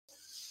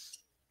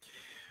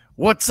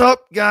What's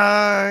up,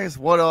 guys?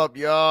 What up,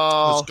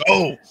 y'all? Let's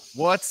go.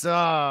 What's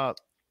up?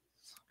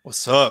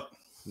 What's up?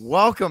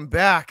 Welcome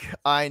back,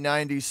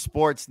 I-90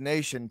 Sports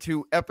Nation,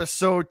 to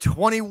episode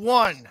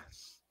 21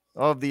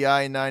 of the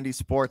I-90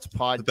 Sports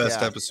Podcast. The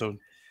best episode.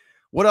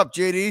 What up,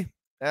 JD?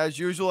 As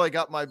usual, I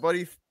got my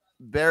buddy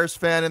Bears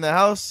fan in the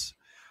house,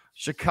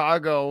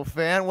 Chicago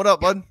fan. What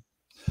up, bud?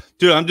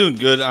 Dude, I'm doing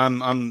good.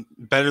 I'm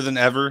better than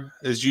ever,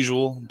 as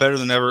usual. Better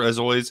than ever, as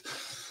always.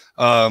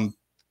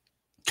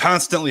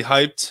 Constantly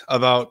hyped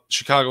about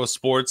Chicago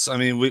sports. I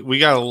mean, we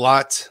got a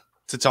lot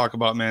to talk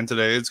about, man,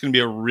 today. It's going to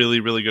be a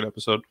really, really good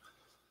episode.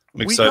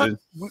 I'm excited.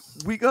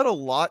 We got a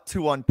lot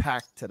to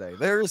unpack today.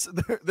 There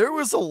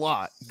was a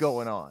lot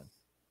going on.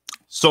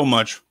 So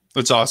much.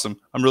 It's awesome.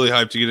 I'm really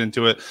hyped to get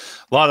into it.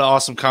 A lot of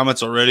awesome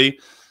comments already.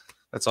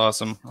 That's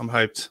awesome. I'm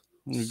hyped.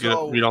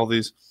 Read all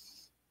these.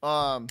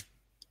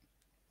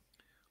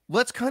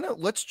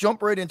 Let's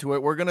jump right into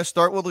it. We're going to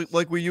start with,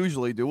 like we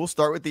usually do. We'll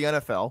start with the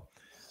NFL.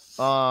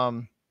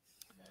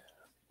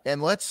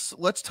 And let's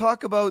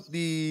talk about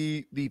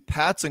the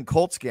Pats and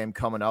Colts game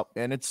coming up.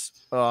 And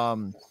it's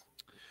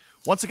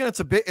once again,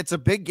 it's a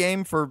big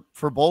game for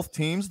both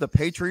teams. The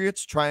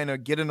Patriots trying to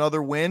get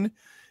another win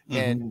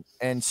and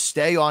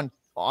stay on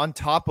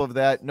top of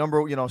that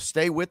number,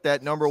 stay with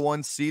that number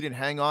one seed and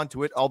hang on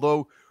to it.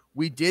 Although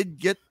we did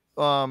get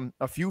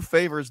a few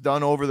favors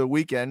done over the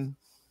weekend,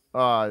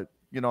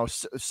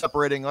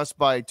 separating us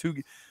by two.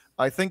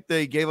 I think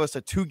they gave us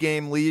a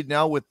 2-game lead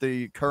now with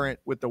the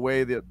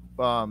way that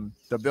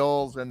the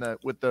Bills and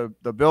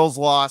the Bills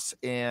loss,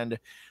 and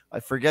I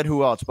forget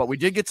who else, but we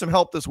did get some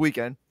help this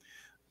weekend.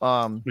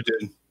 We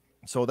did.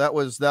 So that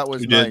was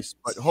nice.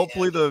 But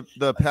hopefully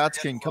the Pats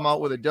can come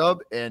out with a dub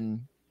and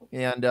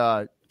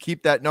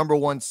keep that number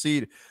one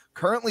seed.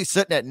 Currently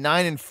sitting at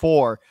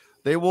 9-4.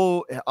 They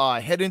will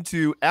head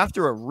into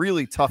after a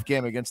really tough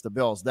game against the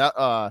Bills.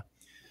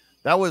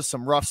 That was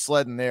some rough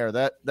sledding there.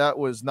 That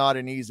was not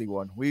an easy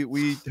one.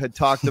 We had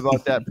talked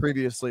about that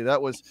previously.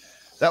 That was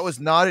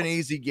not an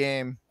easy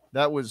game.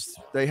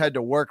 They had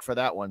to work for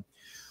that one.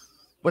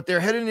 But they're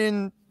heading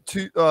in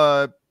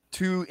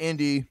to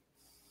Indy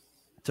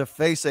to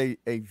face a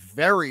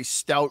very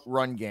stout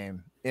run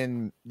game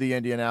in the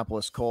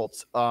Indianapolis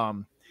Colts.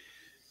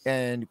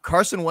 And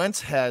Carson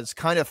Wentz has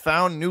kind of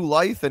found new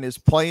life and is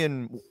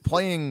playing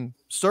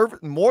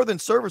more than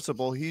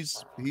serviceable.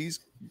 He's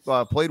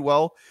played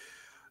well.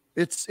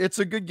 It's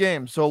a good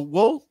game. So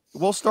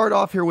we'll start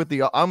off here with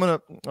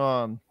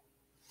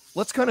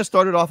let's kind of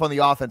start it off on the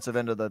offensive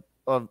end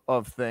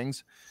of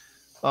things.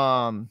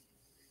 So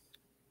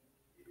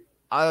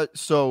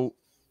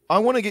I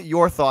want to get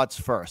your thoughts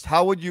first.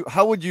 How would you,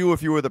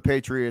 if you were the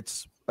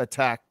Patriots,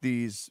 attack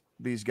these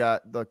guys,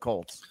 the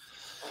Colts?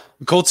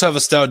 The Colts have a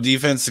stout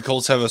defense. The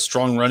Colts have a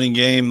strong running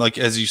game, like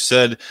as you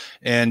said,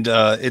 and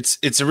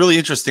it's really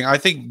interesting. I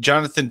think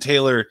Jonathan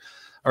Taylor,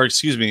 or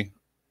excuse me.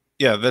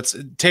 Yeah, that's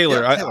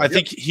Taylor. Yeah, Taylor. I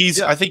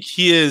think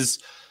he is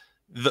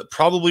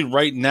probably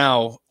right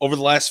now over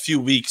the last few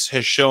weeks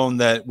has shown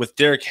that with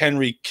Derrick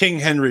Henry, King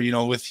Henry,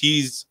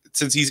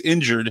 since he's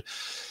injured,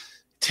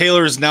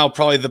 Taylor is now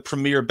probably the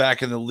premier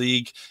back in the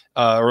league,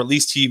 or at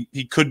least he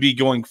could be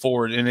going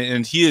forward,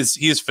 and he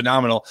is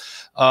phenomenal.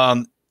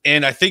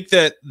 And I think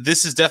that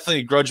this is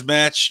definitely a grudge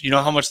match. You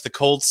know how much the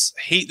Colts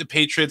hate the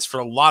Patriots for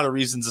a lot of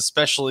reasons,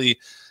 especially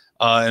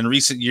in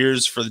recent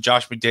years for the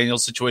Josh McDaniels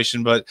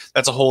situation, but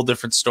that's a whole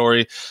different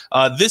story.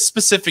 This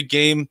specific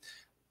game,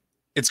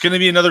 it's going to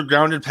be another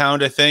ground and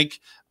pound, I think.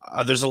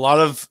 There's a lot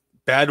of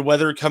bad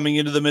weather coming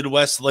into the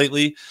Midwest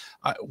lately.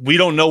 We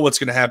don't know what's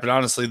going to happen,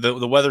 honestly.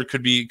 The weather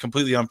could be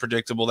completely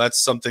unpredictable.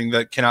 That's something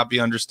that cannot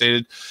be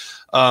understated.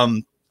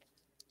 And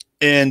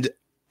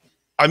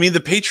I mean,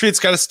 the Patriots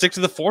got to stick to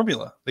the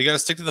formula. They got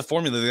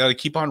to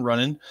keep on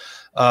running.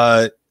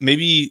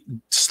 Maybe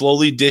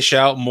slowly dish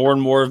out more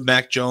and more of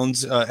Mac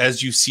Jones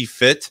as you see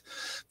fit.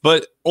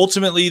 But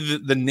ultimately,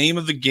 the name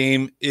of the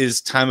game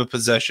is time of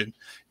possession.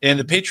 And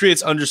the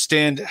Patriots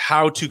understand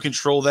how to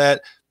control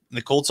that. And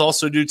the Colts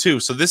also do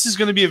too. So this is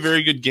going to be a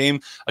very good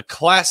game, a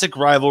classic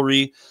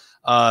rivalry,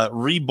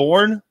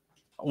 reborn.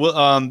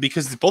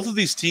 Because both of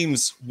these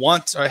teams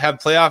want or have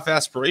playoff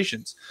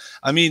aspirations.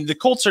 I mean, the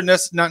Colts are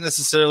not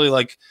necessarily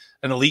like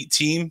an elite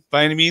team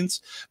by any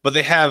means, but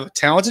they have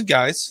talented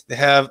guys. They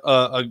have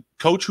a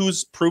coach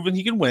who's proven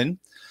he can win,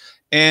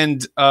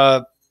 and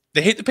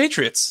they hate the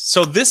Patriots.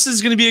 So this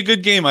is going to be a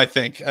good game, I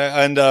think.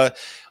 And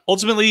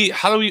ultimately,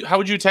 how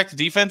would you attack the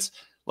defense?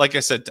 Like I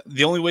said,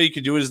 the only way you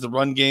could do it is the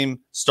run game.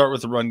 Start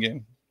with the run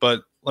game.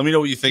 But let me know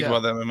what you think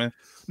about that, my man.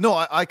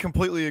 No, I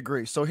completely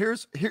agree. So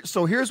here's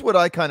what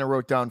I kind of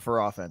wrote down for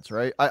offense,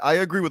 right? I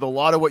agree with a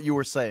lot of what you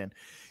were saying.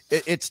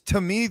 It's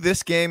to me,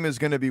 this game is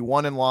going to be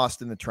won and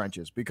lost in the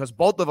trenches because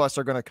both of us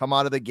are going to come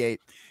out of the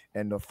gate,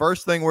 and the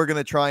first thing we're going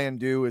to try and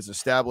do is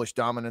establish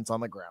dominance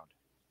on the ground.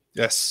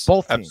 Yes,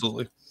 both teams,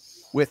 absolutely.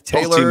 With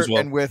Taylor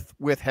and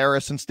with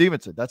Harris and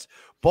Stevenson. That's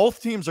both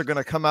teams are going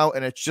to come out,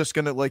 and it's just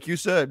going to, like you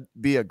said,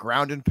 be a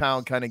ground and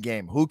pound kind of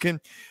game.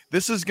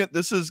 This is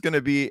going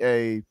to be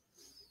a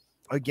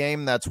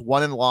game that's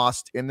won and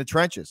lost in the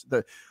trenches.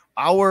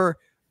 Our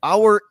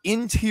our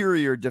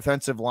interior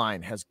defensive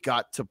line has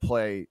got to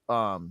play.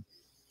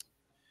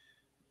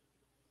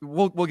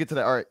 We'll get to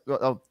that. All right,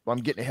 I'm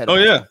getting ahead. Oh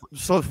yeah.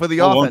 So for the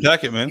offense,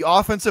 unpack it, man. The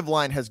offensive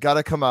line has got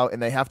to come out,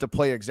 and they have to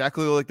play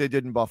exactly like they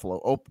did in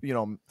Buffalo.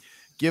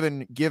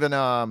 Given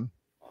got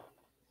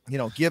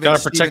to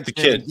protect the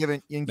kid,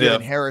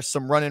 giving Harris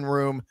some running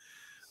room,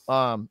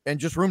 and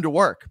just room to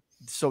work.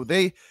 So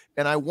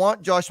I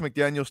want Josh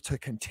McDaniels to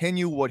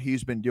continue what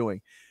he's been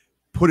doing,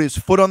 put his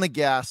foot on the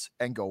gas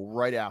and go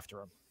right after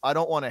him. I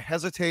don't want to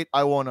hesitate.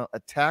 I want to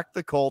attack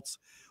the Colts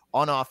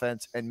on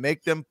offense and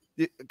make them.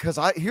 Because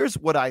here's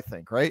what I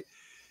think, right?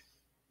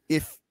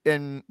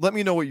 And let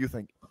me know what you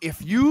think. If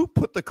you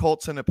put the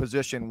Colts in a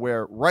position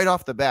where right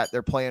off the bat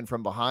they're playing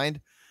from behind,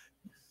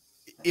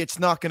 it's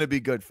not going to be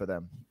good for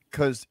them,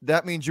 because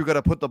that means you got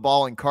to put the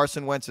ball in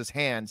Carson Wentz's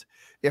hands.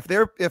 If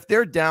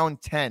they're down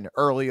 10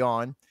 early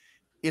on,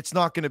 it's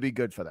not going to be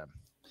good for them.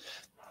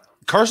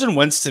 Carson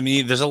Wentz, to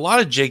me, there's a lot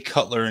of Jay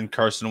Cutler in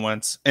Carson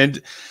Wentz.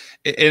 And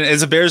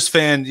as a Bears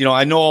fan,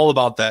 I know all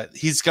about that.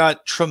 He's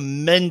got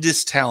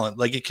tremendous talent.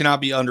 Like, it cannot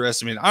be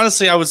underestimated.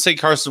 Honestly, I would say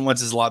Carson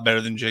Wentz is a lot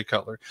better than Jay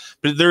Cutler.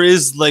 But there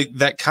is like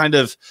that kind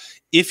of,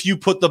 if you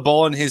put the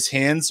ball in his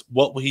hands,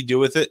 what will he do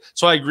with it?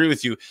 So I agree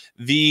with you.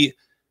 The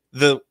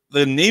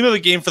name of the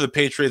game for the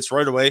Patriots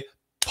right away,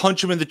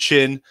 punch him in the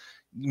chin,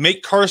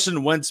 make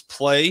Carson Wentz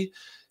play.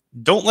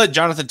 Don't let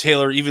Jonathan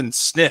Taylor even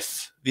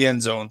sniff the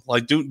end zone.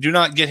 Like, do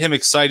not get him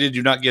excited.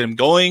 Do not get him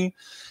going.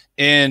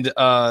 And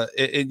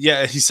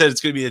he said it's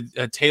going to be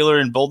a Taylor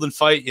and Bolden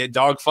fight,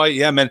 dog fight.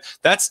 Yeah, man.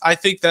 I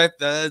think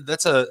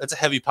that's a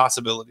heavy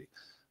possibility.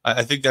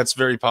 I think that's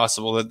very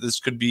possible that this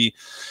could be.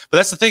 But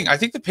that's the thing. I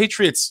think the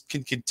Patriots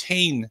can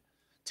contain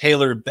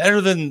Taylor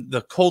better than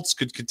the Colts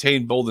could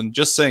contain Bolden.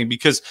 Just saying,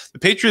 because the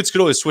Patriots could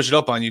always switch it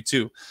up on you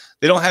too.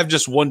 They don't have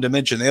just one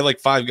dimension. They have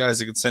like 5 guys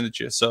that can send it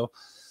to you. So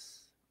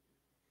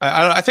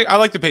I think I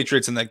like the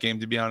Patriots in that game,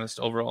 to be honest,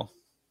 overall.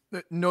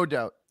 No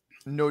doubt.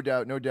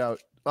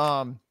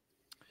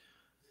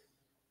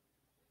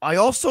 I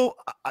also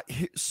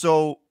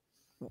so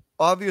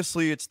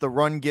obviously it's the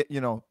run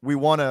we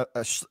want to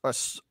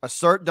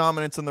assert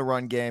dominance in the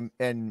run game,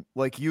 and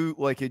like you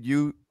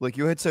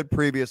had said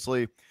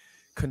previously,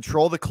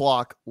 control the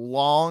clock,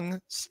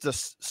 long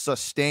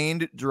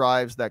sustained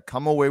drives that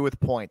come away with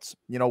points,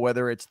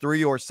 whether it's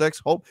 3 or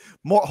 6,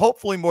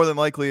 hopefully more than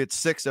likely it's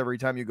 6 every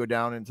time you go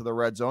down into the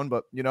red zone,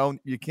 but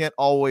you can't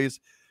always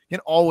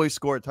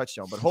score a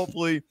touchdown, but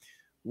hopefully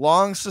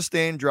long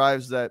sustained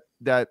drives that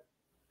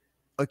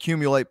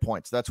accumulate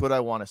points. That's what I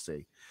want to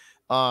see.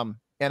 And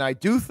I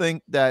do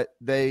think that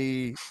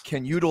they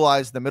can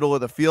utilize the middle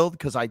of the field,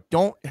 because I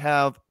don't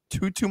have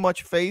too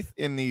much faith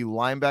in the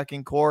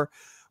linebacking core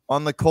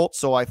on the Colts.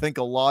 So I think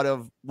a lot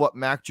of what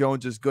Mac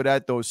Jones is good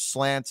at, those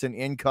slants and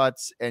in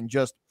cuts and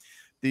just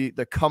the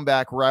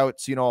comeback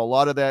routes, a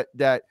lot of that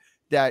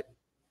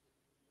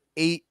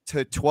 8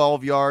 to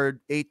 12 yard,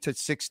 8 to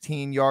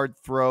 16 yard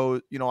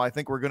throw, I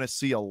think we're going to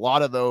see a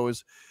lot of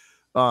those.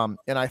 And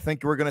I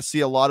think we're going to see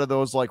a lot of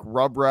those like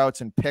rub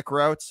routes and pick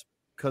routes,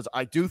 because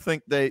I do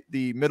think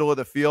the middle of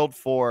the field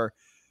for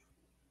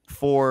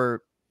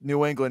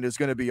New England is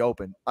going to be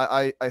open.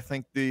 I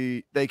think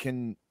they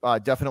can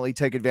definitely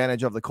take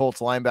advantage of the Colts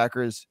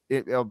linebackers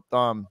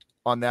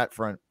on that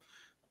front.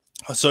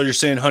 So you're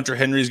saying Hunter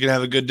Henry is going to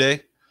have a good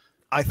day?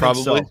 I think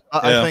so.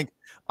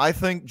 I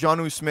think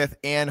Jonnu Smith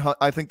and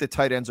I think the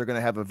tight ends are going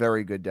to have a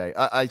very good day.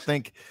 I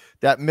think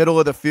that middle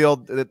of the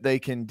field that they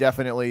can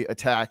definitely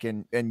attack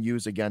and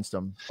use against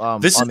them.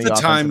 This is the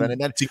time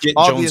to get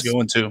Jones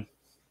going too.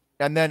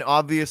 And then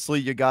obviously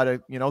you got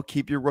to,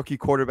 keep your rookie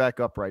quarterback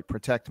upright,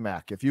 protect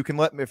Mac. If you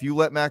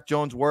let Mac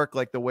Jones work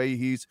like the way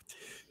he's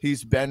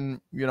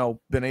been,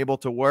 been able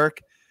to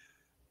work,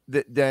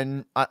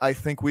 then I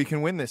think we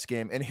can win this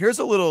game. And here's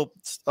a little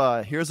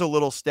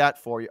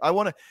stat for you.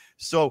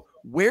 So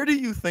where do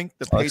you think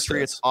the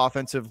Patriots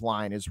offensive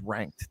line is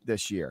ranked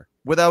this year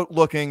without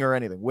looking or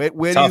anything? Where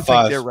do you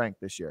think they're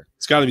ranked this year?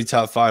 It's got to be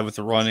top 5 with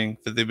the running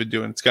that they've been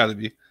doing. It's got to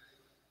be,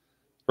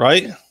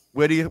 right?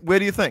 Where do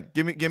you think?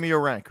 Give me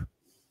your rank.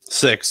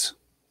 6.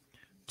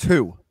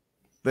 2.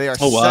 They are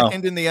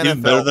second in the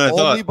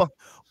NFL,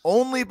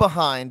 only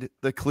behind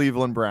the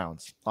Cleveland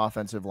Browns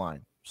offensive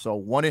line.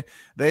 So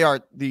they are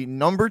the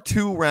number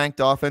 2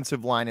 ranked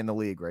offensive line in the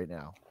league right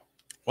now.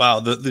 Wow,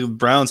 the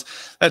Browns,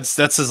 that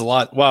says a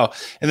lot. Wow.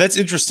 And that's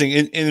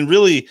interesting. And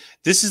really,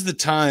 this is the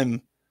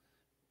time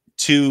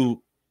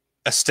to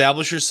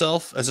establish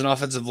yourself as an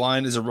offensive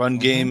line, as a run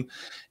game,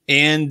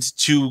 and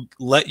to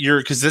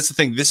because that's the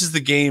thing. This is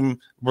the game.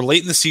 We're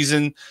late in the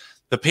season.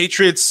 The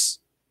Patriots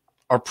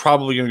are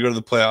probably going to go to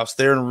the playoffs.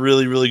 They're in a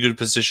really, really good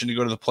position to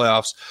go to the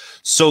playoffs.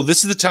 So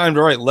this is the time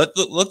to let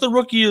the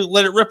rookie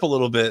let it rip a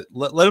little bit.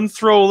 Let him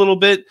throw a little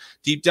bit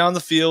deep down the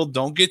field.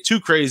 Don't get too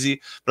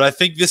crazy. But I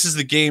think this is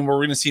the game where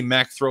we're going to see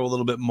Mac throw a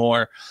little bit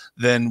more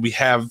than we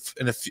have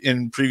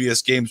in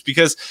previous games,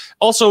 because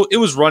also it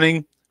was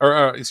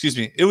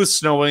it was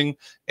snowing,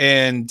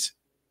 and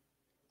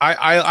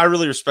I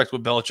really respect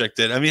what Belichick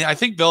did. I mean, I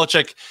think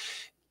Belichick.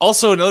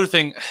 Also, another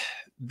thing.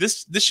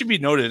 this should be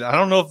noted. I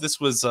don't know if this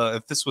was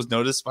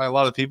noticed by a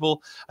lot of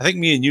people. I think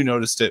me and you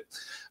noticed it,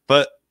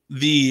 but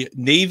the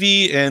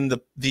Navy and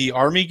the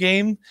Army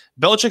game,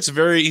 Belichick's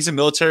he's a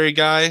military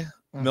guy,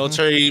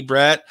 military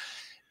brat.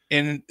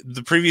 In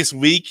the previous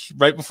week,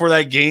 right before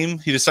that game,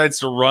 he decides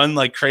to run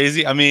like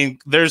crazy. I mean,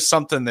 there's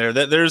something there.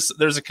 That there's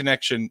a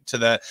connection to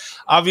that.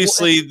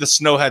 Obviously, the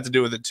snow had to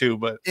do with it too.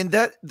 But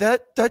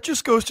that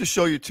just goes to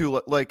show you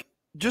too. Like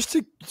just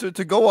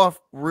to go off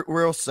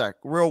real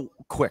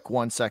quick,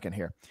 1 second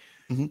here.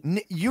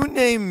 You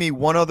name me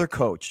one other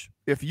coach.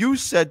 If you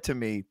said to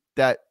me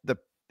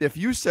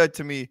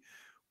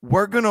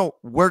we're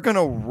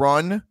gonna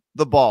run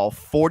the ball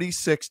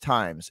 46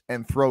 times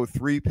and throw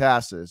 3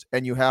 passes,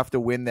 and you have to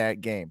win that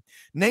game.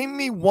 Name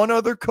me one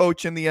other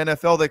coach in the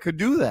NFL that could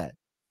do that.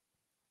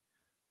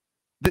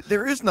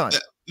 There is none.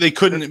 They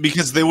couldn't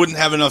because they wouldn't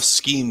have enough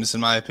schemes,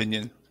 in my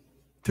opinion.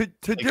 To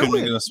do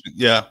it.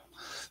 Yeah,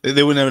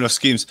 they wouldn't have enough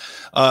schemes.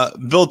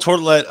 Bill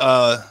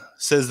Tortlet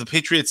says the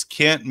Patriots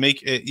can't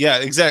make it. Yeah,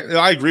 exactly.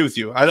 I agree with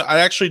you. I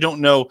actually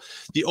don't know.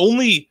 The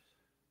only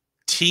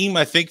team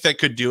I think that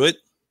could do it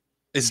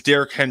is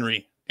Derrick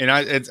Henry.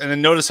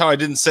 And notice how I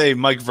didn't say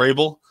Mike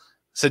Vrabel,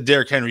 said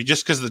Derrick Henry,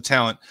 just because of the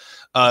talent.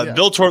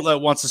 Bill Tortlet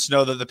wants us to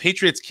know that the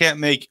Patriots can't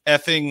make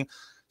effing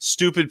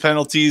stupid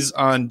penalties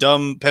on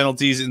dumb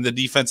penalties in the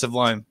defensive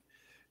line.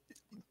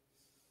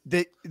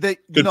 Good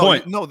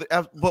point.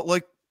 But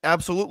like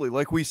absolutely,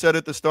 like we said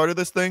at the start of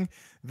this thing,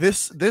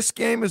 this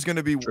game is going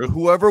to be True.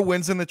 Whoever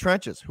wins in the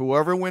trenches.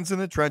 Whoever wins in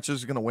the trenches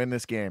is going to win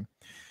this game.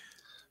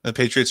 The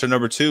Patriots are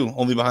number 2,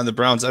 only behind the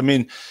Browns. I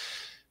mean.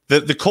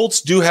 The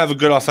Colts do have a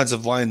good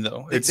offensive line,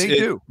 though. They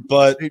do,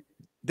 but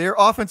their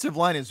offensive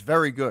line is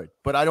very good.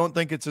 But I don't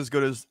think it's as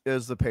good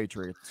as the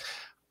Patriots.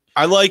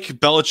 I like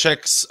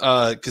Belichick's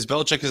because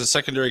Belichick is a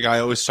secondary guy. I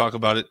always talk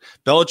about it.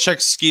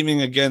 Belichick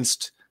scheming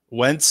against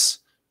Wentz.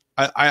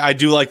 I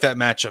do like that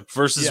matchup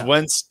versus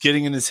Wentz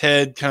getting in his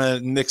head, kind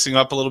of mixing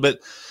up a little bit.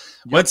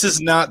 Yep. Wentz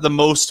is not the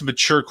most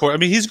mature quarterback.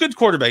 I mean, he's a good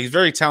quarterback. He's a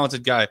very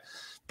talented guy.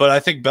 But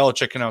I think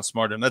Belichick can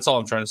outsmart him. That's all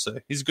I'm trying to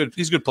say. He's a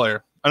good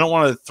player. I don't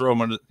want to throw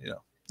him under,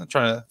 I'm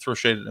trying to throw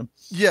shade at him.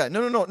 Yeah,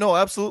 no,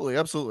 absolutely.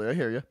 I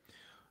hear you.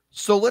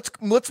 So let's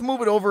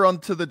move it over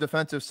onto the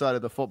defensive side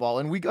of the football,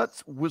 and we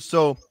got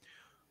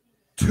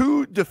two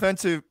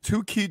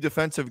key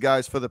defensive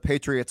guys for the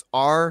Patriots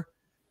are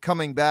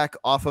coming back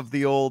off of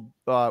the old.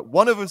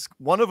 One of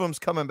them's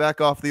coming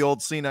back off the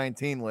old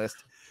C-19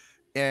 list,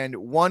 and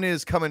one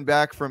is coming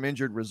back from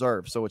injured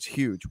reserve. So it's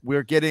huge.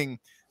 We're getting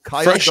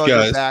Kyle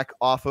Duggar back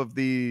off of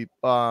the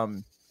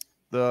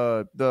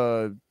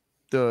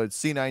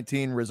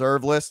C-19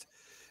 reserve list,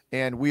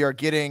 and we are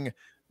getting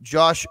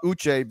Josh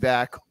Uche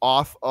back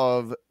off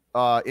of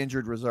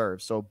injured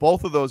reserve. So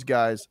both of those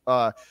guys,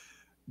 Kyle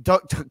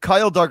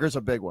Duggar's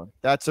a big one.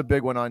 That's a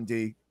big one on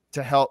D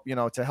to help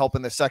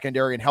in the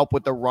secondary and help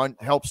with the run,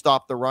 help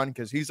stop the run,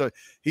 because he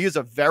is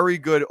a very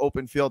good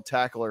open field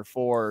tackler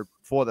for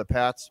the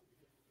Pats.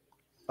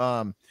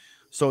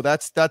 So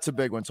that's a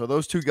big one. So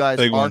those two guys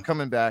are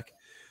coming back.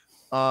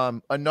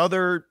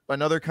 Another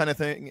kind of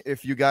thing,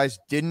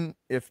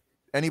 if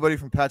anybody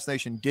from Pats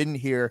Nation didn't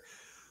hear,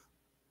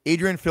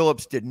 Adrian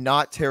Phillips did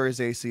not tear his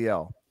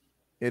ACL.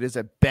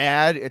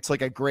 It's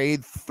like a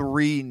grade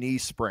 3 knee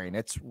sprain.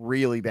 It's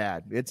really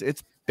bad.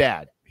 It's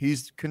bad.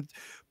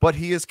 But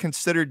he is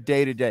considered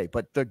day to day.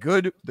 But the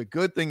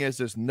good thing is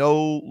there's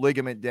no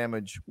ligament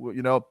damage.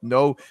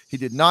 No, he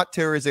did not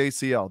tear his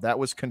ACL. That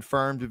was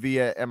confirmed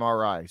via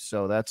MRI.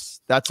 So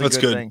that's a good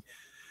thing.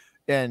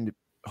 And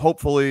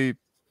hopefully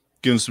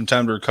give him some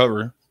time to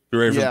recover. Be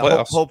ready for the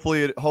playoffs.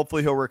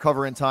 Hopefully he'll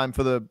recover in time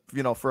for the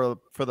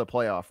for the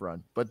playoff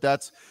run. But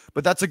that's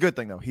a good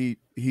thing though. He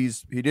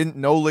didn't.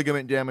 No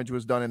ligament damage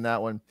was done in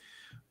that one.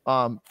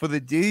 For the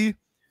D,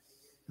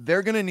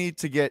 they're gonna need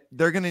to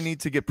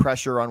get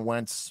pressure on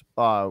Wentz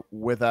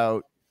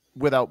without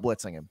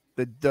blitzing him.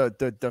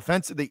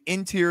 The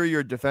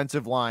interior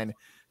defensive line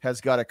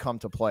has got to come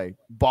to play.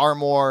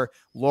 Barmore,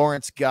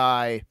 Lawrence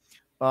Guy,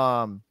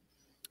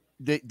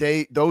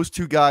 those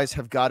two guys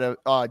have got to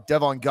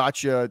Devon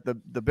Gotcha,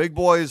 the big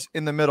boys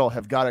in the middle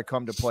have got to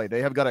come to play.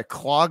 They have got to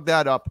clog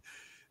that up,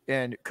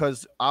 and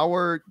because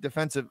our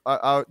defensive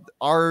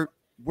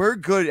we're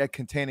good at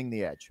containing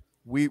the edge.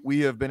 We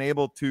have been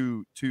able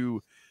to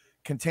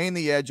contain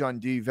the edge on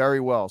D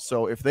very well.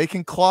 So if they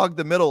can clog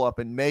the middle up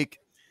and make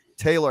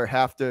Taylor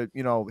have to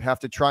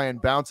try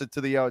and bounce it to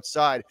the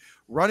outside,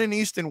 running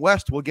east and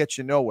west will get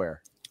you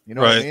nowhere. You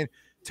know what I mean?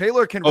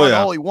 Taylor can run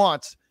all he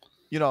wants,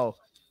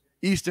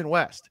 east and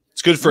west.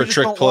 It's good for a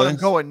trick play. Want him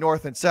going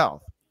north and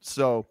south.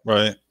 So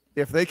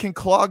if they can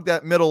clog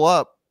that middle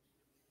up,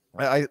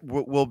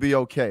 we'll be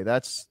okay.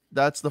 That's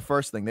the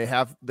first thing. They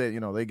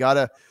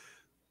gotta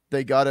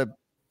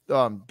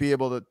be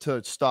able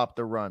to stop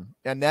the run.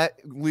 And that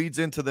leads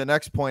into the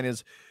next point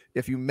is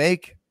if you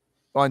make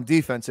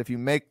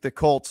the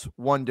Colts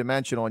one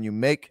dimensional and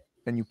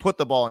you put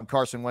the ball in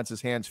Carson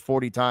Wentz's hands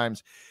 40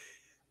 times,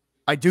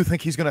 I do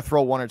think he's going to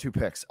throw 1 or 2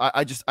 picks.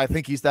 I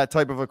think he's that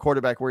type of a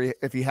quarterback where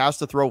if he has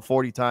to throw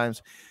 40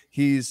 times,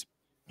 he's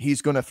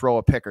he's going to throw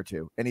a pick or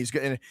two, and it's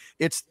going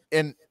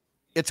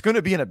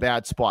to be in a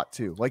bad spot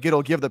too. Like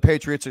it'll give the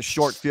Patriots a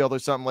short field or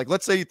something. Like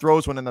let's say he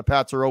throws one and the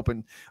Pats are up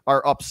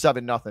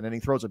 7-0, and he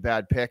throws a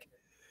bad pick.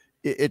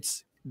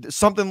 It's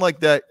something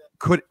like that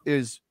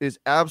is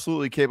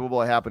absolutely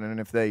capable of happening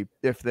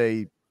if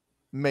they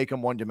make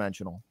him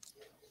one-dimensional.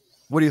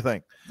 What do you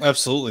think?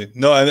 Absolutely.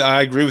 No,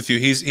 I agree with you.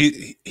 He's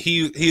the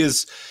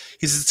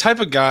type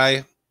of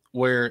guy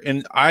where,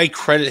 and I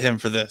credit him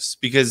for this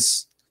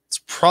because it's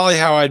probably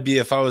how I'd be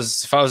if I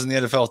was in the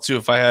NFL too,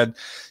 if I had,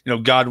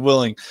 God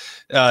willing.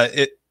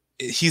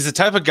 He's the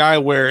type of guy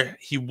where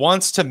he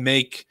wants to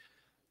make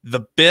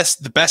the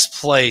best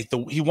play.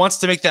 He wants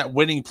to make that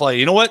winning play.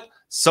 You know what?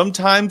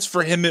 Sometimes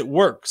for him it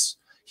works.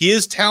 He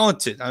is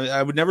talented.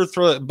 I would never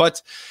throw it,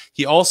 but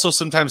he also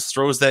sometimes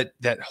throws that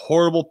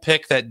horrible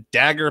pick, that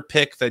dagger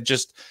pick that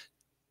just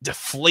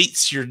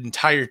deflates your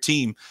entire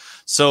team.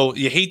 So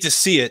you hate to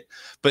see it,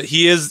 but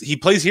he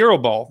plays hero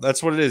ball.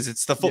 That's what it is.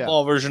 It's the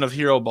football version of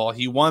hero ball.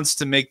 He wants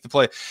to make the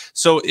play.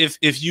 So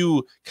if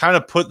you kind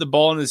of put the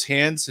ball in his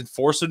hands and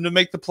force him to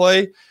make the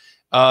play,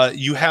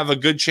 you have a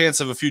good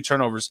chance of a few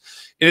turnovers.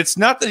 And it's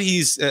not that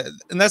he's, and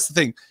that's the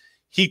thing.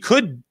 He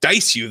could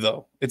dice you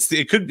though.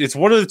 It's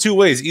one of the two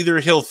ways. Either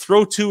he'll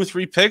throw 2 or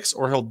 3 picks,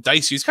 or he'll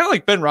dice you. He's kind of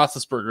like Ben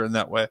Roethlisberger in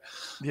that way.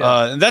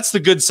 Yeah. And that's the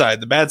good side.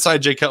 The bad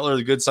side, Jay Cutler.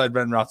 The good side,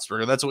 Ben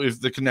Roethlisberger. That's what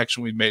the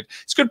connection we've made.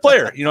 He's a good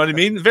player. You know what I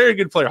mean? Very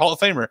good player. Hall of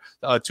Famer.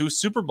 2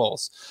 Super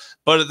Bowls.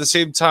 But at the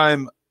same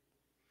time,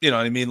 you know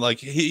what I mean? Like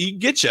he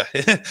get you.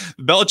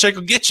 Belichick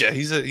will get you.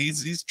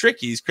 He's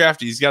tricky. He's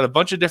crafty. He's got a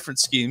bunch of different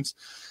schemes.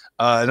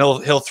 And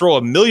he'll throw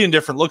a million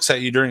different looks at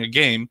you during a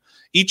game.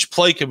 Each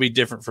play can be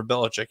different for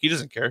Belichick. He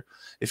doesn't care.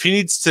 If he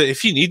needs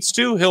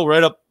to, he'll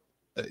write up.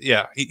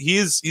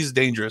 He's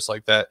dangerous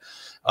like that.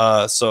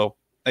 So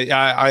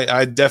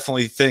I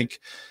definitely think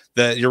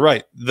that you're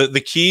right.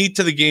 The key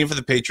to the game for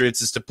the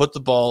Patriots is to put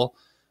the ball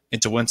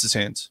into Wentz's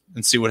hands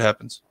and see what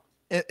happens.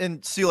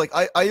 And see, like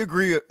I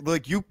agree.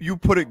 Like you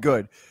put it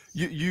good.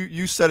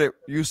 You said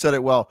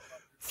it well.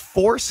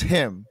 Force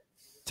him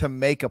to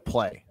make a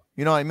play.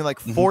 You know what I mean?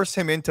 Like force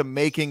him into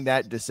making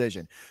that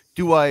decision.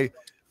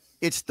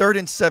 It's 3rd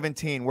and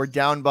 17. We're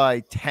down by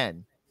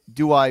 10.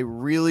 Do I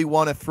really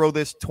want to throw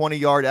this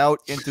 20-yard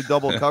out into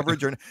double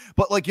coverage?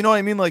 But like, you know what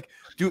I mean? Like,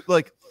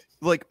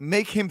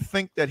 make him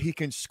think that he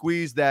can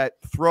squeeze that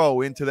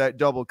throw into that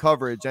double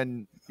coverage,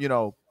 and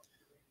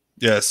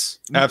yes,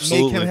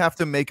 absolutely, make him have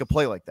to make a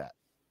play like that.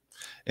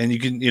 And you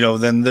can,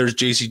 then there's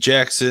J.C.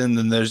 Jackson,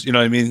 then there's, what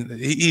I mean?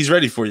 He's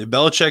ready for you.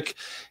 Belichick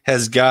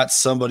has got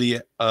somebody.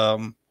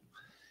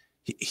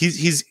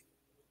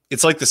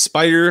 It's like the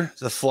spider,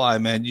 the fly,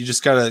 man. He's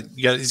got a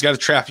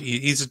trap.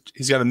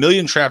 He's got a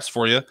million traps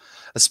for you,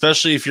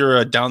 especially if you're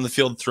a down the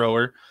field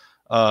thrower.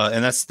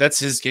 And that's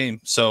his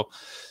game. So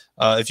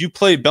if you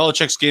play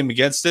Belichick's game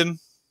against him,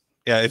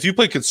 if you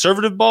play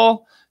conservative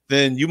ball,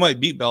 then you might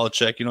beat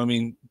Belichick. You know what I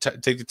mean?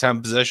 Take the time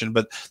of possession.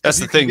 But that's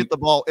the thing.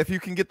 If you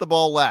can get the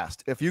ball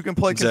last, if you can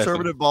play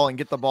conservative ball and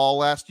get the ball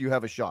last, you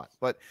have a shot.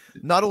 But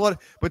not a lot.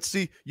 But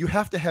see, you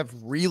have to have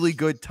really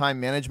good time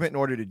management in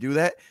order to do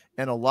that.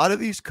 And a lot of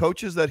these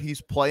coaches that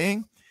he's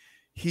playing,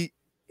 he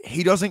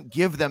doesn't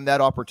give them that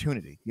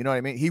opportunity. You know what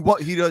I mean? He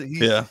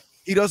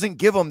doesn't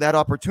give them that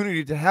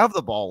opportunity to have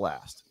the ball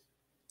last.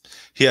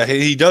 Yeah,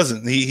 he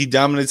doesn't. He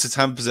dominates the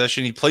time of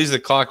possession. He plays the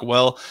clock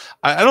well.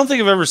 I don't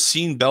think I've ever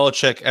seen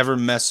Belichick ever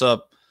mess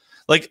up.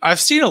 Like, I've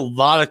seen a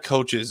lot of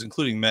coaches,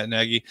 including Matt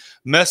Nagy,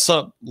 mess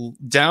up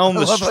down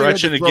the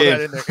stretch in a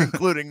game.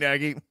 Including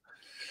Nagy.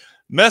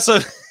 Mess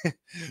up.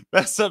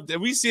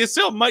 We see it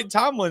still. Mike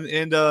Tomlin,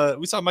 and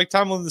we saw Mike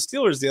Tomlin and the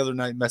Steelers the other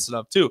night mess it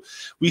up too.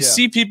 We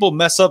see people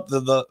mess up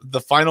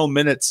the final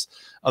minutes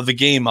of the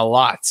game a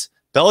lot.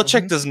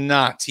 Belichick does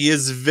not. He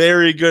is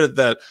very good at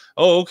that.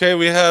 Oh, okay,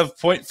 we have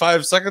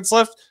 0.5 seconds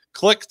left.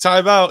 Click,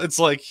 timeout. It's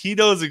like he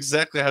knows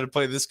exactly how to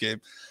play this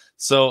game.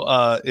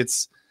 So it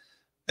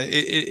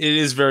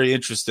is very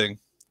interesting.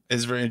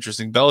 It's very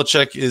interesting.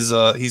 Belichick is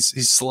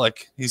he's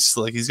slick. He's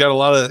slick. He's got a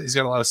lot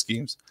of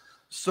schemes.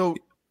 So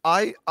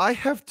I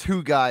have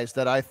 2 guys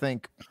that I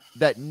think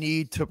that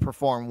need to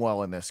perform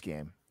well in this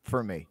game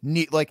for me.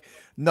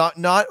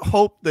 Not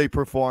hope they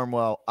perform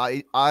well.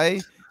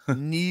 I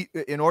need,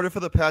 in order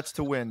for the Pats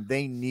to win,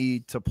 they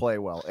need to play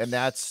well, and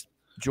that's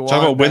Juwan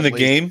Talk about Bentley. Win the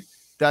game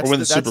or win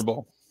the Super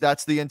Bowl.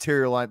 That's the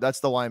interior line. That's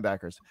the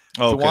linebackers.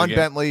 Juwan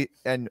Bentley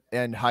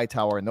and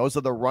Hightower, and those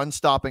are the run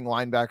stopping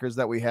linebackers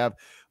that we have.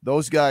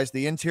 Those guys,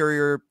 the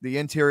interior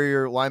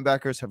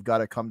linebackers have got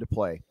to come to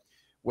play.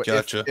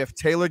 Gotcha. If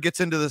Taylor gets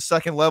into the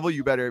second level,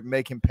 you better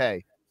make him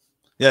pay.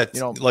 Yeah,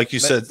 like you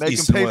said, make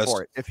East him pay and West.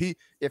 for it.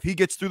 If he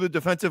gets through the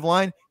defensive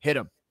line, hit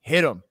him,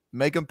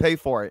 make him pay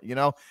for it.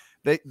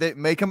 They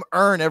make them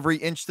earn every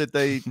inch that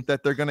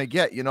they're gonna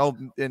get.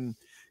 And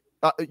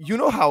you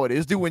know how it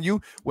is, dude. When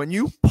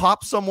you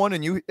pop someone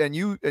and you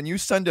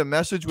send a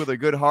message with a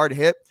good hard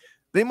hit,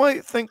 they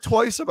might think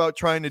twice about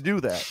trying to do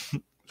that.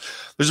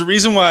 There's a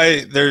reason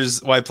why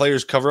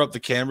players cover up the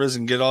cameras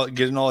and get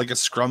in all like a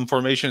scrum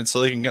formation, so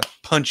they can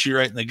punch you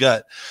right in the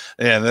gut.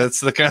 Yeah, that's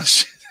the kind of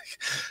shit.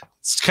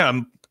 It's kind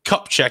of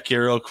cup check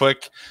here real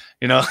quick,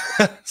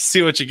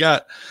 see what you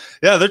got.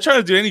 Yeah, they're trying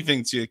to do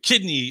anything to you.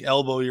 Kidney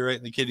elbow you right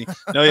in the kidney.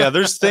 No, yeah,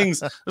 there's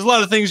a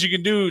lot of things you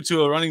can do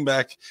to a running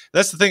back.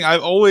 That's the thing. I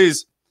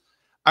always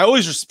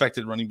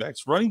respected running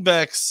backs. Running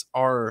backs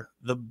are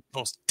the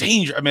most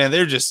dangerous. I mean,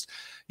 they're just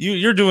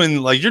you're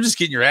doing like you're just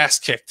getting your ass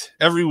kicked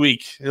every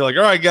week. You're like,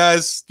 all right,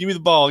 guys, give me the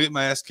ball, I'll get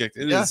my ass kicked.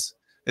 It's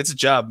a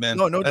job, man.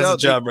 No That's doubt. a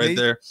job right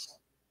there.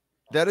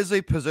 That is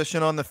a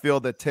position on the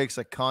field that takes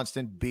a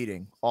constant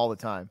beating all the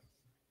time.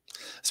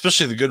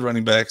 Especially the good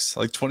running backs,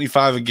 like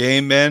 25 a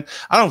game, man.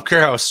 I don't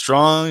care how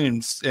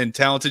strong and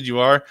talented you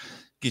are.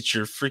 Get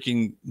your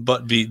freaking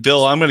butt beat.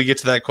 Bill, I'm going to get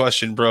to that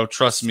question, bro.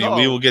 Trust me.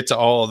 We will get to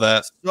all of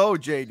that. So,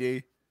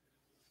 JD,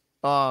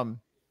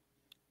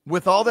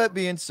 with all that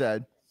being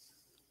said,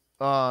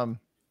 and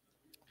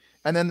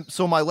then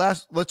so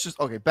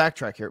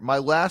backtrack here. My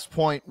last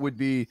point would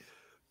be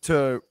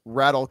to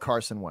rattle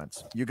Carson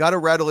Wentz. You got to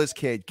rattle his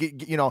cage.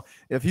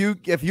 If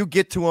you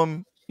get to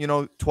him,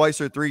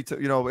 twice or three,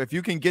 if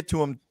you can get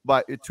to him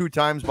by 2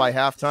 times by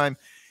halftime,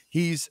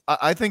 he's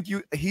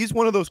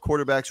one of those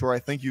quarterbacks where I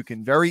think you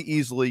can very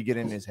easily get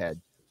in his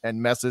head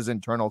and mess his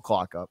internal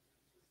clock up.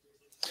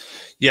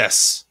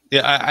 Yes.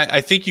 Yeah.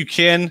 I think you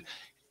can.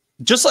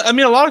 A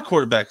lot of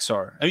quarterbacks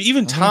are. I mean,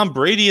 even Tom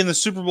Brady in the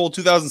Super Bowl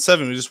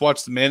 2007. We just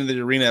watched the Man in the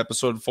Arena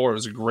episode 4. It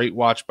was a great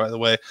watch, by the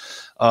way.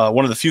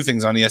 One of the few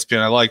things on ESPN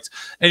I liked.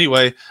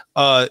 Anyway,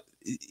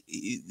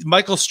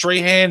 Michael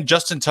Strahan,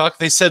 Justin Tuck,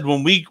 they said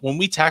when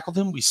we tackled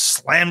him, we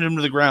slammed him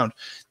to the ground.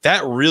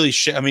 That really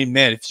I mean,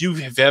 man, if you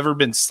have ever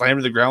been slammed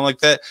to the ground like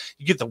that,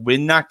 you get the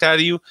wind knocked out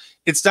of you.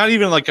 It's not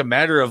even like a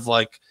matter of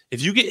like,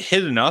 if you get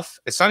hit enough,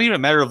 it's not even a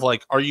matter of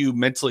like, are you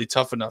mentally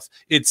tough enough?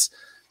 It's,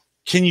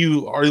 are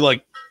you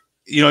like,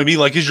 you know what I mean?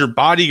 Like, is your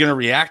body going to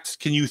react?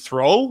 Can you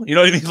throw? You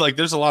know what I mean? Like,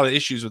 there's a lot of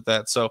issues with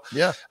that. So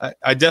yeah,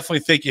 I definitely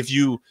think if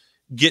you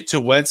get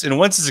to Wentz, and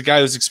Wentz is a guy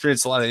who's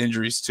experienced a lot of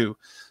injuries too.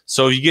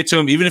 So if you get to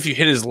him, even if you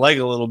hit his leg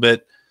a little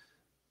bit,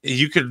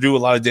 you could do a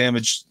lot of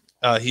damage.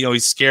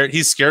 He's scared.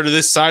 He's scared of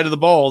this side of the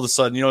ball all of a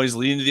sudden. He's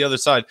leaning to the other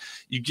side.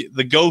 You get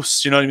the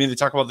ghosts. You know what I mean? They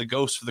talk about the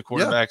ghosts for the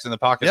quarterbacks in the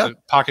pocket. Yeah. The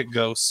pocket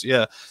ghosts.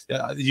 Yeah.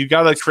 You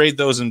got to create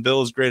those, and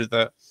Bill is great at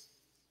that.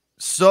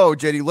 So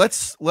JD,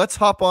 let's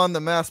hop on the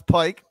Mass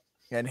Pike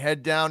and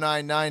head down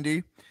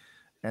I-90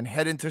 and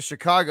head into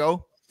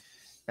Chicago,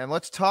 and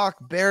let's talk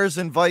Bears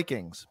and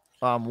Vikings.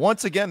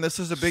 Once again, this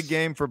is a big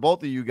game for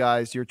both of you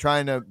guys. You're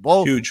trying to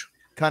both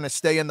kind of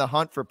stay in the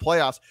hunt for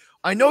playoffs.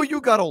 I know you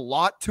got a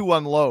lot to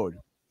unload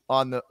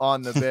on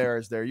the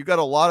Bears there. You got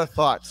a lot of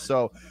thoughts.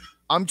 So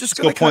I'm just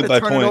going to kind of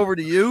turn it over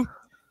to you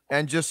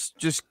and just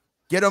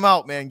get them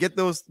out, man. Get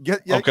your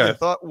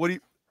thought.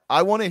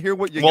 I want to hear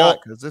what you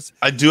got, because this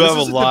have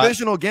a lot.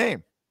 Divisional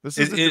game. This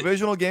is a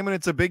divisional game, and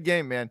it's a big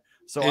game, man.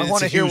 So I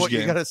want to hear what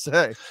you got to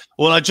say.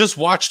 Well, I just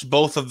watched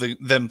both of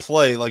them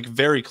play like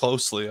very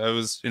closely. I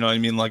was,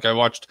 I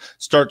watched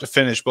start to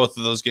finish both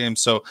of those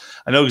games. So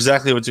I know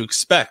exactly what to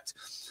expect.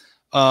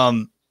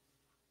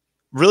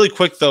 Really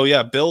quick though.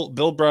 Yeah. Bill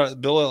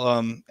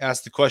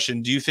asked the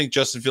question, do you think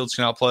Justin Fields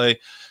can outplay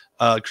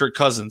Kirk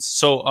Cousins?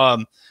 So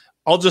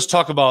I'll just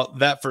talk about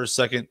that for a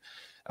second.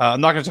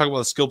 I'm not going to talk about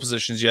the skill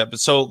positions yet,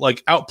 but so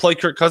like outplay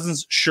Kirk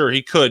Cousins. Sure.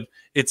 He could.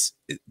 It's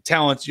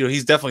talent.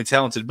 He's definitely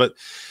talented, but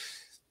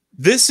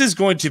this is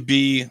going to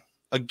be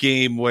a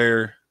game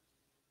where,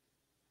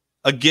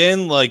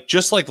 again,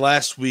 just like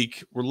last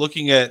week, we're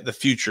looking at the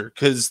future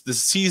because the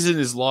season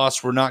is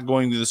lost. We're not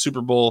going to the Super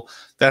Bowl.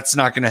 That's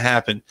not going to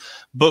happen.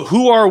 But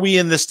who are we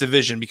in this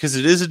division? Because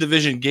it is a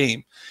division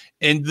game,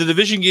 and the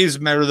division games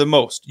matter the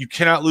most. You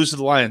cannot lose to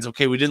the Lions.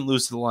 Okay, we didn't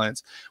lose to the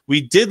Lions. We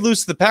did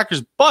lose to the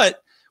Packers,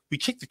 but we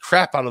kicked the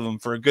crap out of them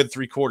for a good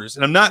 3 quarters.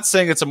 And I'm not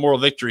saying it's a moral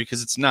victory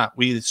because it's not.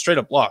 We straight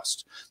up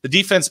lost. The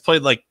defense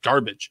played like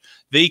garbage.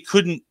 They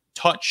couldn't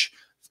touch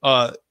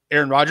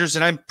Aaron Rodgers,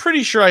 and I'm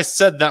pretty sure I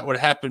said that would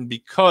happen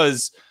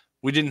because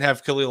we didn't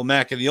have Khalil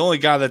Mack, and the only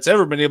guy that's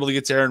ever been able to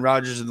get to Aaron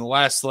Rodgers in the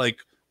last 8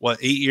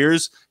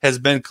 years has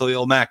been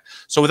Khalil Mack.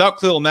 So without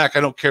Khalil Mack,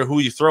 I don't care who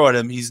you throw at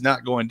him, he's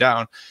not going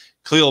down.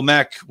 Khalil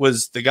Mack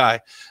was the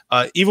guy.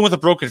 Even with a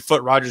broken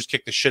foot, Rodgers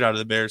kicked the shit out of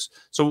the Bears.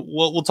 So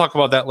we'll talk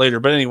about that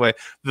later. But anyway,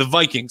 the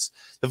Vikings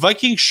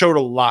showed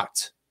a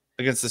lot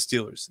against the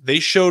Steelers. They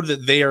showed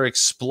that they are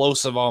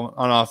explosive on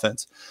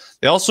offense.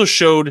 They also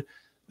showed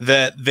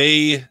that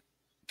they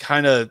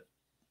kind of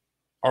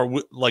are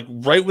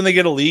right when they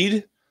get a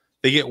lead,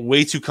 they get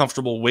way too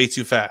comfortable, way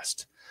too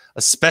fast,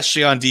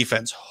 especially on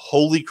defense.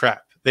 Holy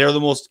crap. They are the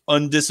most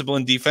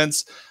undisciplined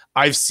defense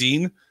I've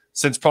seen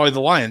since probably the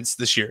Lions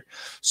this year.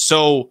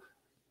 So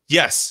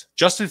yes,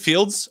 Justin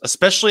Fields,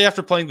 especially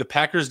after playing the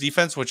Packers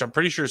defense, which I'm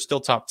pretty sure is still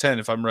top 10,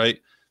 if I'm right,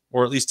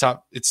 or at least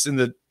it's in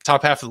the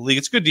top half of the league.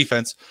 It's good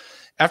defense.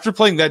 After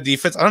playing that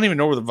defense, I don't even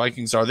know where the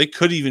Vikings are. They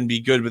could even be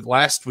good, but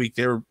last week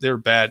they were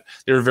bad.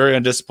 They were very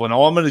undisciplined.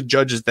 All I'm going to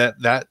judge is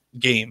that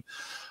game.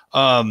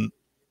 And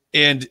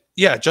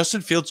yeah,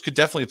 Justin Fields could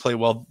definitely play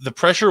well. The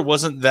pressure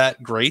wasn't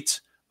that great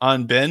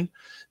on Ben.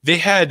 They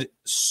had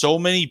so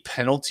many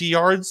penalty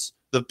yards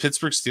the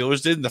Pittsburgh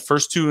Steelers did in the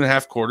first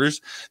 2.5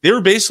 quarters, they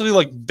were basically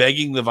like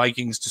begging the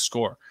Vikings to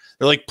score.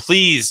 They're like,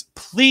 please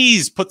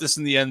put this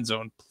in the end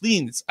zone.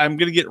 Please. I'm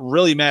going to get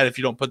really mad if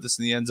you don't put this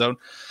in the end zone.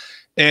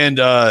 And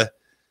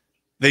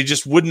they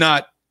just would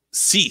not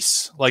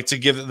cease like to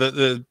give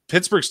the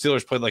Pittsburgh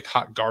Steelers played like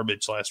hot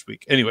garbage last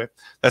week. Anyway,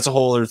 that's a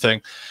whole other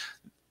thing.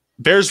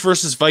 Bears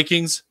versus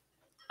Vikings.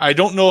 I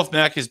don't know if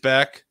Mac is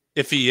back.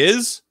 If he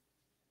is,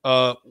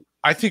 I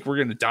think we're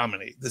going to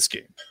dominate this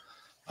game.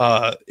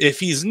 If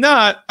he's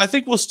not, I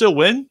think we'll still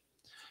win.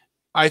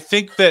 I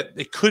think that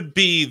it could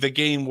be the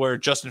game where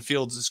Justin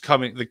Fields is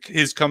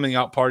his coming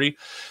out party.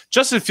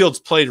 Justin Fields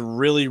played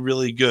really,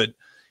 really good.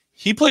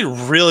 He played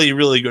really,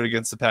 really good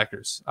against the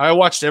Packers. I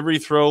watched every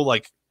throw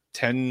like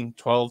 10,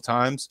 12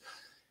 times.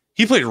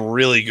 He played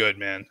really good,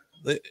 man.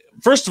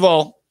 First of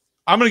all,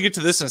 I'm going to get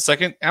to this in a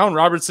second. Allen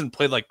Robinson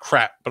played like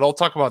crap, but I'll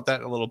talk about that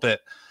in a little bit.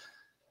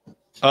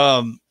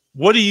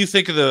 What do you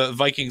think of the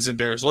Vikings and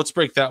Bears? Let's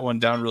break that one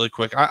down really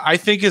quick. I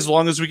think as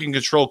long as we can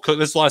control Cook,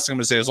 this is the last thing I'm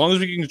going to say. As long as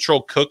we can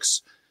control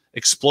Cook's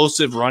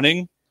explosive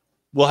running,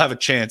 we'll have a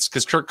chance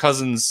because Kirk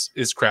Cousins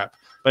is crap.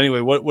 But anyway,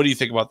 what do you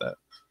think about that?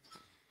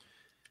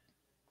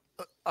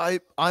 I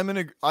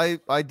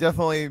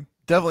definitely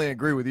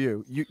agree with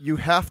you. You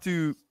have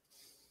to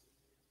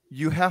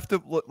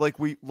like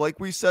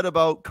we said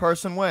about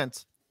Carson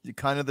Wentz.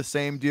 Kind of the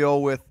same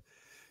deal with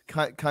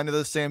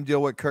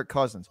Kirk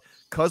Cousins.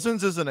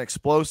 Cousins is an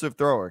explosive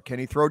thrower. Can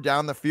he throw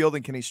down the field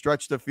and can he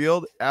stretch the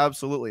field?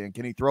 Absolutely. And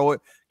can he throw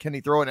it? Can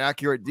he throw an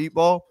accurate deep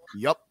ball?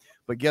 Yep.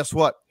 But guess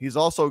what? He's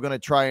also going to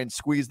try and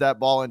squeeze that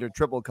ball into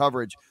triple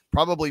coverage,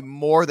 probably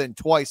more than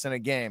twice in a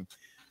game.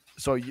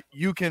 So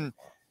you can,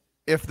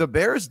 if the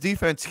Bears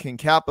defense can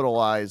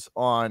capitalize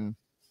on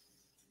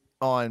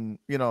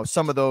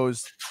some of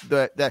those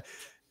that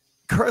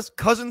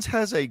Cousins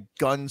has a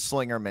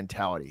gunslinger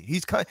mentality.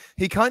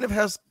 He kind of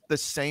has the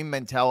same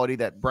mentality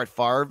that Brett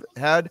Favre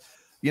had,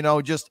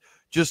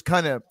 just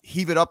kind of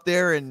heave it up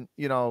there and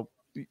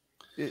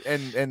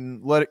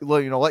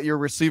let your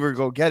receiver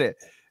go get it.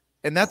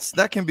 And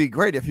that can be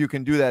great if you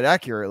can do that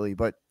accurately.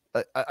 But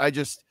I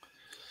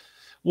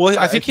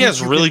think he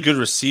has really good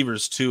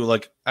receivers too.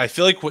 Like I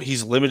feel like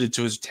he's limited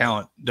to his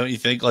talent. Don't you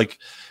think? Like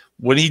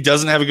when he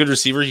doesn't have a good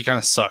receiver, he kind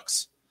of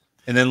sucks.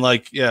 And then I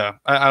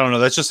don't know.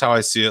 That's just how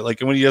I see it. Like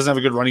when he doesn't have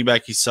a good running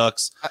back, he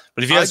sucks.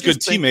 But if he has good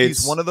teammates,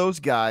 he's one of those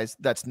guys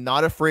that's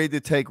not afraid to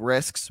take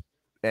risks.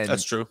 And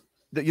that's true.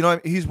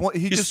 He's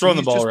just throwing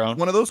the ball around.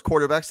 One of those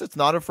quarterbacks that's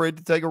not afraid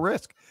to take a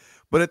risk.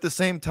 But at the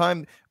same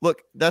time,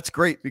 look, that's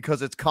great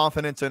because it's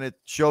confidence and it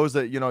shows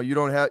that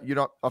you're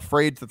not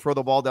afraid to throw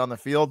the ball down the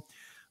field.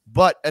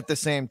 But at the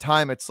same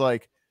time, it's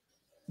like,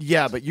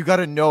 yeah, but you got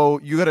to know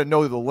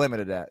the limit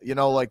of that.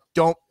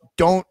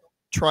 Don't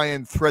try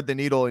and thread the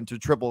needle into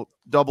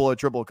double or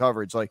triple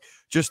coverage. Like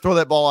just throw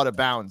that ball out of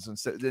bounds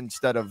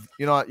instead of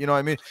you know what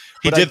I mean.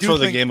 He did throw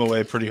the game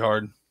away pretty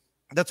hard.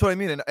 That's what I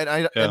mean, and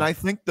I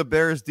think the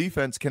Bears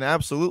defense can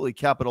absolutely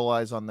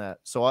capitalize on that.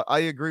 So I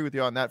agree with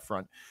you on that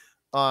front.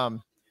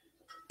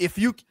 If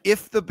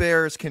the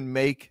Bears can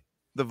make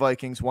the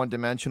Vikings one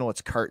dimensional,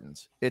 it's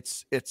curtains.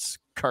 It's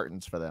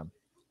curtains for them.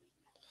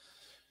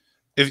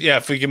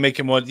 If we can make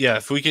him one,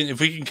 if we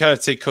can kind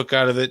of take Cook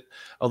out of it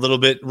a little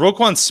bit.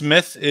 Roquan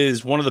Smith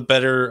is one of the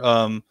better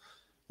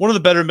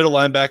middle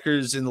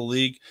linebackers in the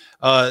league.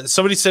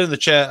 Somebody said in the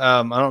chat,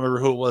 I don't remember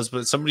who it was,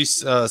 but somebody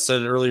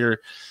said earlier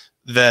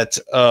that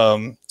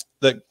I'm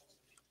just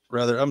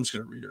going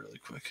to read it really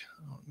quick.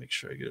 I want to make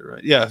sure I get it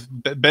right. Yeah,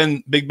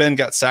 Big Ben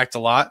got sacked a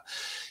lot.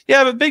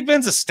 Yeah, but Big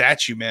Ben's a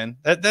statue, man.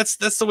 That's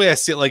the way I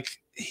see it. Like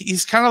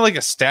he's kind of like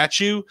a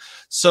statue,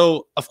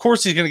 so of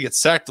course he's going to get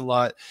sacked a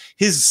lot.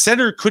 His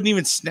center couldn't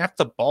even snap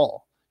the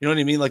ball. You know what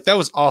I mean? Like that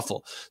was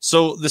awful.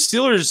 So the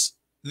Steelers,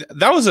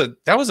 that was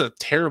a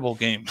terrible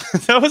game.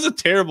 That was a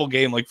terrible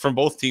game. Like from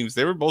both teams,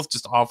 they were both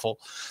just awful.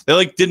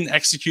 They didn't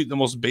execute the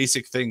most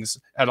basic things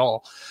at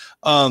all.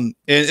 And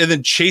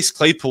then Chase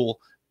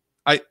Claypool,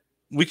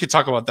 we could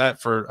talk about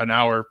that for an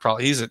hour.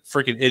 Probably he's a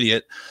freaking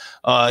idiot.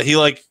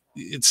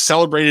 It's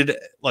celebrated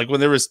when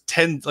there was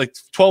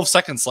 12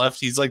 seconds left.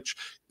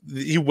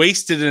 He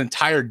wasted an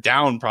entire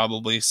down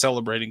probably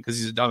celebrating because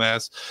he's a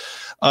dumbass.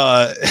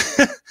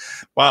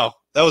 Wow,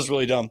 that was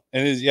really dumb.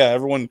 And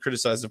everyone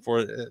criticized him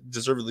for it,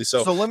 deservedly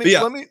so. So let me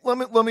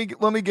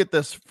get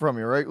this from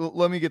you, right?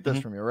 Let me get this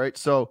from you, right?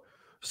 So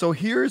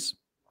here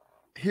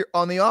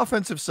on the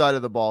offensive side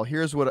of the ball,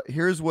 here's what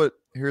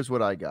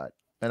I got,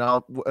 and I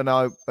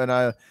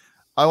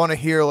want to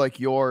hear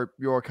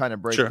your kind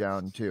of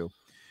breakdown too.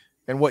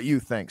 And what you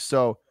think.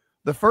 So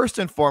the first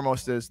and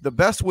foremost is the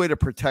best way to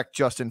protect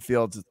Justin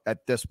Fields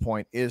at this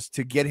point is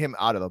to get him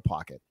out of the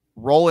pocket,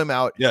 roll him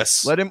out.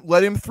 Yes. Let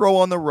him throw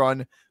on the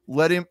run.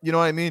 Let him, you know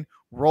what I mean?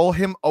 Roll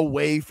him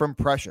away from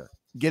pressure.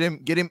 Get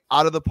him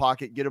out of the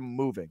pocket, get him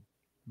moving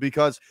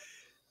because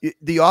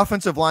the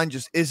offensive line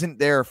just isn't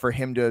there for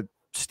him to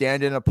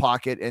stand in a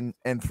pocket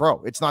and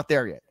throw. It's not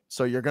there yet.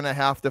 So you're going to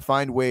have to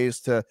find ways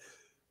to,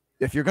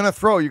 if you're going to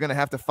throw, you're going to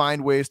have to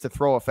find ways to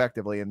throw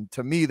effectively. And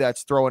to me,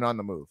 that's throwing on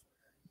the move.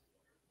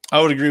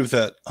 I would agree with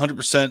that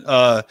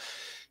 100%.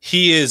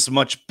 He is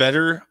much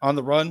better on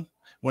the run.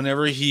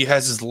 Whenever he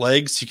has his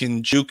legs, he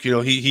can juke.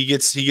 He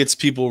gets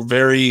people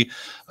very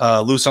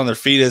loose on their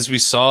feet, as we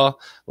saw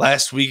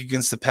last week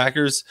against the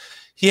Packers.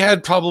 He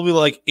had probably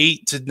like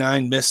 8 to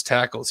 9 missed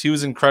tackles. He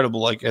was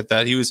incredible at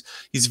that. He's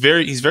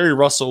very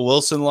Russell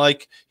Wilson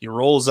like. He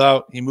rolls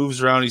out, he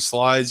moves around, he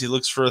slides, he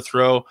looks for a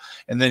throw,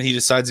 and then he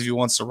decides if he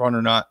wants to run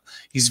or not.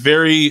 He's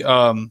very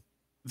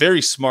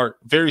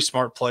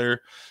smart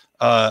player.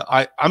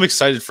 I'm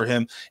excited for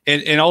him,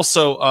 and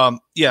also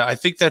I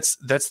think that's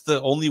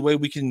the only way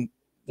we can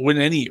win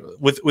any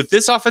with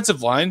this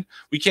offensive line.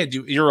 We can't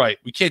do. You're right.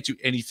 We can't do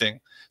anything.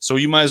 So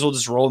you might as well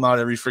just roll them out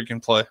every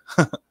freaking play.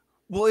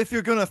 Well, if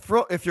you're gonna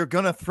throw,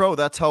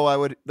 that's how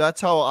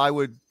I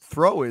would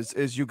throw.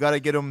 Is you got to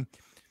get him,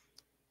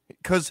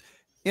 because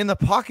in the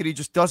pocket he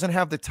just doesn't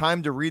have the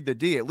time to read the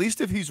D. At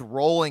least if he's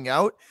rolling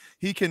out,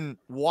 he can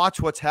watch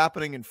what's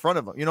happening in front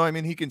of him. You know what I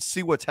mean? He can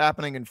see what's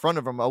happening in front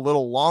of him a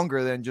little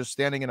longer than just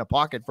standing in a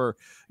pocket for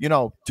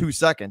 2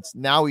 seconds.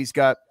 Now he's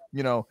got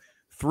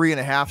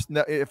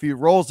 3.5. If he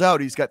rolls out,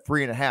 he's got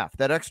 3.5.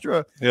 That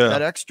extra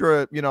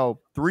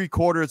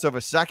 3/4 of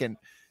a second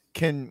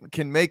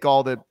can make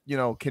all the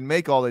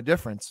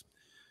difference.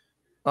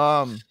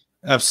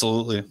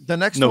 Absolutely.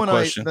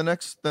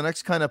 The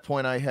next kind of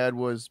point I had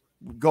was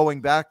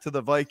going back to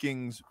the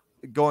Vikings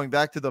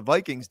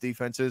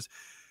defenses.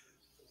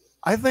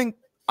 I think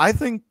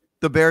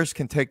the Bears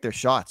can take their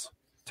shots.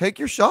 Take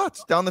your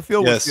shots down the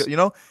field. Yes.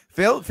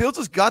 Fields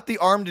has got the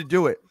arm to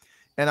do it.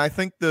 And I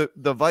think the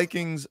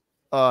Vikings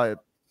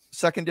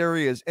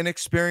secondary is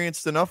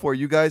inexperienced enough where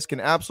you guys can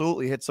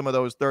absolutely hit some of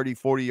those 30,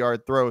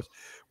 40-yard throws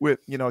with,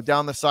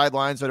 down the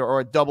sidelines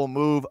or a double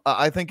move.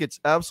 I think it's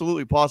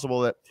absolutely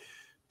possible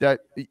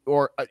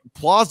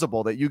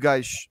plausible that you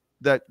guys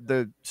that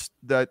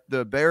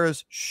the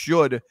Bears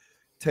should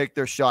take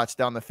their shots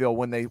down the field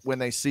when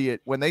they see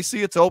it. When they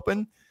see it's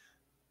open,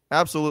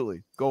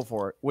 absolutely go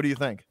for it. What do you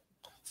think?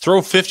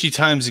 Throw 50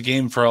 times a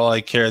game for all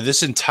I care.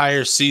 This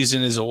entire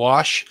season is a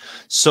wash.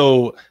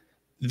 So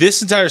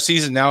this entire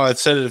season now, I've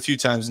said it a few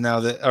times now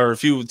a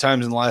few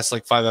times in the last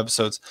 5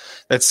 episodes,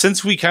 that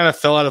since we kind of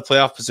fell out of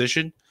playoff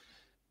position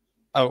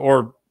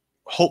or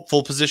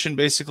hopeful position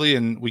basically,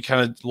 and we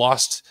kind of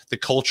lost the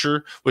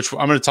culture, which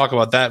I'm going to talk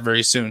about that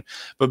very soon.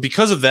 But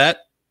because of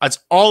that, it's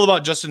all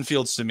about Justin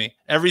Fields to me.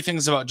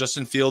 Everything's about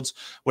Justin Fields.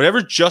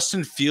 Whatever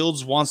Justin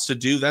Fields wants to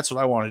do, that's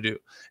what I want to do.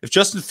 If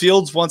Justin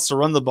Fields wants to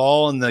run the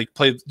ball and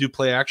do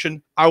play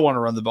action, I want to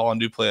run the ball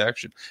and do play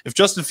action. If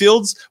Justin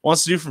Fields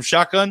wants to do from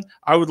shotgun,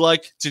 I would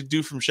like to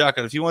do from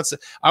shotgun. If he wants to,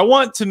 I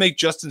want to make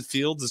Justin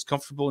Fields as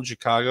comfortable in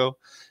Chicago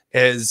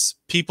as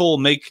people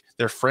make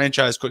their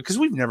franchise quarterback, because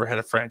we've never had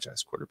a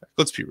franchise quarterback.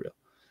 Let's be real.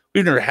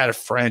 We've never had a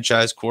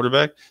franchise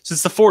quarterback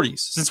since the 40s,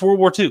 since World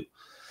War II.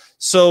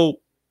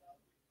 So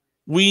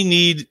we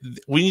need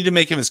to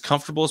make him as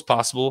comfortable as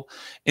possible.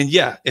 And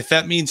yeah, if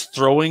that means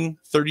throwing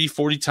 30,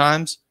 40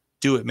 times,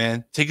 do it,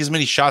 man. Take as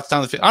many shots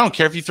down the field. I don't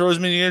care if you throw as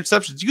many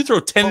interceptions. You can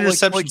throw 10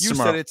 interceptions like you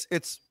tomorrow.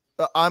 Said,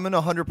 I'm in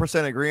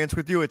 100% agreement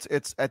with you.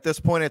 It's at this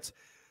point,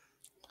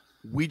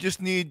 we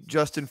just need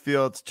Justin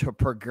Fields to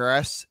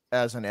progress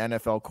as an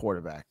NFL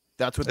quarterback.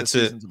 That's what the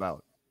season's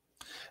about.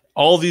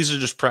 All these are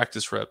just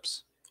practice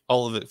reps.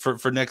 All of it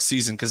for next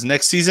season. Because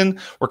next season,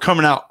 we're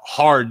coming out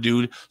hard,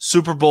 dude.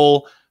 Super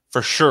Bowl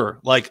for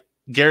sure.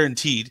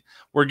 Guaranteed.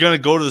 We're going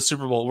to go to the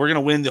Super Bowl. We're going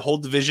to win the whole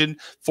division,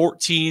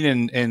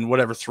 14 and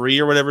whatever, 3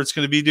 or whatever it's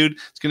going to be, dude.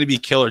 It's going to be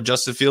killer.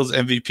 Justin Fields,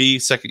 MVP,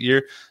 second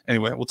year.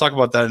 Anyway, we'll talk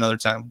about that another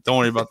time. Don't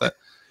worry about that.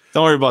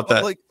 Don't worry about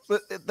that.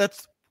 But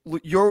that's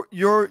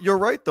you're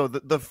right though.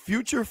 The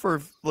future for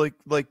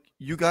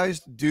you guys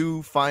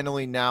do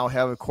finally now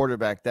have a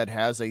quarterback that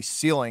has a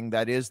ceiling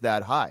that is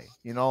that high.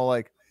 You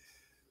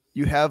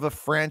have a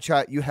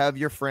franchise. You have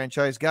your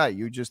franchise guy.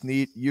 You just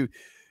need you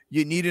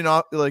need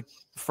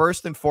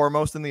first and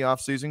foremost in the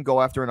offseason,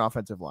 go after an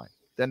offensive line,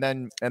 and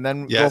then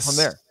go from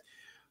there.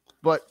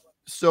 But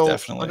so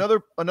definitely.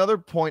 another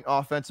point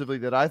offensively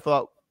that I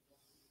thought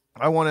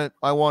I wanted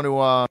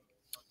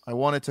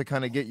to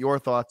kind of get your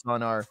thoughts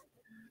on our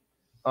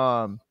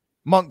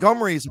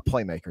Montgomery is a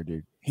playmaker,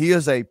 dude. He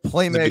is a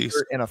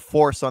playmaker and a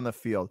force on the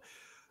field.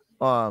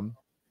 My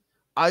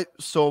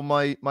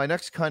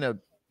next kind of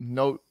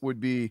note would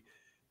be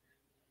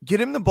get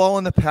him the ball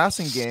in the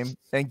passing game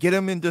and get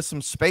him into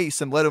some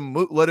space and let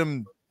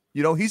him,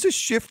 he's a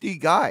shifty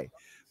guy.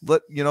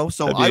 That'd be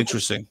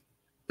interesting.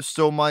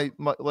 So my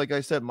like I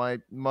said, my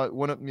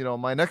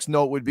next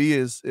note would be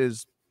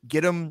is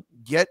get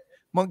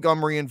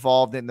Montgomery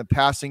involved in the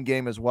passing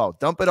game as well.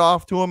 Dump it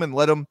off to him and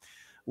let him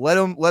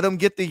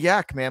get the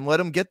yak, man. Let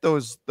him get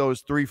those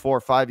 3, 4,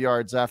 5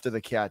 yards after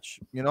the catch,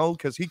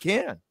 because he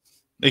can.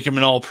 Make him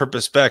an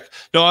all-purpose back.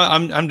 No,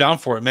 I'm down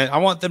for it, man. I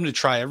want them to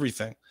try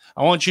everything.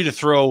 I want you to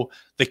throw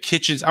the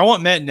kitchens. I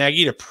want Matt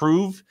Nagy to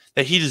prove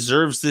that he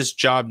deserves this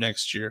job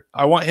next year.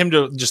 I want him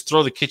to just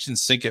throw the kitchen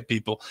sink at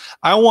people.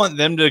 I want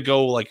them to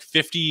go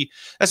 50.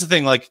 That's the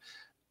thing.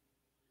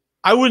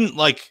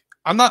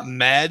 I'm not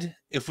mad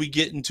if we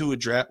get into a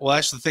draft. Well,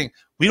 that's the thing.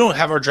 We don't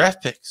have our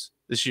draft picks.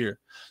 this year.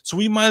 So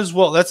we might as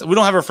well. We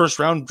don't have our first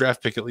round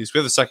draft pick. At least we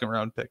have the second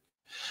round pick.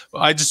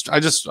 I just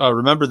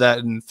remember that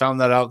and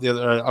found that out the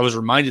other. I was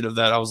reminded of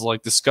that. I was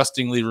like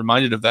disgustingly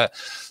reminded of that.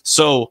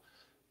 So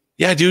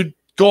yeah, dude,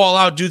 go all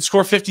out, dude.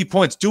 Score 50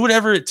 points. Do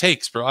whatever it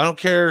takes, bro. I don't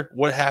care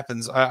what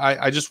happens.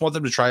 I just want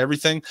them to try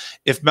everything.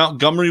 If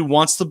Montgomery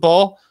wants the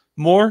ball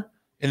more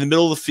in the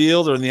middle of the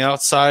field or in the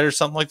outside or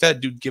something like that,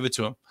 dude, give it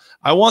to him.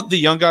 I want the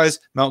young guys,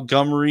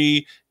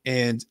 Montgomery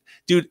and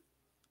dude.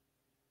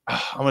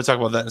 I'm going to talk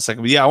about that in a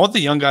second. But yeah, I want the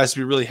young guys to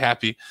be really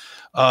happy.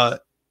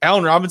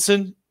 Allen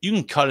Robinson, you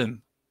can cut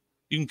him.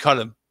 You can cut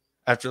him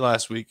after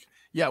last week.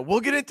 Yeah,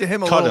 we'll get into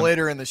him a little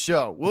later in the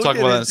show. We'll talk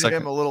get about into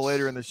him a little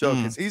later in the show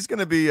because he's going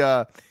to be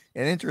an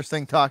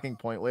interesting talking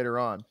point later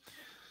on.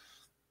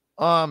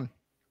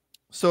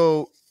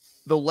 So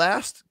the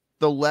last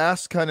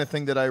kind of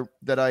thing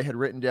that I had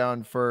written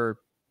down for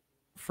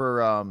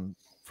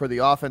the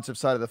offensive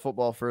side of the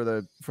football for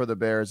the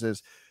Bears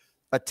is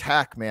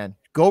attack, man.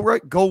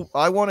 Go.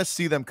 I want to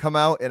see them come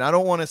out, and I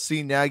don't want to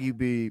see Nagy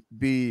be.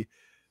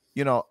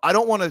 I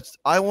don't want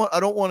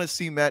to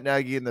see Matt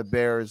Nagy and the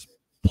Bears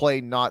play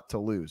not to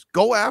lose.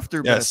 Go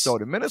after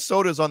Minnesota.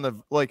 Minnesota's on the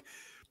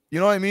you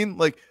know what I mean?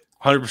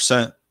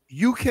 100%.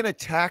 You can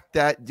attack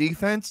that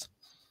defense.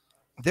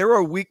 There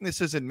are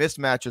weaknesses and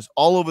mismatches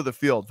all over the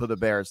field for the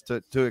Bears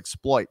to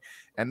exploit,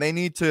 and they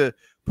need to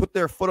put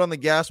their foot on the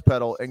gas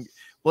pedal and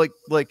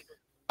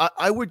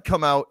I would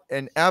come out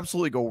and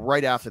absolutely go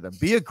right after them.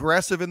 Be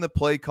aggressive in the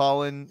play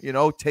calling,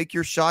 take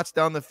your shots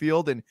down the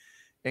field and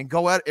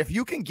go at it. If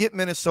you can get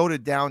Minnesota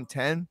down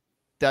 10,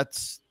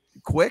 that's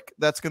quick.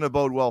 That's going to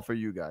bode well for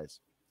you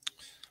guys.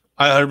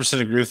 I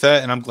 100% agree with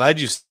that. And I'm glad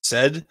you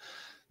said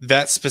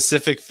that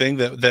specific thing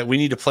that we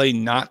need to play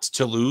not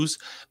to lose,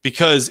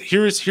 because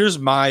here's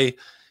the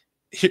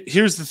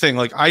thing.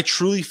 I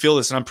truly feel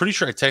this, and I'm pretty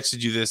sure I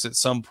texted you this at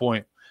some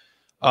point.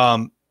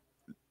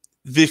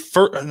 It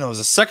was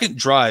a second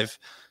drive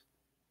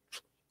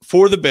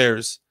for the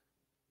Bears.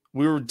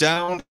 We were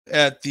down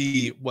at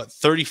the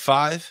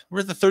 35? We're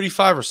at the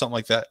 35 or something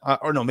like that.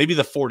 Or no, maybe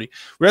the 40.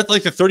 We're at the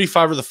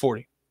 35 or the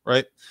 40,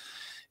 right?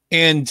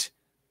 And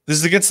this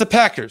is against the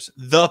Packers.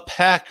 The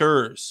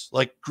Packers,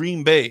 like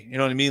Green Bay, you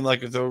know what I mean?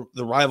 Like the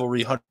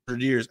rivalry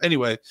 100 years.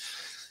 Anyway,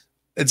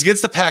 it's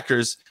against the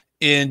Packers,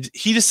 and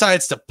he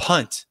decides to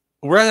punt.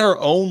 We're at our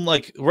own,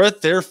 we're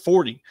at their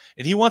 40,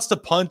 and he wants to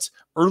punt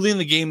early in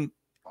the game.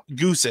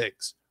 Goose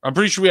eggs. I'm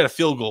pretty sure we had a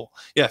field goal.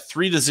 Yeah,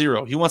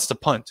 3-0. He wants to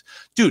punt.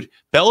 Dude,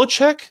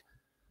 Belichick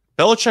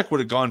would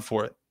have gone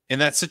for it. In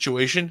that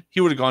situation,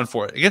 he would have gone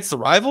for it. Against the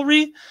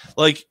rivalry,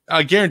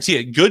 I guarantee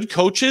it, good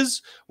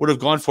coaches would have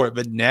gone for it.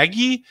 But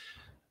Nagy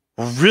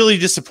really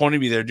disappointed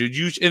me there,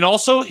 dude. And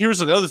also, here's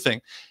the other thing.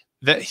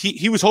 That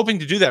he was hoping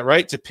to do that,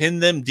 right? To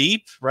pin them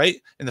deep,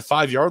 right? In the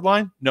 5-yard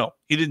line. No,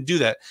 he didn't do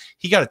that.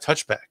 He got a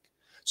touchback.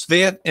 So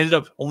they ended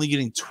up only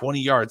getting 20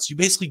 yards. You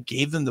basically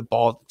gave them the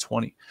ball at the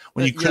 20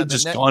 when you could have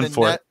just gone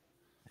for it.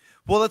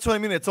 Well, that's what I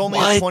mean. It's only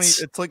a 20.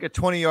 It's like a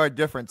 20-yard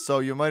difference. So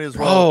you might as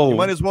well. You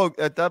might as well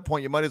at that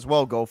point. You might as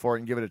well go for it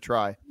and give it a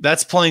try.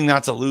 That's playing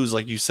not to lose,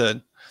 like you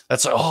said.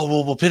 That's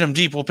we'll pin them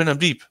deep. We'll pin them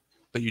deep,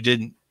 but you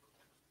didn't.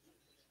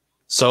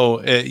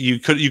 So you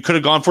could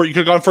have gone for it. You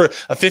could have gone for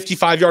a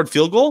 55-yard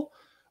field goal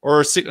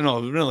or it would have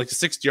been like a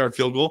 60-yard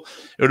field goal.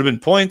 It would have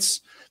been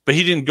points. But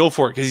he didn't go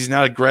for it because he's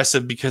not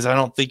aggressive, because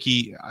I think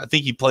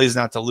he plays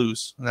not to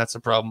lose. And that's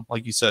the problem,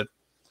 like you said.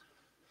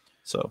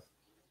 So,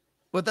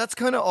 but that's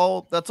kind of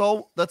all. That's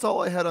all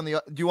I had on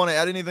the. Do you want to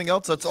add anything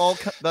else? That's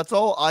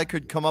all I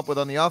could come up with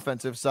on the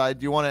offensive side.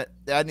 Do you want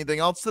to add anything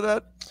else to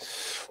that?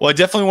 Well, I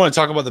definitely want to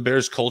talk about the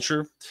Bears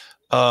culture.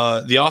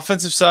 The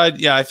offensive side,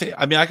 yeah,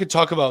 I could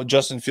talk about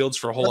Justin Fields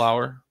for a whole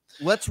hour.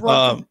 Let's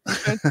run through the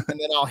defense, and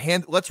then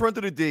let's run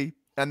through the D,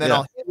 and then I'll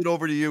hand it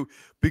over to you,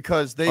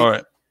 because all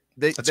right.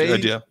 That's a good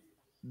idea.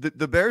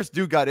 The Bears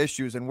do got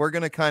issues, and we're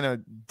going to kind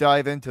of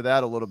dive into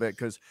that a little bit,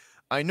 because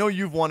I know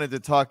you've wanted to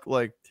talk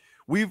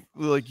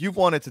you've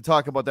wanted to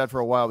talk about that for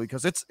a while,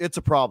 because it's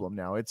a problem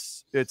now.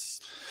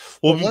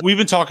 We've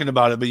been talking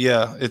about it, but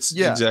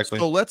exactly.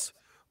 So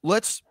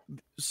let's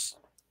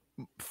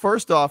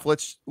first off,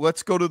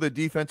 let's go to the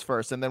defense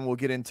first, and then we'll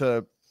get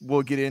into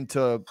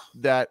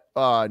that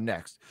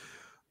next.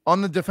 On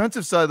the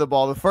defensive side of the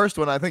ball, the first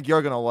one I think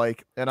you're going to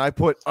like, and I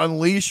put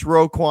unleash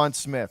Roquan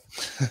Smith.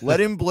 Let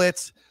him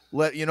blitz.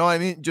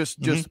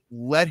 Just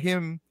let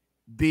him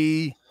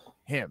be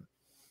him.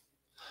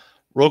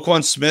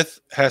 Roquan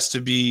Smith has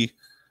to be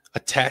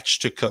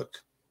attached to Cook.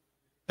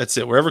 That's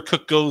it. Wherever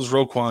Cook goes,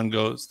 Roquan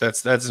goes.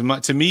 That's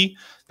to me,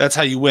 that's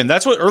how you win.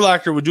 That's what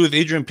Urlacher would do with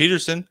Adrian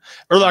Peterson.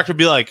 Urlacher would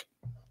be like,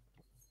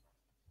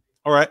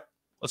 all right,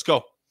 let's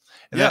go.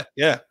 And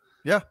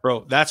yeah,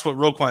 bro, that's what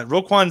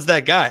Roquan's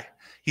that guy.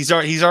 He's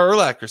our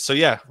Urlacher. So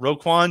yeah,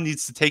 Roquan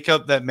needs to take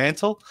up that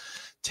mantle,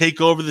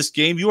 take over this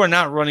game. You are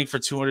not running for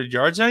 200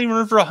 yards, not even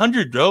running for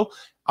 100, bro.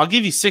 I'll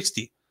give you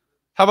 60.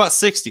 How about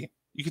 60?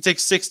 You can take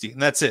 60,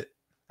 and that's it.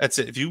 That's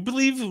it. If you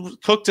believe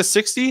Cook to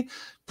 60,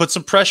 put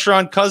some pressure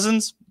on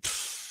Cousins,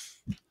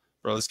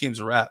 bro, this game's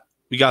a wrap.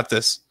 We got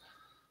this.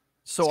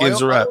 So this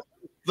game's a wrap.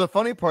 the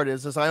funny part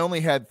is I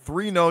only had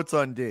 3 notes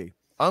on D.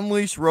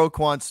 Unleash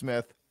Roquan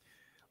Smith,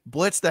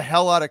 blitz the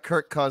hell out of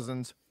Kirk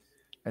Cousins,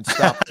 and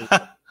stop.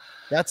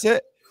 That's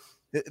it.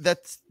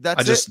 That's it.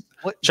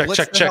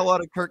 Blitz the hell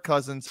out of Kirk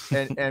Cousins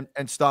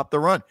and stop the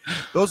run.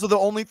 Those are the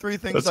only 3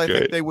 things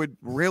think they would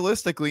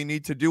realistically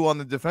need to do on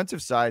the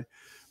defensive side,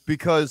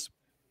 because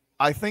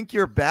I think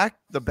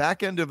the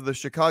back end of the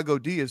Chicago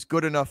D is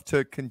good enough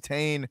to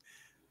contain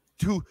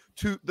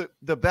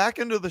the back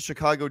end of the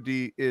Chicago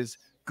D is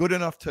good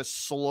enough to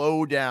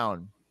slow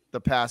down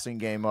the passing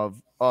game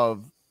of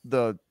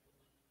the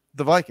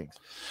Vikings.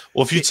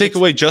 Well, if you take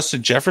away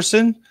Justin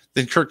Jefferson,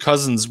 then Kirk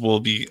Cousins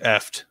will be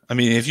effed. I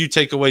mean, if you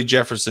take away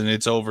Jefferson,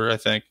 it's over, I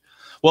think.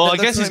 Well, I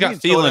guess he's got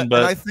Thielen,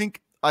 but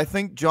I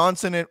think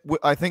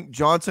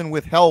Johnson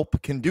with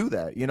help can do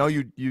that.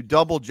 You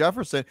double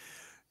Jefferson.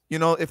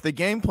 If the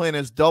game plan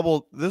is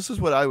double, this is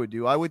what I would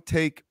do. I would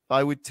take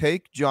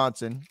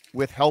Johnson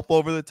with help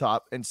over the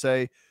top and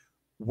say,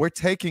 we're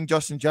taking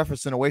Justin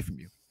Jefferson away from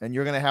you, and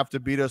you're going to have to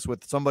beat us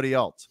with somebody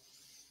else.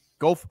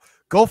 Go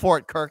for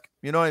it, Kirk.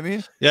 You know what I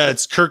mean? Yeah,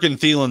 it's Kirk and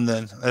Thielen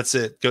then. That's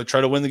it. Go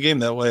try to win the game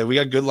that way. We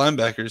got good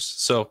linebackers.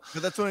 So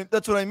but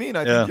that's what I mean.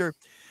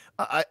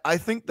 I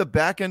think the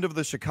back end of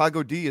the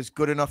Chicago D is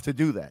good enough to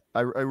do that.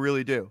 I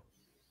really do.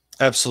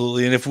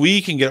 Absolutely. And if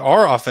we can get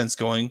our offense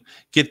going,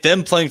 get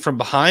them playing from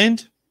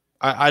behind,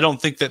 I don't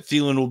think that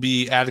Thielen will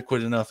be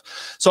adequate enough.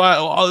 So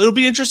it'll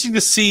be interesting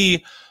to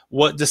see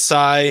what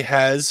Desai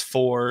has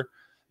for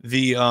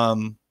the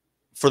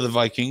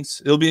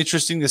Vikings. It'll be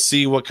interesting to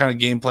see what kind of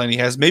game plan he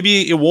has.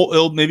 Maybe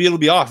it'll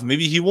be off.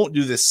 Maybe he won't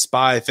do this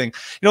spy thing.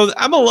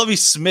 I'm a Lovie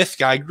Smith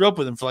guy. I grew up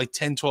with him for like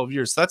 10, 12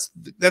 years. So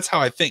that's how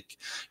I think.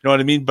 You know what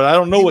I mean? But I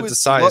don't know what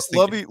Desai is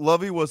thinking.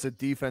 Lovie was a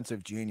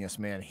defensive genius,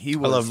 man. I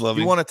love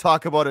Lovie. You want to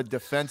talk about a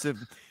defensive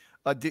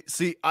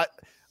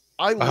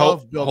I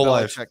love Bill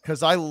Belichick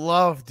because I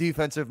love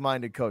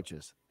defensive-minded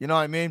coaches. You know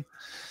what I mean?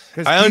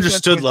 I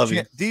understood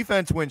Lovie.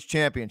 Defense wins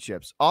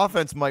championships.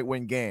 Offense might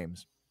win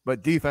games,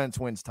 but defense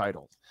wins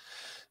titles.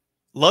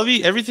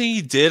 Lovie, everything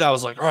he did, I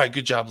was like, all right,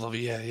 good job, Lovie.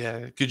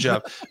 Yeah, good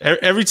job.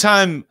 Every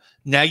time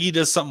Nagy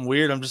does something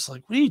weird, I'm just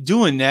like, what are you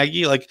doing,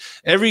 Nagy? Like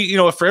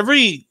for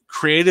every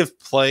creative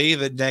play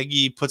that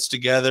Nagy puts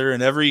together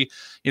and every,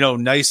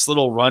 nice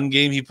little run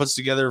game he puts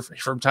together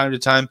from time to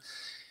time,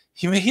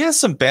 he has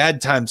some bad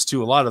times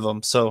too, a lot of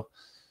them. So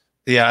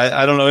yeah,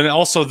 I don't know. And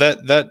also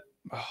that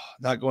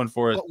not going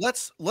for it.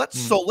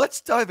 So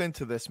let's dive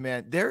into this,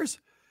 man. There's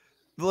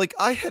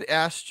I had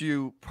asked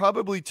you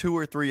probably 2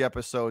 or 3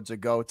 episodes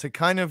ago to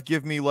kind of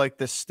give me like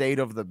the state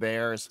of the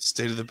Bears.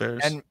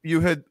 And you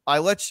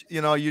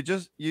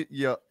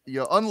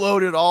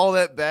unloaded all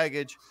that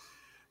baggage.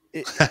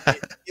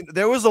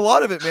 There was a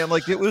lot of it, man.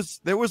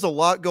 There was a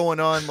lot going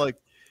on.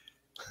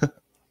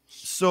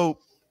 So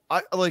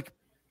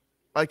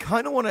I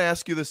kind of want to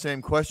ask you the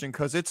same question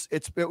because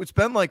it's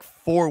been like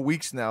 4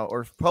 weeks now,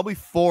 or probably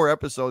 4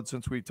 episodes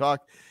since we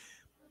talked,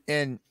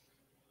 and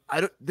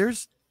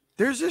there's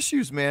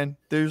issues, man.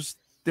 There's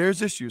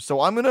issues. So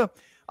I'm gonna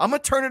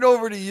turn it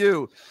over to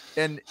you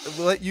and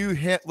let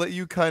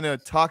you kind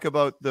of talk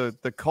about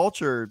the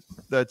culture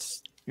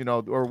that's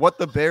or what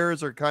the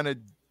Bears are kind of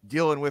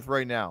dealing with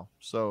right now.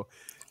 So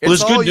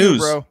there's good news,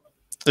 bro.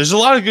 There's a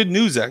lot of good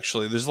news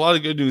actually. There's a lot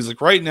of good news.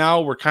 Like right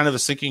now, we're kind of a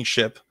sinking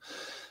ship,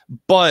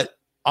 but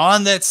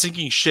on that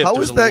sinking ship, how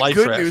is that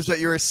good news that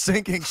you're a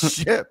sinking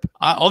ship?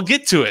 I'll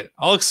get to it.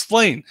 I'll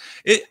explain.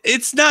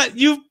 It's not,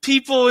 you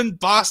people in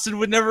Boston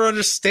would never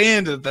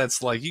understand what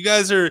that's like. You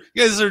guys are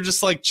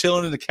just like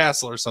chilling in a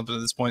castle or something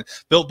at this point,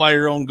 built by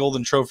your own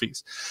golden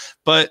trophies.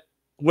 But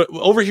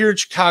over here in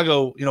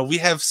Chicago, we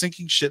have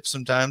sinking ships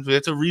sometimes. We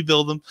have to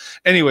rebuild them.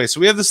 Anyway, so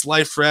we have this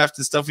life raft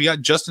and stuff. We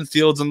got Justin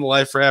Fields on the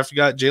life raft. We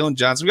got Jalen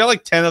Johnson. We got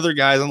like 10 other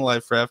guys on the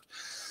life raft.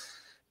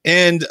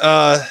 And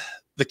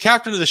the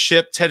captain of the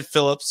ship, Ted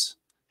Phillips,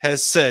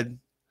 has said,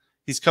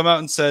 he's come out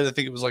and said, I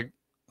think it was it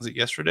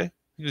yesterday? I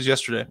think it was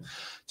yesterday.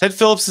 Ted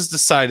Phillips has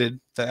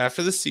decided that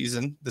after the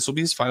season, this will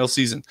be his final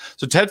season.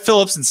 So Ted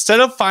Phillips,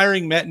 instead of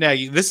firing Matt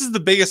Nagy, this is the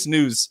biggest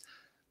news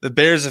the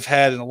Bears have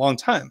had in a long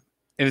time.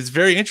 And it's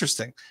very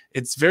interesting.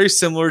 It's very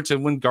similar to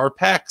when Gar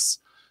Pax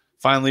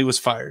finally was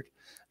fired.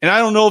 And I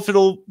don't know if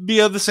it'll be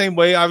the same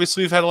way.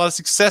 Obviously, we've had a lot of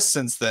success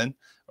since then,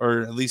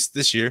 or at least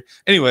this year.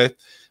 Anyway,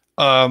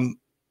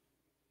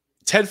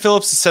 Ted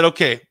Phillips has said,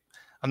 okay,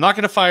 I'm not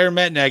going to fire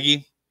Matt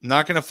Nagy. I'm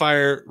not going to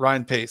fire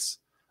Ryan Pace.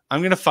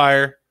 I'm going to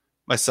fire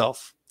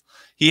myself.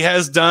 He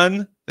has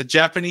done the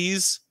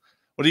Japanese,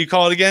 what do you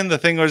call it again? The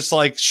thing where it's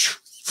like,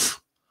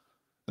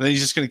 and then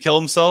he's just going to kill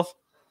himself.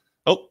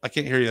 Oh, I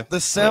can't hear you.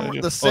 The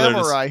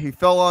samurai, he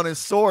fell on his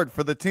sword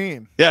for the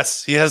team.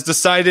 Yes, he has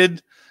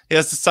decided,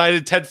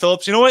 Ted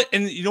Phillips. You know what?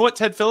 And you know what,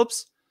 Ted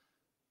Phillips?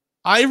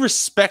 I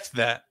respect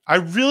that. I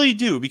really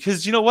do,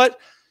 because you know what?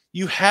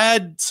 You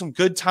had some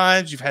good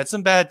times. You've had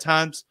some bad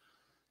times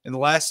in the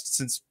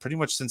last, pretty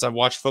much since I've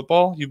watched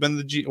football. You've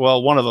been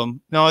one of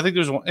them. No, I think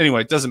there's one. Anyway,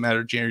 it doesn't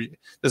matter, Jerry. It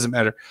doesn't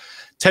matter.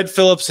 Ted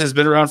Phillips has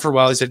been around for a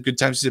while. He's had good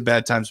times. He's had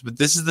bad times. But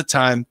this is the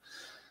time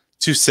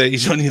to say you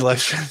don't need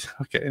life.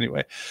 Okay,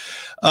 anyway.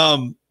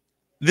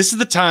 this is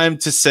the time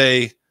to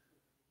say,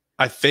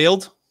 I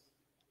failed.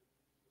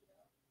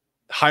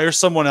 Hire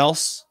someone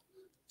else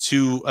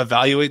to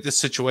evaluate the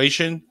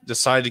situation,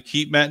 decide to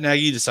keep Matt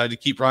Nagy, decide to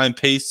keep Ryan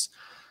Pace,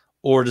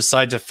 or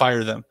decide to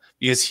fire them,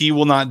 because he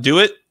will not do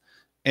it.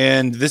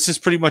 And this is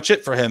pretty much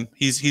it for him.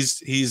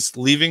 He's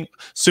leaving.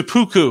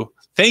 Seppuku.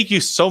 Thank you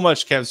so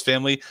much, Cavs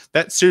family.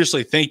 That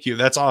seriously, thank you.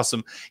 That's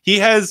awesome.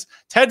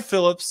 Ted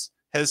Phillips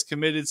has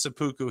committed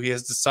seppuku. He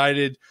has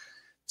decided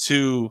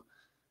to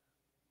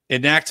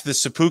enact the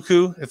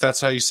seppuku, if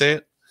that's how you say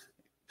it,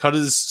 cut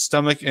his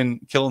stomach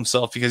and kill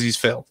himself because he's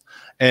failed.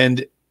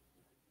 And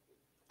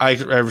I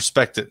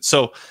respect it.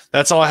 So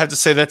that's all I have to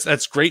say.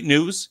 That's great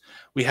news.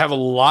 We have a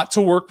lot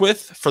to work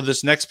with for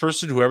this next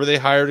person, whoever they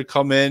hire to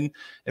come in,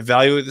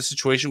 evaluate the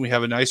situation. We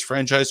have a nice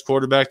franchise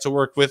quarterback to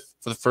work with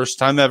for the first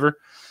time ever.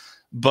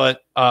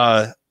 But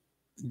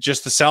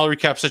just the salary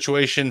cap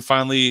situation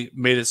finally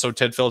made it so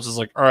Ted Phillips is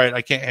like, all right,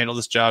 I can't handle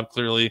this job.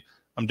 Clearly,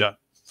 I'm done.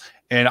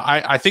 And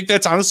I think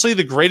that's honestly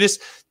the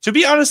greatest, to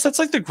be honest, that's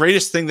like the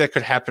greatest thing that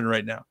could happen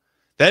right now.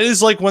 That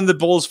is like when the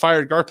Bulls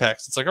fired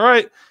Garpax. It's like, all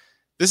right,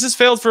 this has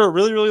failed for a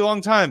really, really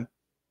long time.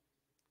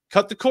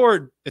 Cut the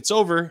cord. It's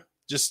over.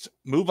 Just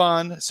move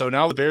on. So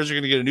now the Bears are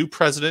going to get a new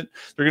president.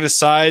 They're going to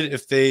decide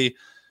if they're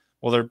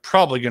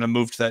probably going to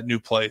move to that new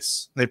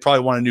place. They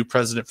probably want a new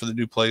president for the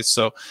new place.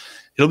 So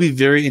it'll be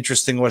very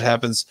interesting what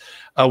happens.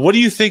 What do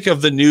you think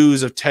of the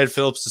news of Ted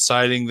Phillips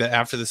deciding that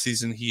after the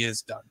season he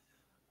is done?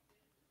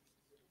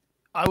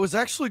 I was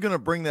actually going to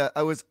bring that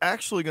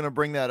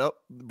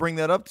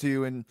up to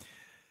you, and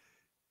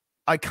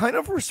I kind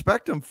of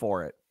respect him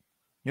for it.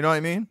 You know what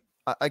I mean?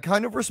 I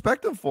kind of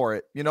respect him for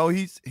it. You know,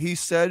 he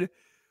said,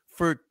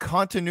 for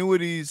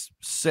continuity's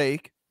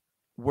sake,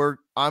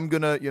 I'm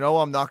not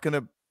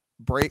gonna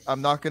break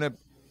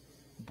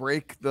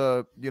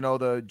the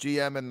the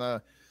GM and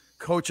the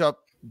coach up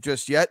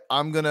just yet.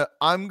 I'm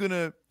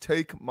gonna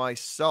take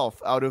myself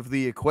out of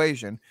the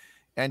equation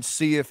and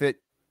see if it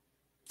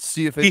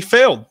he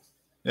failed.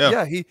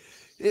 Yeah.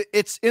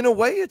 It's in a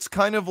way, it's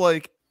kind of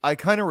like, I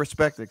kind of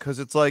respect it, because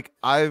it's like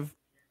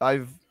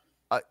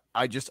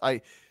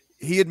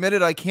he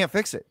admitted, I can't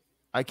fix it.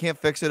 I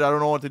don't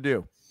know what to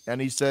do. And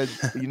he said,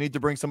 you need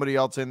to bring somebody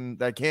else in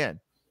that can.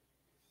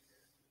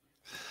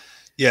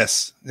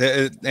 Yes.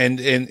 And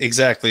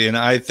exactly.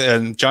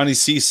 And Johnny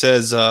C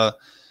says,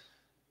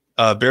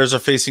 Bears are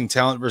facing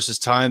talent versus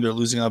time. They're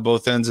losing on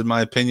both ends, in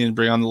my opinion.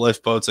 Bring on the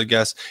lifeboats, I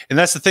guess. And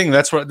that's the thing.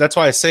 That's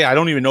why I say I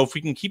don't even know if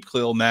we can keep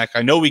Khalil Mack.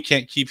 I know we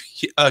can't keep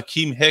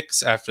Akeem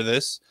Hicks after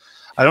this.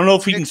 I don't know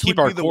if we can keep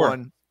our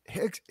core.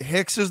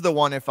 Hicks is the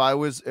one. If I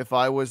was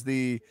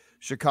the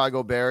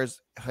Chicago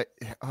Bears,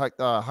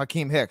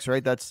 Hakeem Hicks,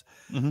 right?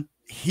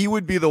 He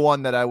would be the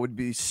one that I would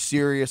be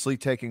seriously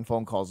taking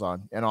phone calls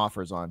on and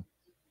offers on.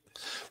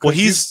 Well,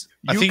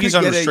 I think he's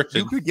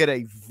unrestricted. You could get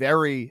a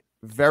very,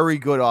 very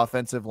good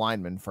offensive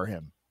lineman for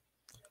him.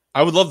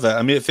 I would love that.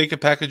 I mean, if they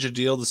could package a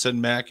deal to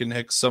send Mack and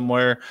Hicks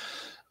somewhere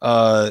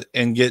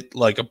and get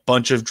like a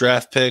bunch of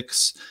draft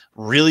picks,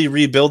 really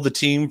rebuild the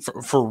team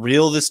for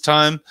real this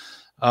time,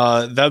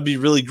 that would be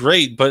really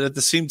great. But at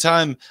the same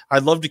time,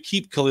 I'd love to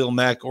keep Khalil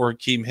Mack or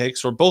Akeem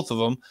Hicks or both of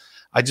them.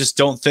 I just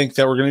don't think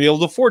that we're going to be able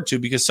to afford to,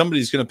 because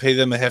somebody's going to pay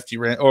them a hefty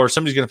rent, or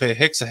somebody's going to pay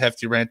Hicks a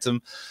hefty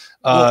ransom.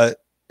 And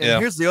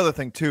here's the other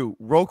thing too.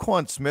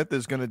 Roquan Smith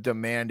is going to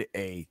demand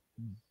a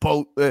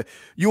boat.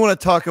 You want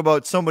to talk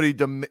about somebody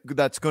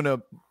that's going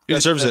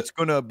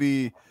to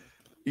be,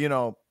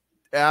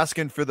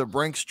 asking for the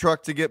Brinks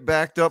truck to get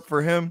backed up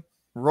for him.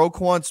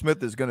 Roquan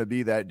Smith is going to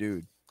be that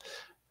dude.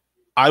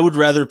 I would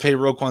rather pay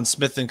Roquan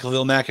Smith than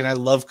Khalil Mack, and I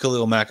love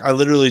Khalil Mack. I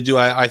literally do.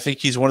 I think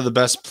he's one of the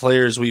best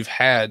players we've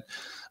had.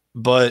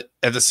 But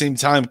at the same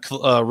time,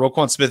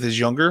 Roquan Smith is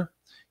younger.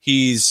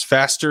 He's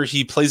faster.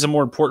 He plays a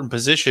more important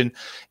position.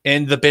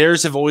 And the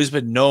Bears have always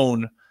been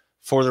known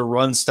for the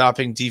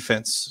run-stopping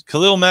defense.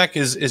 Khalil Mack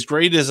is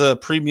great as a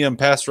premium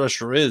pass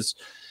rusher is.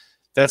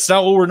 That's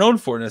not what we're known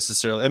for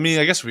necessarily. I mean,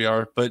 I guess we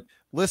are, but...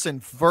 Listen,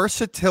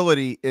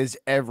 versatility is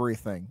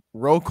everything.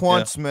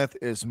 Roquan Smith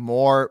is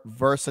more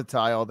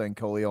versatile than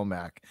Khalil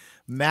Mack.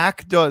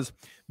 Mack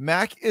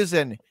is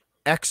an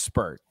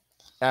expert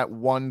at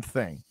one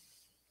thing.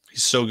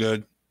 He's so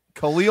good.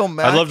 Khalil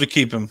Mack, I'd love to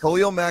keep him.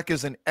 Khalil Mack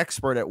is an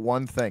expert at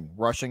one thing,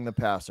 rushing the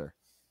passer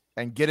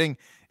and getting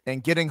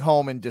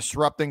home and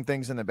disrupting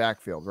things in the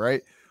backfield,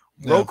 right?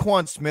 Yeah.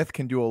 Roquan Smith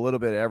can do a little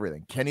bit of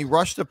everything. Can he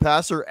rush the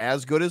passer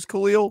as good as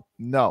Khalil?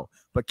 No.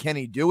 But can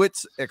he do it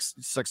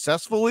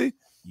successfully?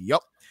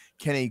 Yup.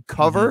 Can he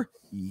cover?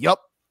 Yup.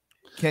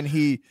 Can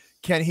he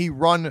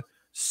run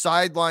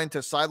sideline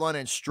to sideline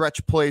and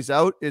stretch plays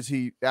out? Is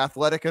he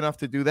athletic enough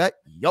to do that?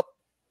 Yup.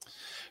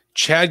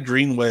 Chad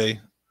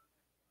Greenway,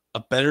 a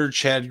better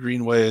Chad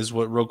Greenway is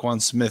what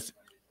Roquan Smith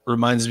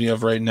reminds me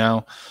of right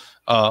now.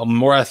 A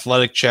more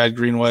athletic Chad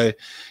Greenway.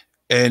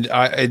 And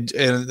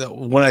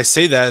when I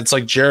say that, it's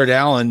like Jared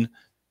Allen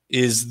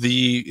is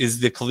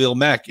the Khalil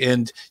Mack.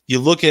 And you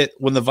look at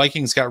when the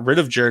Vikings got rid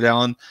of Jared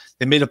Allen,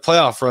 they made a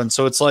playoff run.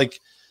 So it's like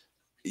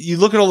you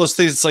look at all those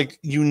things. It's like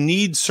you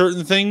need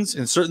certain things,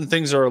 and certain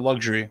things are a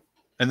luxury.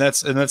 And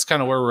that's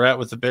kind of where we're at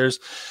with the Bears.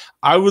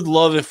 I would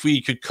love if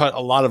we could cut a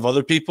lot of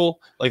other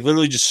people, like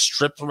literally just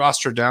strip the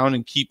roster down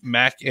and keep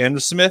Mack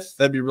and Smith.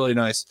 That'd be really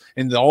nice.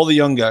 And all the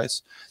young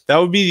guys. That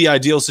would be the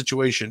ideal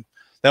situation.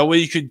 That way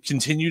you could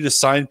continue to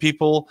sign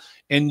people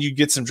and you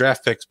get some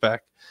draft picks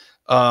back.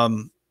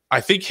 I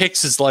think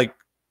Hicks is like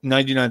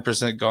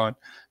 99% gone.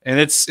 And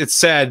it's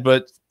sad,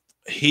 but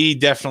he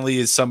definitely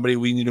is somebody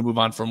we need to move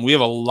on from. We have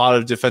a lot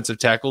of defensive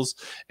tackles,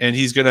 and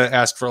he's going to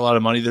ask for a lot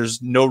of money.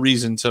 There's no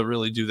reason to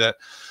really do that.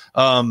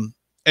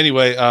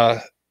 Anyway,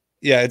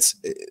 it's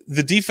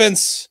the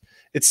defense.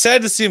 It's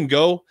sad to see him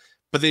go,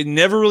 but they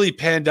never really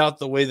panned out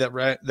the way that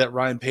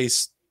Ryan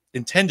Pace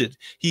intended.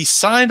 He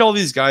signed all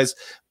these guys,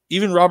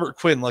 even Robert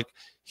Quinn. Like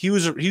he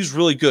was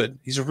really good.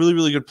 He's a really,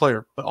 really good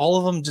player, but all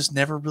of them just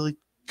never really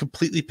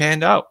completely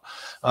panned out.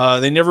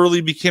 They never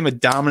really became a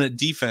dominant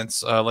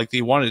defense like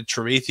they wanted.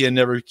 Trevathan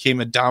never became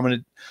a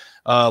dominant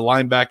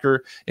linebacker,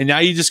 and now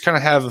you just kind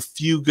of have a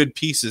few good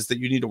pieces that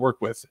you need to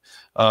work with.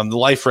 The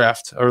life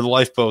raft or the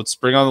lifeboats.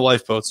 Bring on the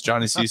lifeboats,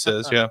 Johnny C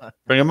says. Yeah,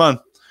 bring them on.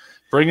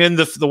 Bring in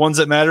the ones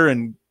that matter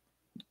and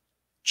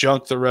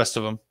junk the rest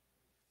of them.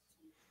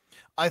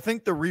 I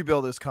think the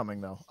rebuild is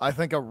coming, though. I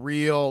think a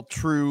real,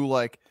 true,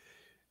 like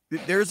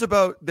there's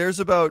about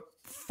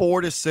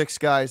 4 to 6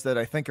 guys that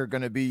I think are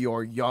going to be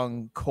your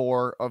young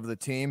core of the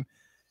team.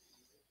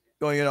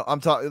 Well,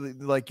 I'm talking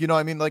like,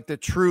 I mean, like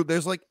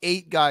there's like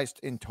 8 guys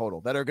in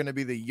total that are going to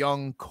be the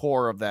young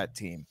core of that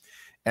team.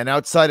 And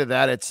outside of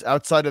that,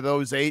 outside of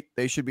those 8,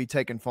 they should be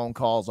taking phone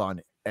calls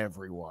on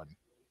everyone.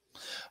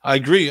 I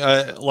agree.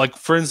 Like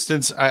for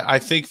instance, I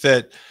think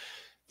that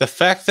the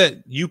fact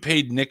that you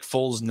paid Nick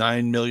Foles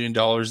 $9 million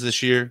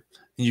this year,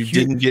 and you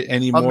didn't get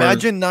any more.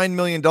 Imagine $9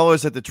 million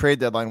at the trade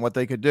deadline, what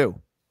they could do.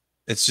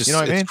 It's just,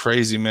 it's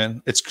crazy,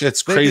 man. It's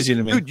crazy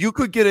to me. Dude, you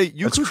could get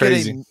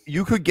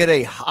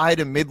a high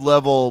to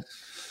mid-level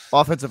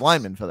offensive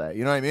lineman for that.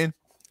 You know what I mean?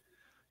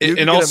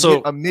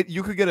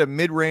 You could get a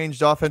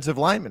mid-ranged offensive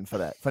lineman for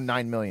that, for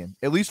 $9 million,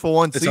 at least for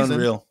one season. It's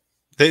unreal.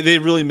 They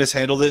really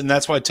mishandled it, and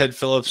that's why Ted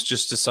Phillips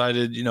just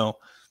decided,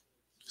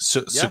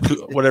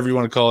 whatever you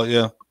want to call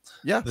it,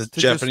 the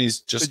Japanese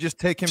just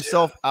take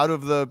himself out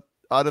of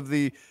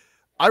the.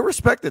 I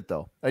respect it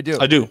though. I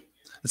do.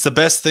 It's the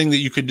best thing that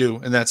you could do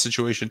in that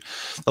situation.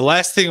 The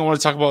last thing I want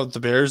to talk about with the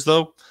Bears,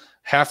 though,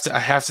 I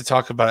have to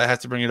talk about it. I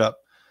have to bring it up.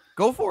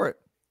 Go for it.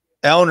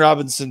 Allen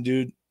Robinson,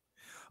 dude.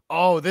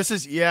 Oh, this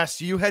is yes.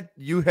 You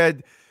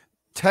had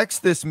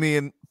text this to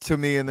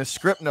me in the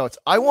script notes.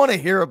 I want to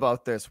hear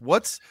about this.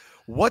 What's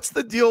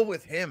the deal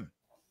with him?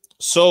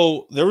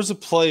 So there was a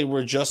play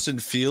where Justin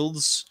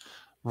Fields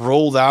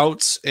rolled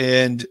out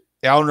and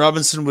Allen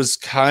Robinson was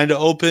kind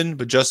of open,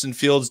 but Justin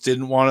Fields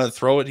didn't want to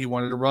throw it. He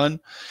wanted to run.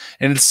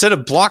 And instead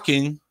of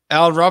blocking,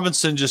 Allen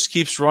Robinson just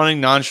keeps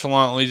running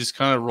nonchalantly, just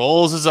kind of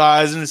rolls his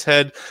eyes in his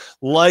head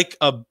like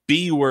a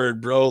B word,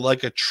 bro,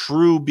 like a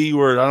true B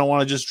word. I don't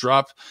want to just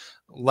drop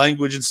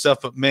language and stuff,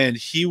 but man,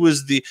 he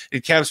was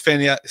in Cavs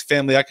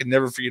family. I can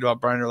never forget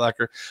about Brian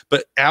Urlacher,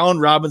 but Allen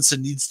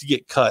Robinson needs to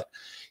get cut.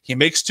 He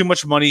makes too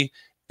much money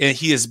and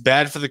he is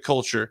bad for the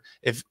culture.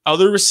 If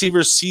other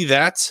receivers see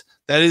that's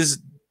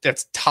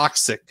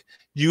toxic.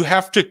 You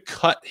have to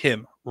cut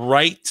him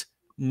right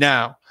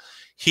now.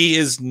 He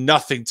is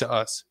nothing to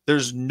us.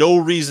 There's no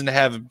reason to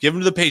have him. Give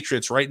him to the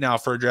Patriots right now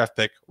for a draft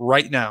pick.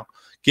 Right now.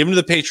 Give him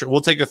to the Patriots. We'll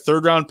take a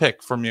 3rd round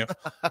pick from you.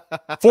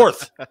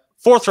 4th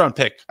round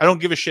pick. I don't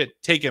give a shit.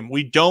 Take him.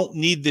 We don't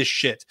need this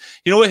shit.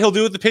 You know what he'll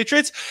do with the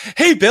Patriots?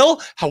 Hey, Bill,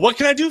 what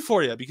can I do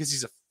for you? Because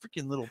he's a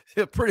freaking little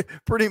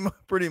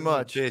pretty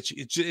much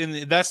bitch.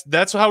 And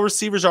that's how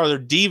receivers are. They're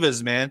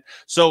divas, man.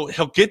 So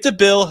he'll get to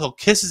Bill, he'll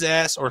kiss his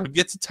ass, or he'll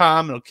get to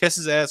Tom and he'll kiss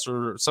his ass,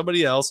 or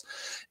somebody else.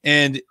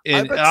 And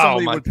I bet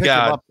somebody would pick him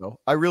up, though.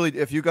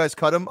 If you guys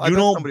cut him, I bet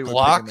somebody would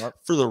pick him up.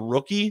 For the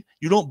rookie.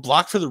 You don't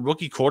block for the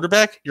rookie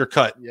quarterback. You're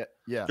cut.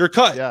 Yeah. You're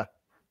cut. Yeah.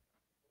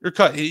 You're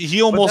cut.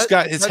 He almost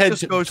got his head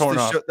torn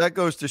off. That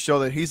goes to show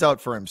that he's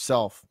out for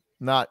himself.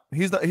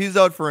 He's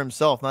out for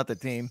himself, not the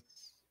team.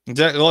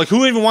 Exactly. Like,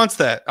 who even wants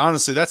that?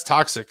 Honestly, that's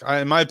toxic.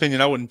 In my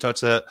opinion, I wouldn't touch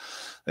that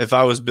if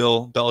I was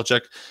Bill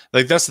Belichick.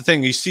 Like, that's the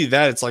thing. You see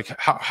that, it's like,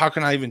 how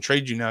can I even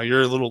trade you now?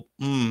 You're a little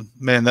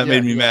man. That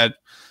made me mad.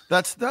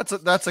 That's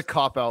a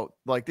cop out.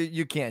 Like,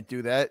 you can't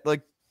do that.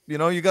 Like,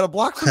 you got to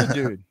block for the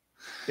dude.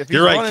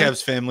 You're right,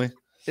 Cavs family.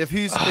 If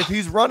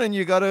he's running,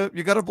 you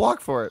gotta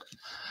block for it.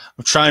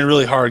 I'm trying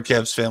really hard,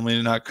 Cavs family,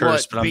 to not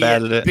curse, but I'm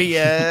bad at it.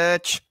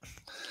 Bitch.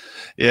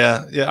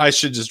 Yeah. I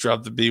should just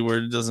drop the B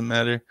word. It doesn't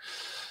matter.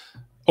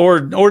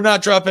 Or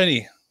not drop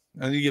any.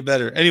 I need to get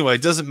better. Anyway,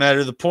 it doesn't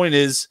matter. The point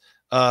is,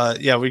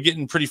 we're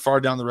getting pretty far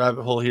down the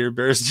rabbit hole here.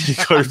 Bears need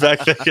a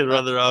quarterback that can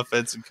run their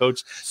offense and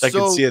coach that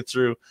can see it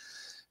through.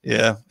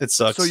 Yeah, it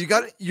sucks. So you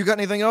got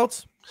anything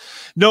else?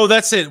 No,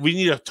 that's it. We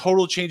need a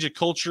total change of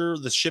culture.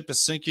 The ship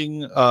is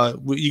sinking.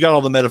 You got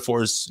all the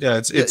metaphors. Yeah,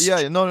 it's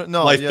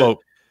no lifeboat.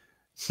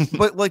 Yeah.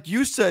 But like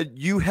you said,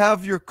 you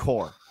have your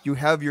core. You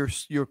have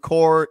your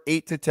core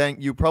 8 to 10.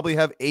 You probably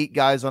have 8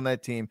 guys on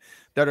that team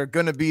that are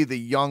going to be the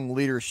young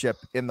leadership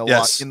in the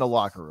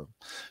locker room.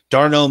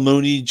 Darnell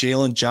Mooney,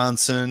 Jalen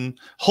Johnson,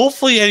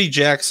 hopefully Eddie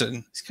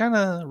Jackson. He's kind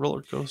of a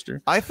roller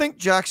coaster. I think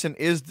Jackson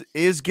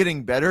is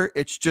getting better.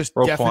 It's just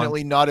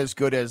definitely not as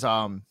good as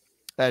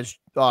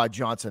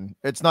Johnson.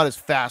 It's not as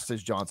fast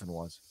as Johnson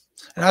was.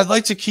 And I'd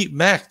like to keep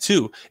Mac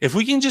too. If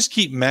we can just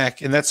keep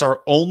Mac, and that's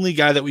our only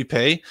guy that we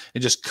pay,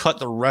 and just cut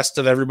the rest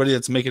of everybody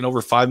that's making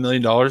over $5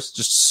 million,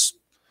 just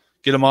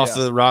get them off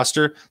the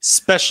roster,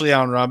 especially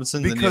Allen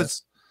Robinson.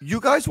 Because you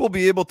guys will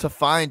be able to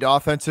find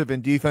offensive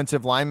and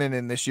defensive linemen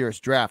in this year's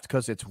draft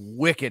because it's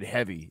wicked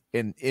heavy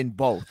in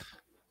both.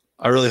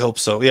 I really hope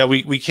so. Yeah,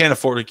 we can't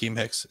afford to keep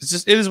Hicks.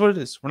 It is what it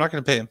is. We're not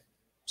going to pay him.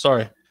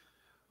 Sorry.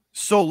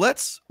 So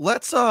let's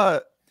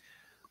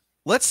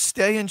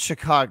stay in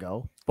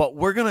Chicago, but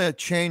we're going to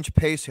change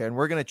pace here and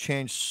we're going to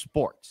change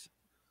sports.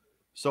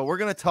 So we're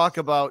going to talk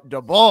about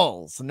the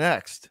Bulls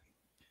next.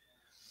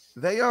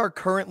 They are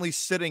currently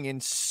sitting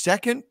in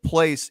second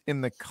place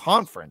in the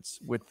conference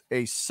with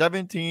a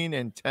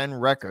 17-10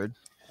 record.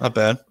 Not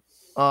bad.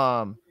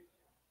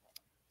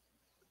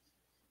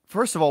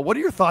 First of all, what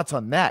are your thoughts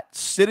on that?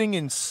 Sitting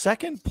in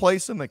second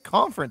place in the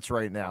conference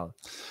right now.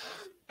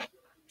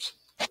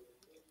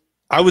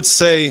 I would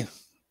say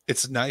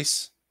it's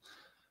nice.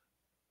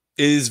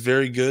 It is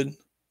very good.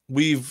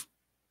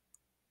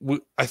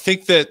 I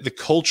think that the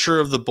culture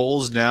of the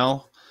Bulls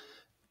now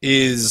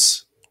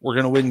is we're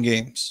going to win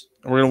games.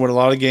 We're going to win a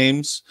lot of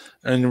games,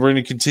 and we're going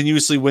to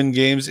continuously win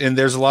games, and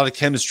there's a lot of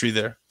chemistry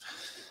there.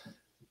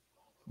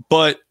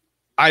 But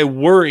I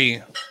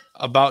worry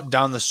about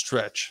down the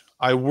stretch.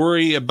 I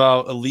worry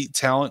about elite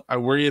talent. I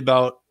worry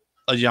about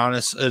a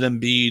Giannis, an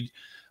Embiid,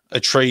 a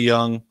Trae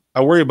Young.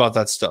 I worry about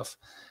that stuff.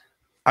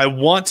 I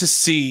want to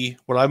see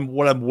what I'm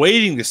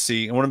waiting to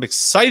see, and what I'm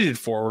excited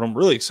for, what I'm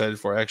really excited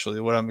for, actually,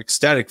 what I'm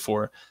ecstatic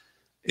for,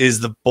 is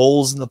the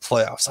Bulls in the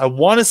playoffs. I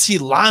want to see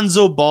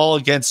Lonzo Ball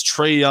against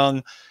Trae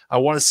Young. I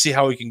want to see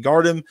how we can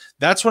guard him.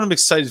 That's what I'm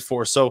excited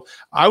for. So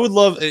I would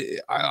love.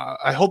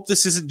 I hope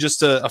this isn't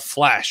just a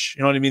flash.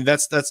 You know what I mean?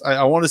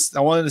 I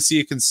wanted to see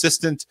it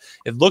consistent.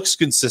 It looks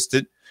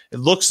consistent. It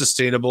looks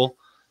sustainable.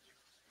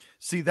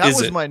 See, that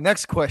was my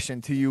next question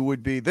to you.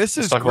 Would be this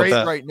is great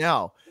right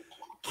now.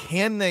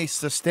 Can they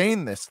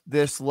sustain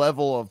this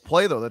level of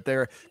play though?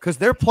 Because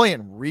they're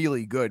playing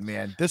really good,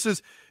 man. This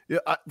is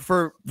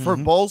for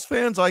Bulls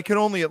fans. I can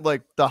only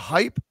like the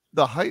hype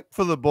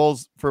for the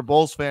Bulls for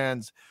Bulls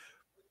fans.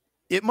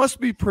 It must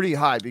be pretty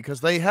high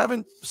because they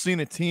haven't seen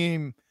a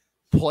team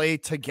play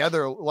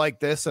together like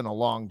this in a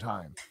long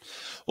time.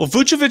 Well,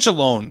 Vucevic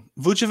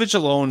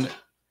alone,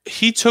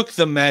 he took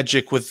the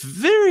Magic with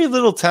very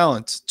little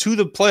talent to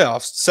the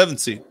playoffs, 7th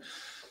seed.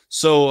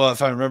 So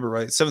if I remember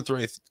right, 7th or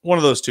 8th, one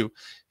of those two.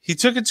 He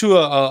took it to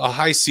a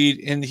high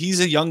seed, and he's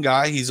a young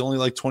guy. He's only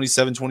like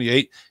 27,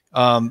 28. He's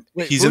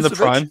Vucevic? In the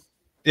prime.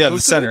 Yeah, Vucevic?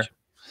 The center.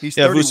 He's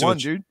 31,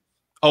 Vucevic. Dude.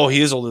 Oh,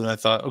 he is older than I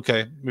thought.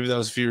 Okay, maybe that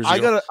was a few years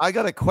ago. I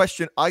got a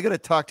question. I got to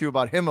talk to you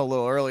about him a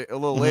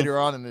little later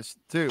on in this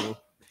too.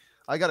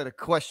 I got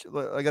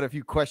a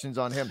few questions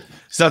on him.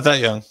 He's not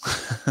that young.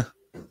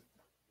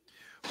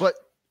 But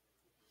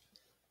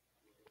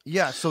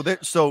yeah, so do you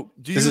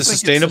is think it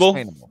sustainable?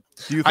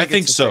 Do you think I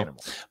think so.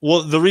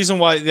 Well, the reason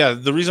why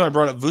I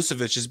brought up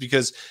Vucevic is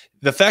because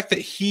the fact that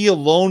he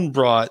alone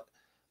brought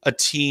a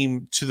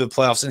team to the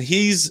playoffs, and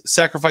he's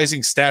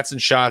sacrificing stats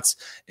and shots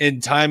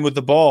and time with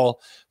the ball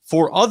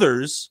for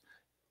others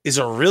is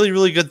a really,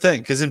 really good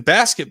thing. Because in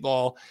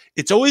basketball,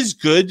 it's always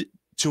good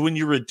to, when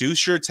you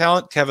reduce your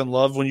talent, Kevin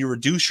Love, when you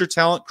reduce your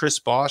talent, Chris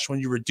Bosh,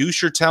 when you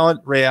reduce your talent,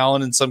 Ray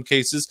Allen in some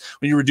cases,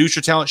 when you reduce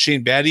your talent,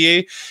 Shane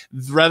Battier,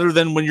 rather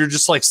than when you're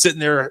just like sitting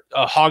there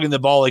hogging the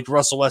ball like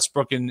Russell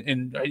Westbrook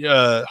and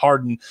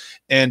Harden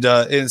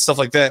and stuff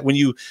like that. When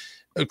you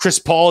Chris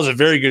Paul is a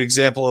very good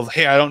example of,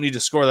 hey, I don't need to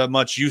score that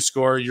much. You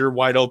score, you're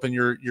wide open,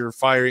 you're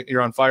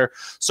on fire.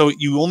 So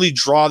you only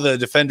draw the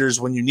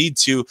defenders when you need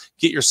to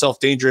get yourself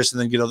dangerous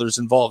and then get others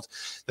involved.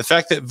 The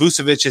fact that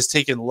Vucevic has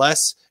taken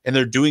less and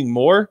they're doing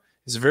more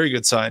is a very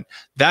good sign.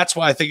 That's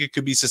why I think it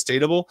could be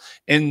sustainable.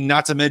 And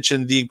not to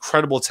mention the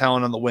incredible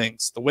talent on the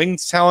wings. The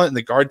wings talent and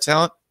the guard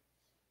talent,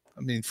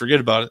 I mean, forget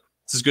about it.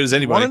 It's as good as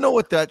anybody. I want to know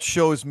what that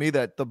shows me,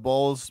 that the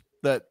Bulls,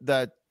 that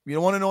you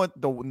want to know what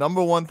the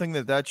number one thing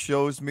that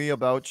shows me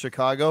about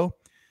Chicago?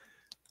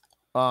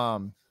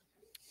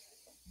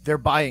 They're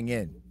buying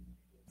in.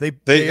 They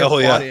have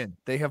bought in.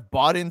 They have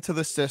bought into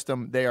the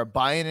system. They are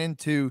buying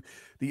into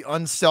the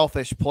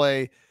unselfish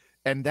play.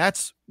 And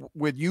that's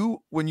with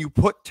you, when you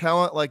put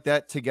talent like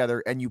that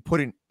together and you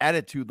put an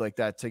attitude like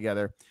that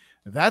together,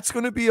 that's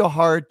going to be a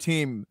hard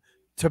team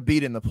to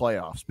beat in the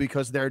playoffs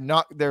because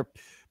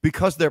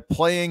they're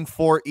playing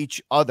for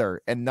each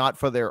other and not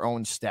for their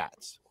own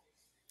stats.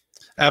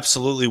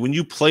 Absolutely. When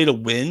you play to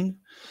win,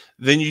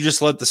 then you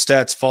just let the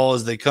stats fall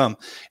as they come.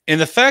 And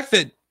the fact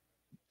that,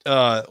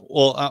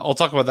 I'll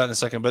talk about that in a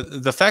second,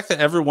 but the fact that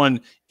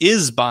everyone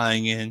is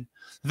buying in,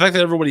 The fact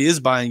that everybody is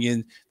buying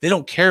in, they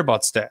don't care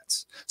about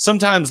stats.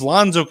 Sometimes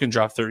Lonzo can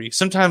drop 30.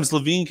 Sometimes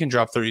Levine can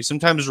drop 30.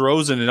 Sometimes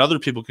Rosen and other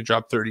people can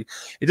drop 30.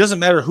 It doesn't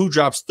matter who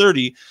drops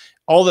 30.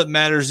 All that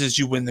matters is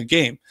you win the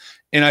game.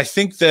 And I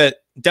think that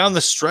down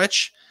the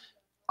stretch,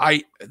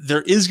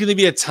 there is going to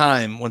be a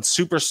time when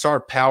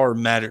superstar power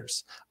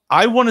matters.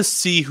 I want to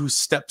see who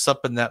steps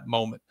up in that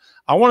moment.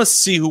 I want to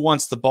see who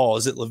wants the ball.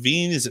 Is it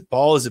Levine? Is it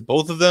Ball? Is it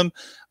both of them?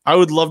 I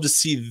would love to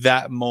see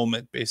that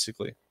moment,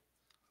 basically.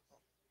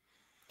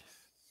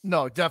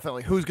 No,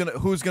 definitely. Who's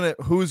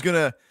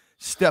gonna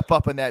step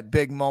up in that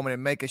big moment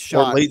and make a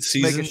shot? Or late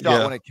season, make a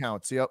shot when it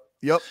counts.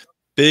 Yep.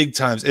 Big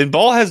times. And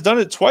Ball has done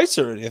it twice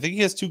already. I think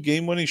he has 2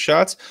 game-winning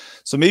shots.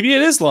 So maybe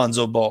it is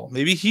Lonzo Ball.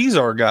 Maybe he's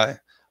our guy.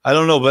 I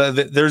don't know,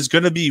 but there's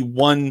going to be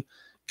one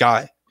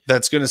guy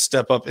that's going to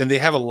step up, and they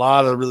have a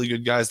lot of really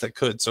good guys that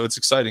could. So it's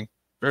exciting.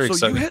 Very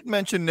exciting. So you had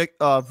mentioned Nick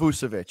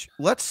Vucevic.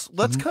 Let's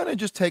kind of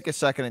just take a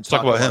second and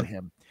talk about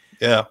him.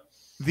 Yeah.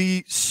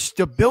 The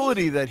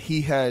stability that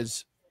he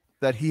has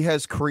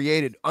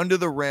created under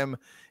the rim,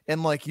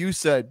 and like you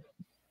said,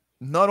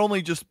 not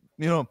only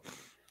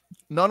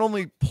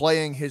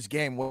playing his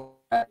game,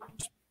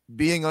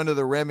 being under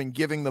the rim and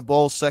giving the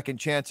Bulls second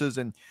chances,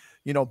 and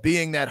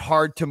being that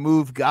hard to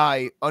move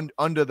guy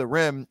under the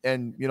rim,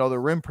 and the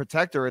rim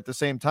protector at the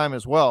same time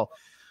as well.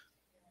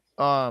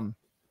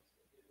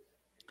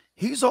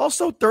 He's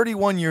also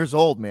 31 years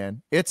old,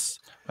 man. I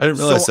didn't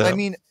realize that. I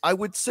mean, I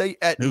would say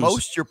at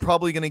most you're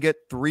probably going to get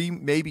 3,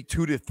 maybe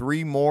 2 to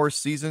 3 more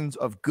seasons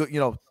of good,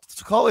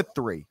 let's call it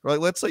 3, right?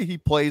 Let's say he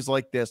plays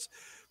like this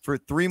for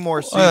 3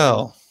 more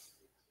seasons.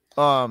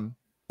 Pau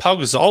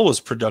Gasol was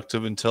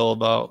productive until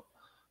about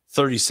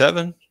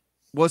 37.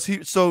 Was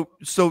he? So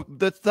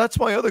that's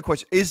my other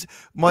question. Is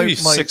my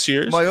 6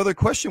 years? My other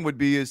question would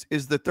be: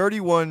 is the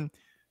 31?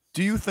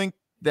 Do you think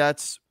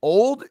that's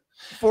old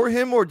for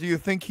him, or do you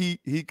think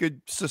he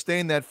could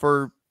sustain that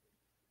for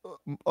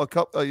a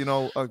couple?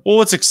 Well,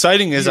 what's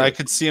exciting is I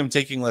could see him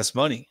taking less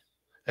money.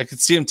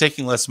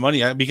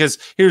 Because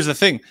here's the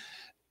thing: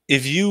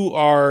 if you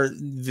are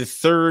the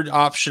third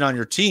option on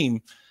your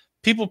team,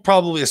 people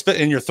probably,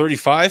 and you're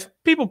 35,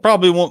 people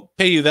probably won't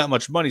pay you that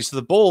much money. So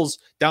the Bulls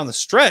down the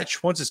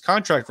stretch, once his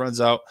contract runs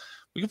out,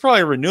 we could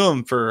probably renew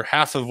him for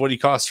half of what he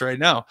costs right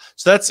now.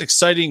 So that's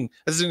exciting.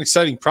 That's an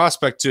exciting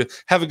prospect to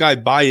have a guy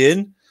buy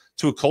in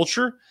to a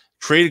culture,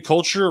 create a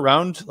culture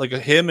around like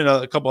him and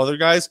a couple other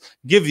guys,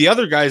 give the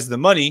other guys the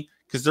money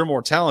because they're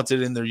more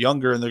talented and they're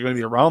younger and they're going to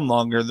be around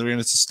longer and they're going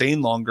to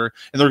sustain longer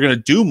and they're going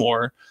to do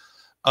more.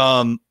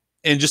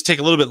 And just take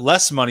a little bit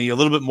less money, a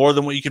little bit more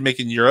than what you can make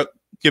in Europe.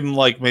 Give them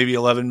like maybe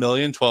 11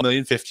 million, 12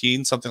 million,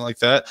 15, something like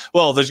that.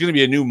 Well, there's going to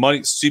be a new money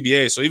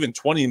CBA, so even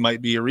 20 might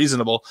be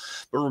reasonable.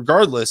 But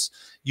regardless,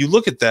 you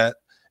look at that,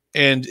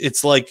 and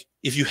it's like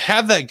if you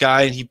have that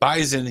guy and he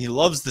buys in, he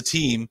loves the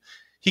team,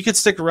 he could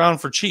stick around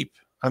for cheap.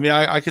 I mean,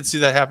 I could see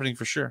that happening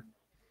for sure.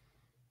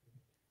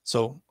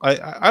 So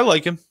I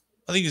like him.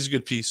 I think he's a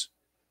good piece.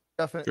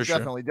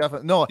 Definitely.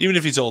 No, even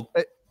if he's old.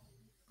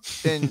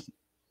 And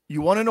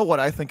you want to know what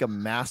I think a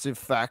massive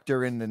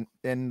factor in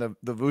the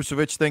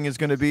Vucevic thing is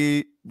going to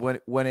be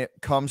when it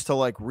comes to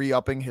like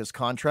re-upping his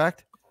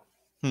contract?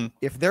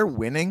 If they're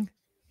winning,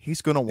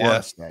 he's going to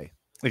want to stay.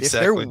 Exactly. If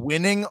they're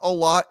winning a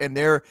lot and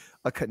they're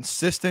a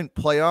consistent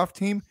playoff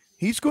team,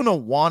 he's going to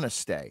want to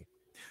stay.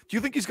 Do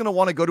you think he's going to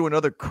want to go to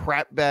another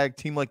crap bag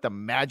team like the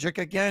Magic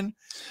again?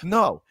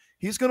 No,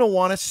 he's going to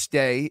want to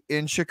stay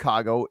in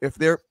Chicago. If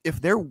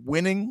they're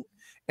winning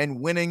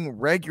and winning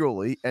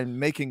regularly and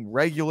making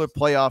regular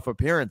playoff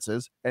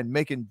appearances and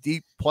making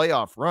deep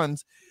playoff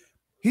runs,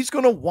 he's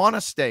going to want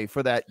to stay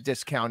for that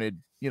discounted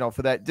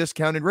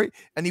rate,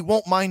 and he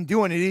won't mind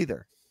doing it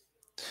either.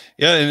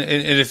 Yeah,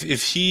 and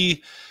if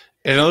he,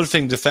 another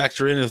thing to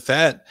factor in with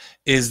that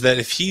is that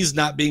if he's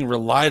not being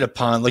relied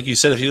upon, like you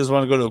said, if he doesn't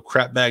want to go to a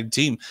crap bag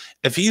team,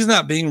 if he's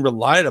not being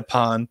relied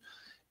upon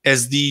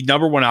as the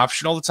number one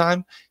option all the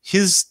time,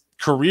 his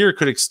career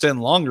could extend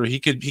longer. He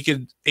could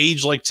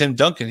age like Tim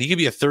Duncan. He could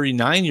be a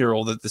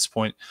 39-year-old at this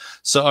point.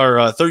 So, or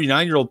a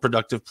 39-year-old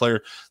productive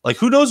player. Like,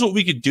 who knows what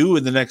we could do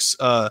in the next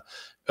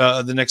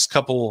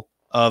couple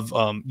of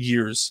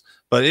years.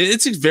 But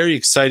it's very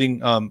exciting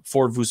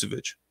for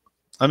Vucevic.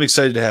 I'm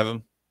excited to have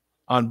him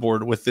on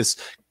board with this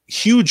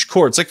huge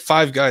core. It's like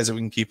 5 guys that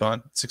we can keep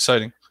on. It's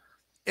exciting.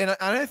 And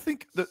I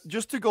think that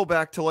just to go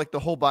back to like the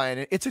whole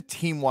buy-in, it's a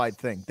team-wide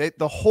thing.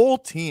 The whole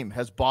team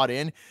has bought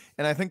in,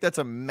 and I think that's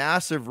a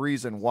massive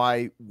reason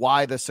why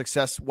the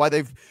success, why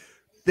they've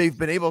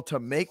been able to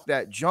make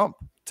that jump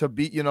to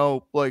be,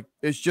 like,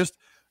 it's just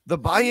the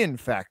buy-in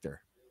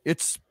factor.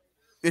 It's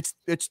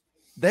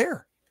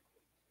there.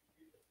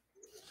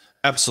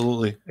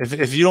 Absolutely.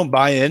 If you don't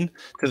buy in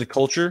to the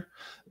culture,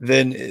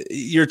 then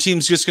your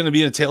team's just going to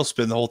be in a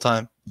tailspin the whole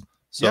time.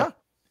 So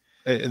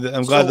yeah.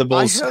 I'm glad the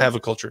Bulls have a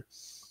culture.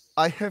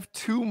 I have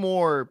 2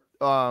 more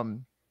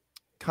kind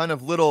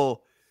of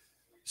little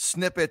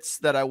snippets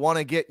that I want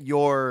to get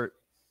your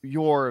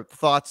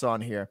thoughts on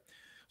here.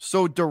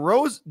 So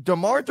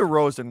DeMar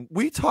DeRozan,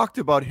 we talked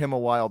about him a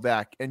while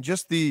back, and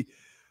just the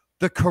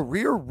the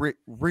career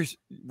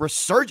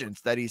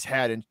resurgence that he's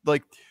had, and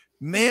like,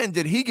 man,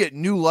 did he get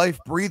new life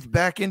breathed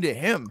back into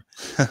him.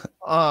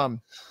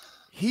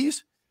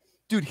 He's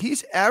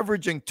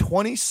averaging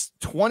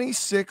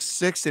 26,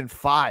 6, and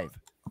 5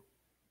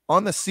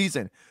 on the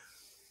season.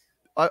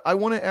 I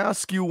want to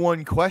ask you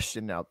one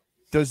question now.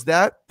 Does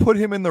that put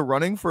him in the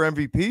running for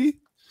MVP?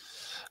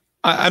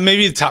 I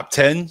maybe the top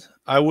 10.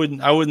 I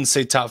wouldn't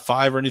say top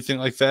 5 or anything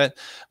like that.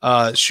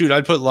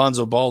 I'd put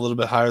Lonzo Ball a little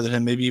bit higher than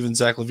him, maybe even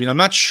Zach LaVine. I'm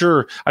not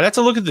sure. I'd have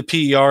to look at the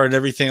PER and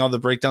everything, all the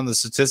breakdown, the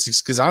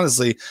statistics, because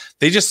honestly,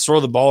 they just throw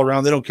the ball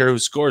around. They don't care who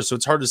scores, so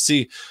it's hard to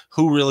see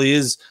who really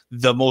is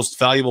the most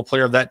valuable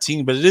player of that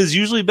team. But it is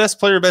usually best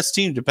player, best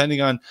team,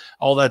 depending on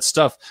all that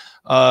stuff.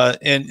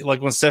 And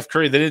like when Steph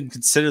Curry, they didn't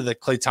consider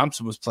that Klay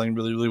Thompson was playing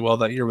really, really well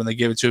that year when they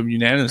gave it to him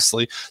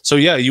unanimously. So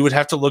yeah, you would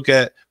have to look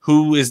at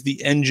who is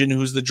the engine,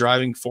 who's the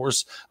driving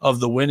force of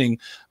the winning.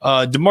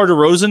 DeMar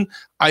DeRozan,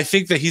 I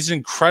think that he's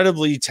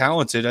incredibly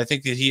talented. I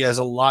think that he has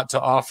a lot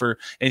to offer,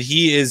 and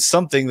he is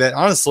something that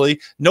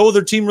honestly no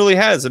other team really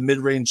has, a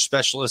mid-range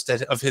specialist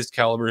of his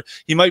caliber.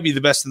 He might be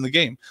the best in the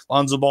game.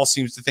 Lonzo Ball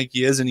seems to think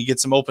he is, and he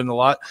gets him open a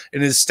lot,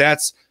 and his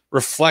stats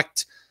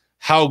reflect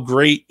how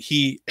great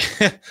he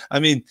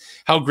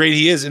how great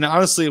he is. And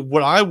honestly,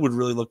 what I would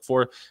really look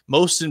for,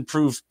 most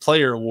improved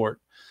player award,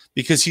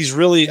 because he's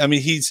really,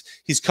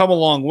 he's come a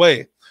long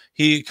way.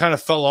 He kind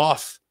of fell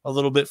off a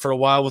little bit for a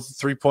while with the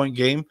 3-point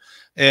game.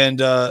 And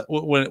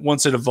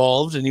once it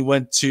evolved and he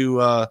went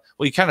to,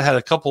 he kind of had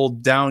a couple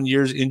down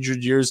years,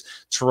 injured years,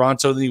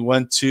 Toronto, then he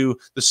went to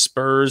the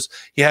Spurs.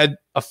 He had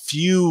a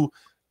few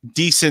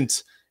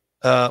decent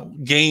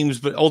games,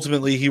 but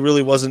ultimately he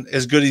really wasn't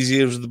as good as he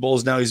is with the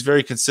Bulls now. He's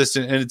very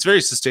consistent and it's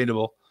very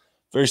sustainable.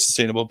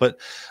 But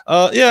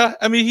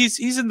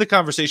he's in the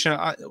conversation.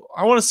 I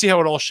want to see how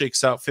it all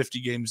shakes out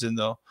 50 games in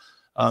though.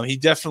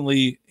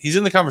 He's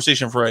in the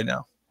conversation for right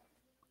now.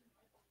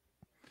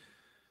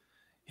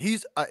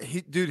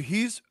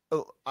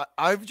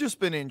 I've just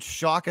been in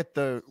shock at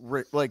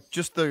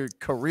the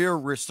career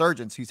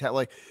resurgence he's had.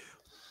 Like,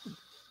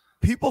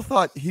 people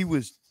thought he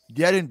was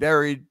dead and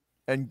buried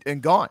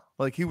and gone,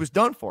 like he was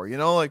done for,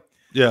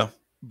 yeah.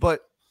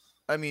 But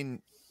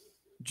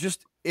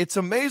it's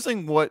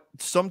amazing what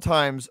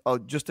sometimes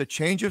just a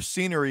change of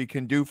scenery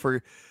can do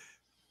for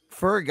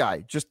a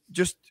guy,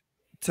 just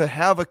to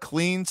have a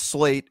clean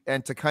slate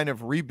and to kind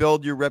of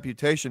rebuild your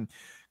reputation.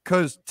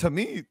 Because to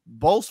me,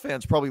 Bulls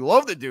fans probably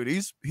love the dude.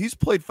 He's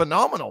played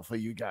phenomenal for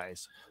you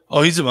guys.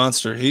 Oh, he's a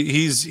monster.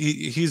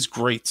 He's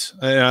great,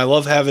 and I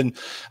love having.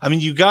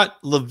 You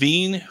got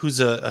LaVine, who's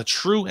a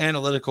true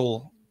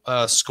analytical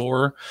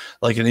scorer,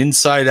 like an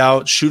inside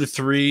out, shoot a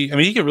three.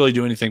 He can really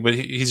do anything, but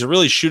he's a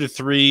really shoot a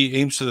three,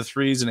 aims for the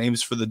threes and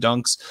aims for the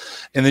dunks.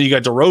 And then you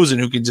got DeRozan,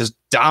 who can just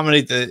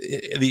dominate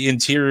the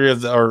interior of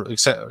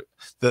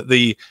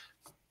the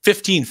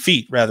 15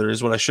 feet, rather,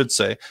 is what I should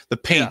say, the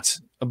paint.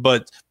 Yeah.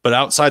 But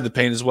outside the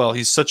paint as well.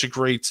 He's such a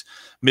great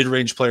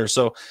mid-range player.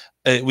 So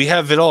we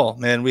have it all,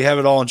 man. We have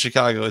it all in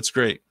Chicago. It's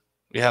great.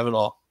 We have it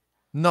all.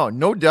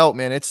 No doubt,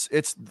 man. It's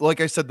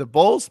like I said, the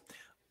Bulls.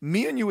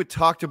 Me and you had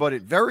talked about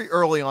it very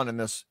early on in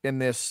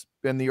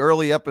the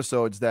early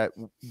episodes that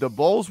the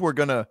Bulls were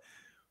gonna.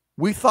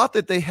 We thought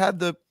that they had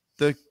the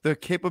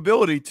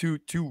capability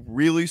to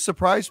really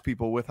surprise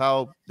people with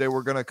how they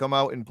were gonna come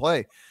out and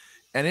play,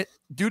 and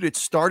it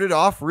started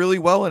off really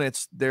well,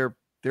 and they're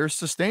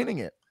sustaining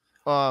it.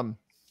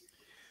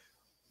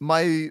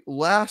 My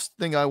last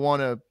thing I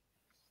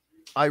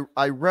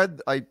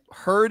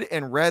heard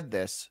and read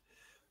this,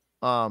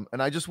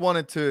 and I just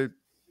wanted to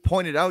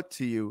point it out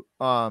to you.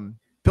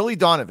 Billy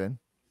Donovan,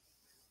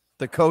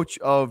 the coach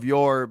of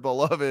your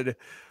beloved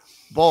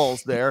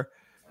Bulls there,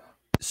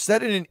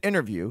 said in an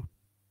interview,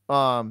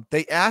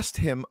 they asked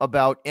him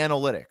about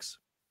analytics.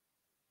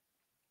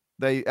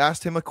 They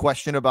asked him a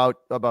question about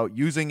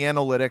using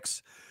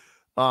analytics,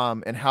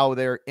 and how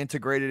they're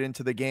integrated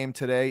into the game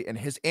today. And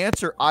his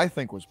answer, I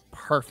think, was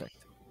perfect,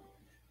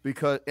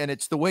 and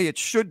it's the way it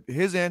should.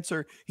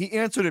 He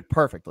answered it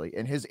perfectly.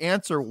 And his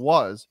answer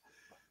was,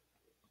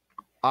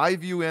 I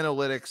view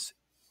analytics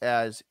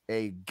as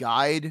a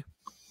guide,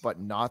 but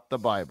not the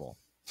Bible.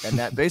 And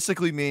that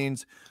basically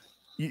means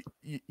he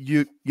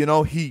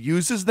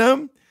uses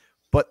them,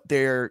 but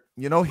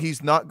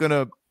he's not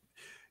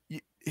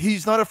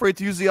afraid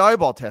to use the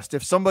eyeball test.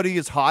 If somebody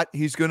is hot,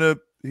 he's going to,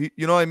 they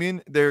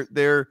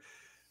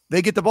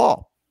get the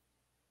ball.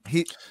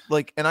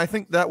 And I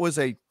think that was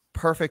a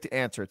perfect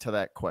answer to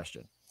that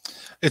question.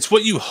 It's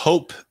what you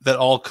hope that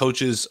all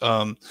coaches,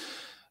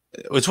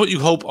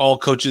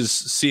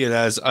 see it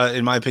as.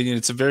 In my opinion,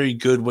 it's a very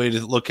good way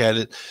to look at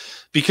it,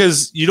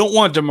 because you don't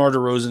want DeMar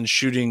DeRozan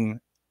shooting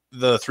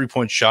the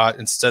 3-point shot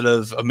instead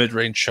of a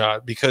mid-range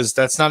shot, because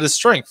that's not his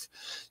strength.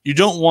 You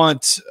don't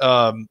want,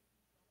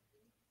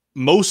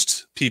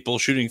 most people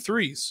shooting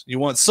threes. You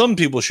want some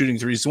people shooting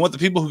threes. You want the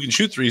people who can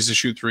shoot threes to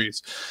shoot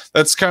threes.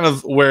 That's kind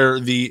of where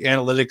the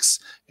analytics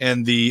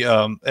and the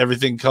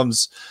everything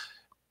comes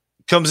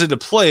comes into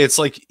play, it's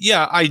like,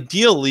 yeah,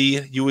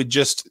 ideally you would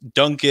just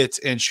dunk it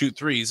and shoot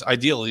threes,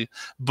 ideally.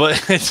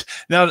 But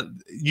now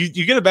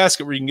you get a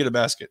basket where you can get a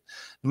basket.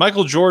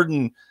 Michael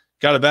Jordan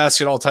got a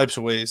basket all types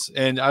of ways.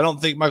 And I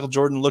don't think Michael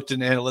Jordan looked at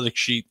an analytics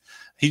sheet.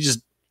 He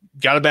just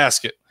got a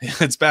basket.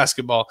 It's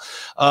basketball.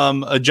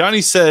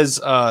 Johnny says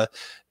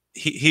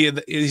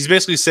he's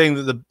basically saying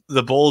that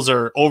the Bulls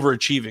are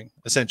overachieving,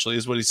 essentially,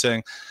 is what he's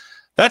saying.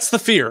 That's the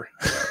fear.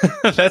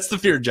 That's the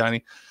fear,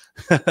 Johnny.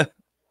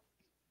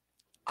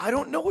 I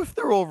don't know if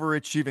they're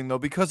overachieving though,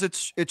 because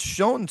it's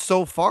shown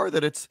so far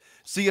that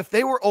if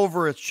they were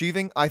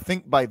overachieving, I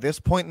think by this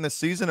point in the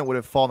season it would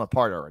have fallen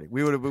apart already.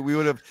 We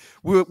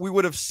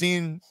would have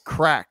seen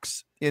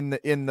cracks in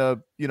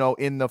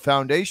the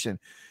foundation.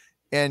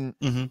 And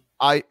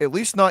I, at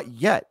least not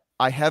yet,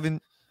 I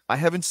haven't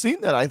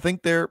seen that. I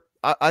think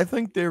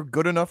they're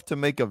good enough to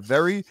make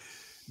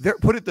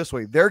put it this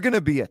way, they're going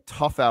to be a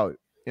tough out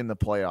in the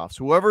playoffs.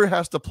 Whoever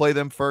has to play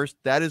them first,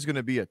 that is going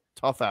to be a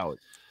tough out.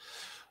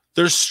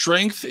 Their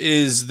strength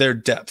is their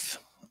depth.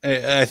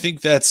 I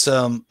think that's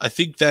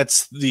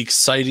the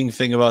exciting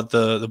thing about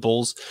the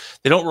Bulls.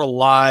 They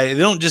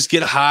don't just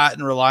get hot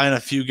and rely on a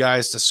few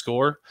guys to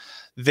score.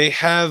 They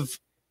have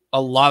a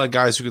lot of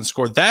guys who can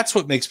score. That's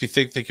what makes me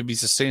think they could be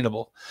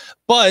sustainable.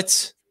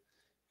 But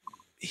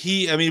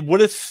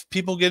what if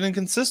people get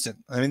inconsistent?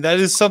 I mean, that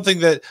is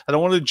something that I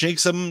don't want to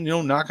jinx them,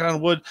 knock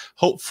on wood.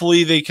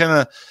 Hopefully they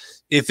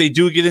if they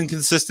do get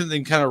inconsistent,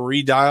 then kind of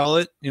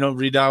redial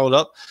it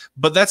up.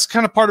 But that's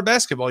kind of part of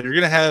basketball. You're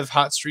going to have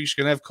hot streaks.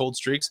 You're going to have cold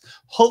streaks.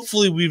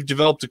 Hopefully we've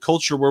developed a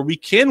culture where we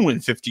can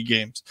win 50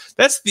 games.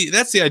 That's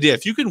the idea.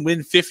 If you can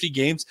win 50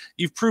 games,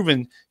 you've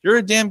proven you're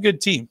a damn good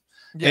team.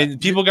 Yeah,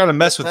 and people got to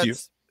mess with you.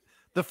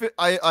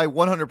 I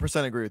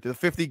 100% agree with you. The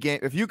 50 game,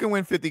 if you can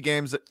win 50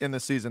 games in the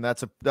season,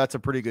 that's a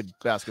pretty good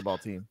basketball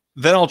team.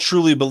 Then I'll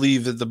truly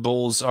believe that the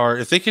Bulls are,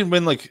 if they can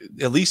win like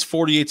at least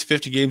 48 to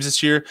 50 games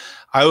this year,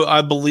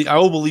 I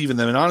will believe in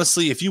them. And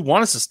honestly, if you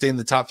want to sustain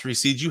the top 3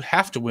 seeds, you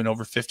have to win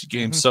over 50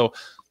 games. So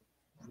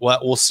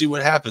we'll see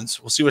what happens.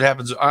 We'll see what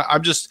happens. I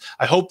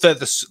hope that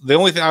the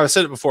only thing I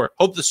said it before,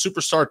 hope the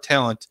superstar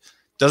talent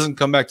doesn't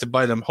come back to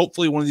bite them.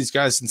 Hopefully one of these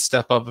guys can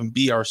step up and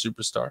be our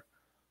superstar.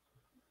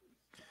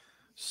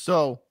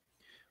 So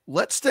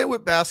let's stay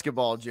with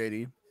basketball,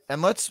 JD,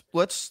 and let's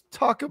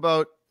talk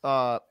about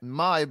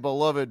my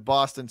beloved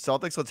Boston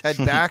Celtics. Let's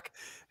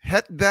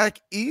head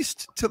back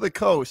east to the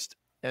coast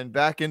and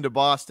back into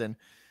Boston,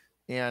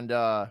 and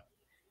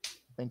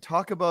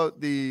talk about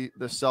the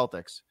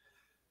Celtics.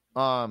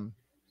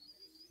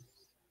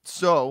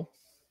 So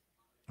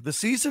the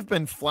C's have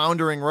been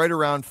floundering right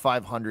around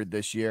 500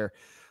 this year.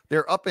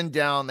 They're up and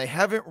down. They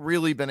haven't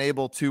really been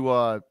able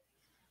to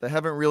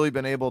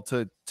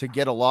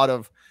get a lot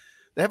of.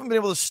 They haven't been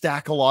able to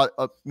stack a lot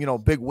of,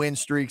 big win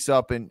streaks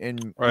up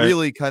and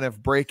really kind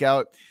of break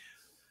out.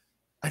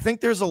 I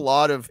think there's a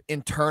lot of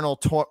internal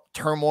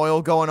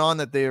turmoil going on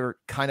that they're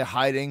kind of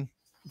hiding.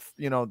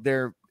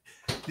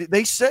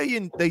 They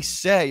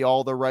say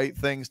all the right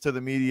things to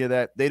the media,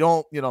 that they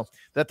don't,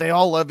 that they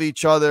all love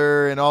each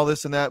other and all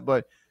this and that.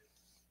 But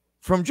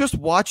from just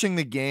watching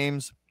the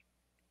games,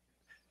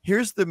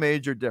 here's the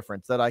major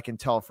difference that I can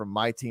tell from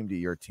my team to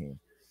your team.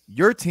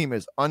 Your team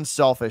is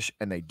unselfish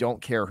and they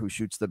don't care who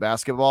shoots the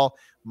basketball.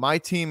 My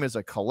team is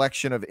a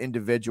collection of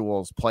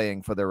individuals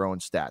playing for their own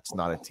stats,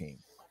 not a team.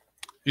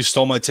 You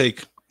stole my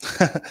take.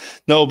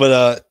 No,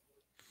 but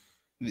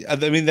I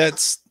mean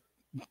that's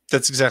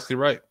exactly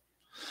right.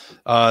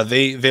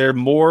 They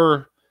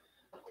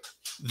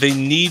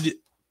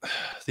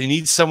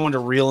need someone to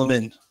reel them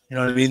in. You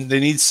know what I mean? They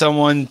need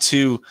someone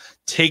to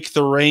take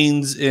the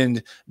reins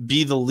and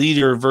be the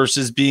leader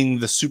versus being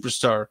the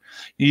superstar.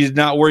 You need to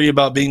not worry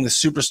about being the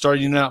superstar.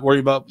 You need not worry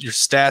about your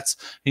stats.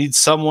 You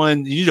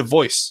need a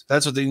voice.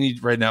 That's what they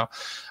need right now.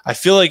 I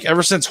feel like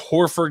ever since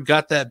Horford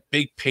got that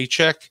big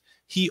paycheck,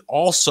 he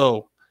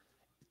also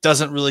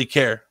doesn't really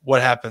care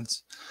what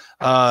happens.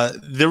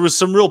 There was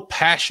some real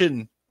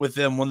passion with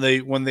them when they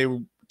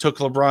took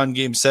LeBron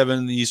Game 7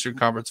 in the Eastern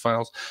Conference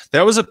Finals.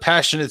 That was a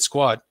passionate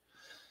squad.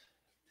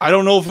 I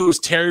don't know if it was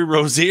Terry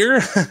Rozier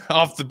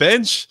off the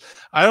bench.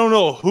 I don't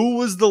know who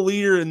was the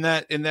leader in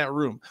that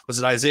room. Was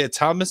it Isaiah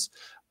Thomas?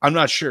 I'm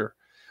not sure.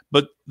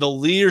 But the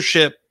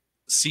leadership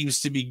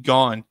seems to be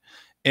gone.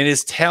 And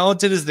as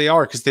talented as they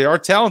are, because they are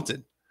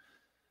talented,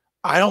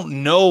 I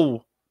don't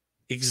know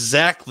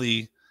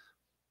exactly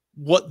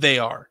what they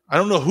are. I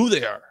don't know who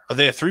they are. Are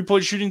they a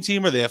three-point shooting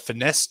team? Are they a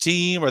finesse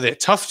team? Are they a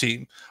tough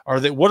team?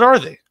 What are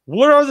they?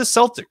 What are the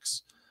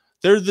Celtics?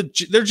 They're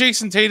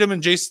Jason Tatum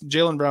and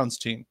Jaylen Brown's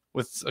team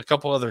with a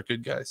couple other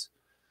good guys.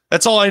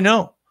 That's all I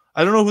know.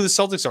 I don't know who the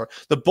Celtics are.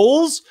 The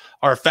Bulls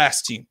are a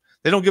fast team.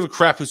 They don't give a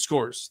crap who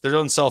scores. They're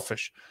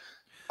unselfish.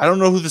 I don't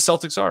know who the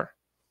Celtics are.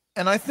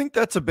 And I think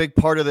that's a big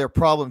part of their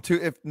problem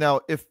too.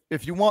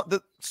 If you want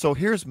so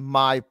here's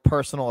my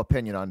personal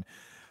opinion on.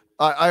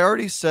 I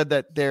already said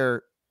that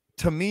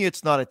to me,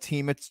 it's not a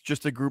team. It's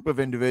just a group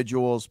of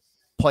individuals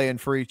playing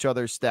for each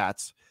other's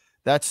stats.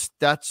 That's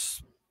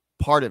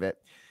part of it.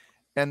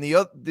 And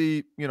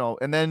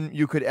and then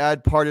you could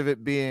add part of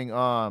it being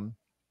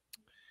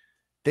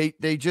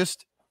they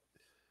just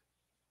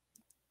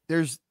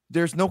there's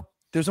no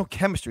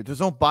chemistry. There's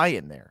no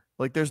buy-in there.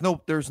 Like there's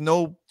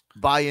no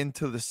buy-in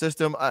to the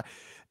system.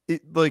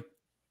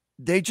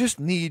 They just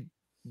need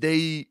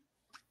I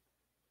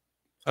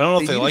don't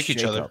know if they like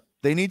each other.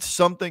 They need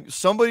something.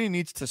 Somebody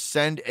needs to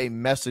send a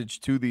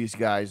message to these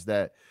guys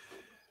that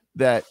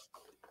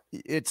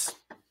it's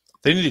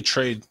they need a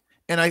trade.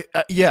 And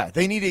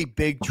they need a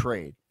big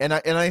trade. And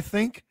I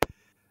think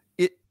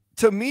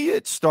to me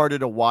it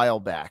started a while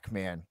back,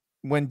 man.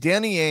 When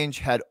Danny Ainge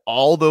had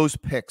all those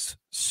picks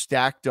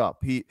stacked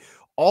up.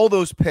 All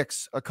those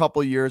picks a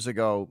couple years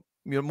ago,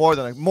 more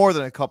than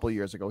a couple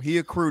years ago. He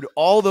accrued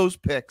all those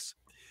picks.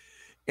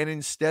 And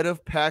instead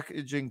of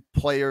packaging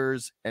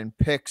players and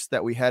picks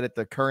that we had at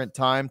the current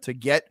time to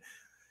get,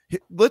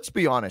 let's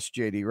be honest,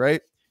 JD,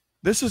 right?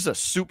 The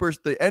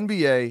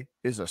NBA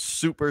is a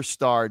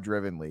superstar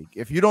driven league.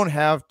 If you don't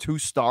have 2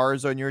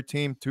 stars on your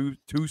team, two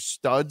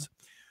studs,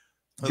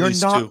 you're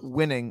not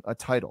winning a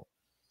title.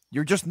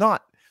 You're just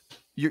not.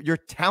 Your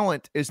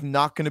talent is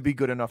not going to be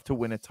good enough to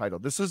win a title.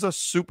 This is a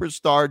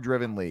superstar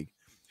driven league.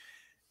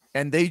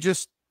 And they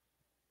just,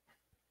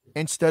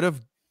 instead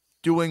of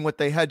doing what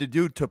they had to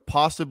do to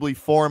possibly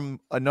form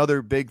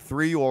another big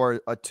 3 or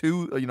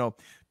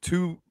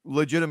two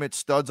legitimate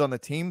studs on the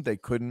team, they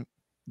couldn't.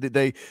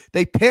 They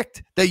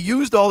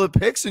used all the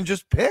picks and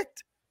just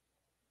picked.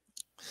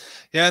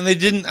 Yeah, and they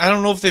didn't. I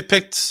don't know if they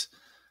picked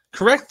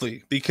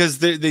correctly because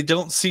they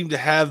don't seem to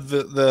have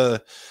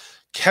the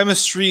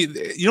chemistry.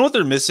 You know what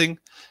they're missing?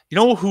 You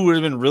know who would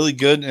have been really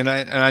good? And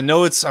I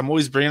know I'm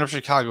always bringing up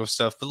Chicago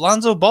stuff, but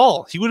Lonzo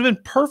Ball, he would have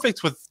been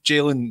perfect with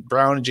Jaylen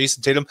Brown and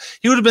Jason Tatum.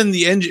 He would have been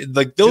the engine,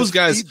 like those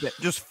guys.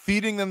 Just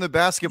feeding them the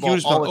basketball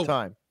all the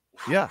time.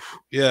 Yeah.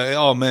 Yeah.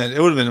 Oh, man.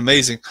 It would have been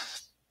amazing.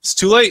 It's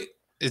too late.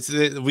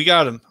 We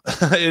got him.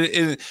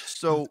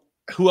 So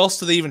who else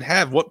do they even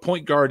have? What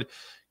point guard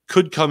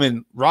could come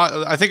in?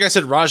 I think I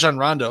said Rajon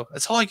Rondo.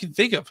 That's all I can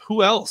think of.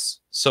 Who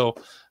else? So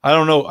I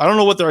don't know. I don't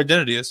know what their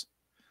identity is.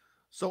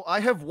 So I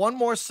have one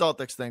more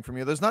Celtics thing from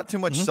you. There's not too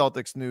much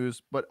Celtics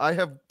news, but I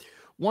have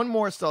one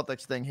more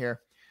Celtics thing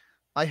here.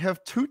 I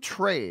have 2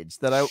 trades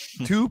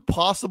two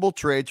possible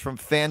trades from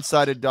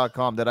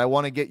fansided.com that I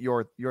want to get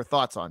your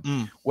thoughts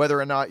on, whether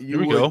or not you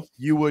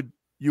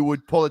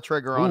would pull the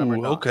trigger on them or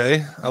not.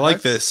 Okay. I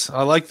like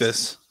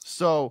this.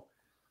 So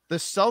the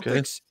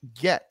Celtics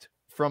get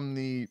from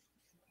the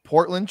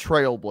Portland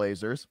Trail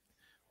Blazers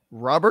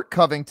Robert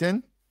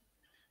Covington,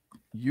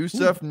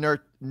 Yusuf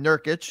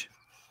Nurkic,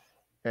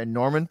 and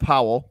Norman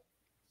Powell.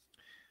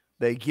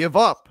 They give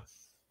up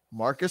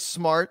Marcus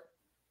Smart,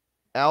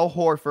 Al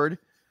Horford,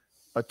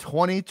 a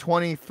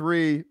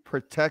 2023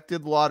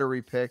 protected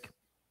lottery pick,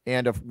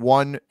 and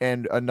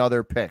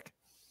another pick.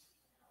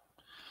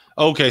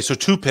 Okay, so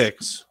 2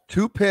 picks.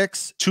 2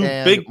 picks. 2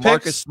 big picks.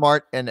 Marcus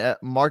Smart and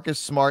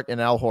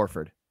Al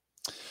Horford.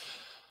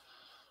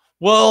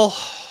 Well,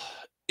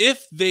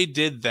 if they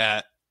did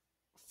that,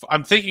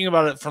 I'm thinking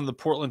about it from the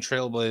Portland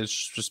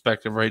Trailblazers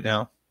perspective right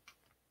now.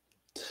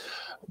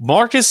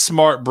 Marcus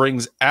Smart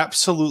brings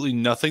absolutely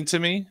nothing to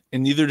me,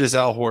 and neither does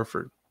Al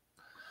Horford.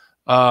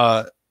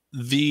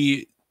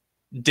 The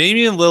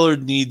Damian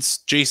Lillard needs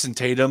Jason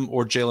Tatum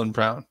or Jaylen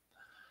Brown.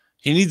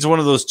 He needs one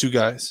of those 2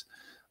 guys.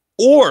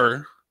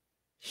 Or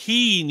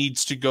he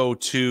needs to go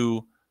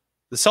to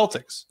the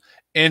Celtics.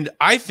 And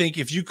I think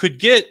if you could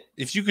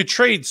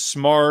trade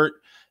Smart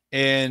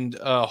and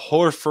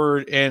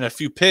Horford and a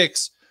few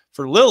picks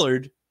for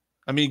Lillard,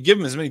 I mean, give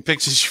him as many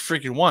picks as you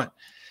freaking want.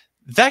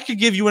 That could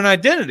give you an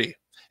identity.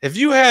 If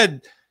you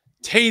had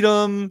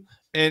Tatum,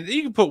 and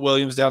you can put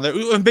Williams down there,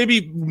 and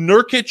maybe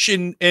Nurkic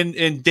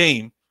and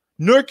Dame.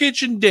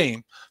 Nurkic and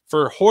Dame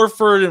for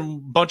Horford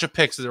and a bunch of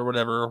picks or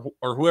whatever,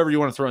 or whoever you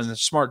want to throw in there,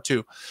 Smart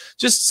too.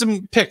 Just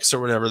some picks or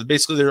whatever.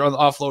 Basically, they're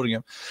offloading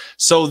him.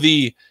 So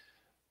the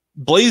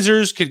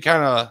Blazers could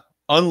kind of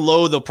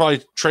unload. They'll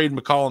probably trade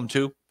McCollum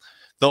too.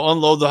 They'll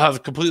unload. They'll have a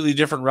completely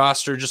different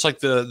roster, just like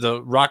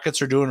the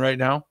Rockets are doing right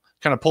now.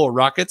 Kind of pull a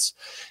Rockets.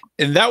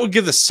 And that would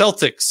give the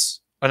Celtics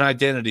an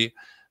identity.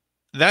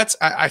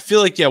 I feel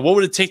like, what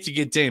would it take to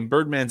get Dame?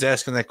 Birdman's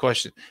asking that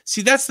question.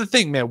 See, that's the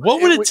thing, man.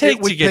 What would it take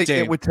to get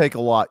Dame? It would take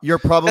a lot. You're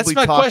probably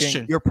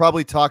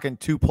talking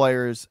 2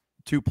 players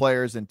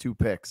and 2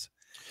 picks.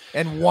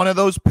 And one of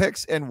those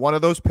picks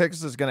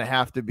is going to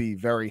have to be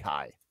very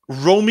high.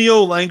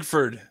 Romeo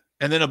Langford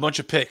and then a bunch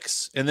of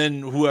picks and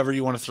then whoever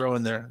you want to throw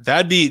in there.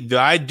 I'd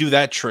do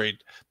that trade.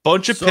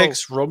 Bunch of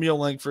picks, Romeo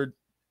Langford.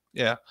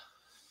 Yeah.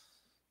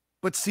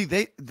 But see,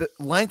 the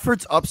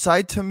Langford's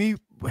upside to me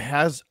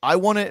I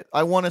want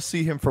to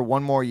see him for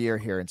one more year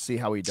here and see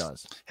how he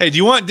does. Hey, do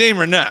you want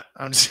Dame or not?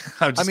 I'm just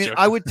joking.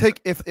 I would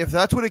take if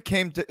that's what it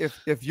came to.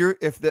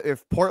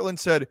 If Portland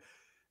said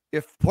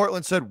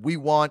we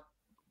want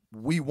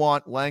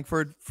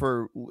Langford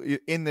for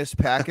in this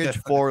package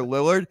for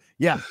Lillard,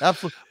 yeah,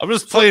 absolutely. I'm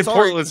just playing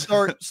Portland.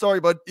 Sorry,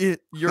 but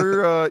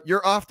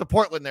you're off to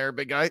Portland there,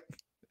 big guy.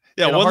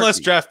 Yeah, one less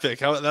draft pick.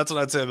 That's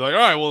what I'd say. Like, all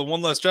right, well,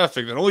 one less draft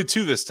pick, then only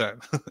 2 this time.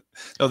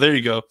 Oh, there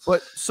you go.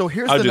 But so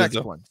here's the next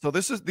one. So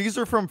these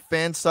are from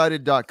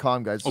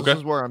fansided.com, guys. This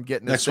is where I'm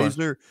getting this. These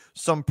are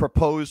some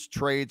proposed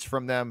trades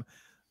from them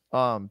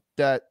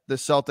that the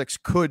Celtics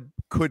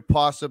could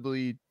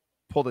possibly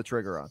pull the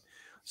trigger on.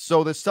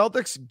 So the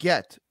Celtics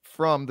get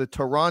from the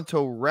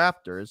Toronto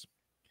Raptors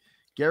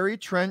Gary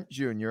Trent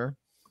Jr.,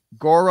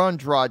 Goran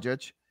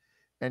Dragic,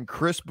 and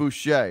Chris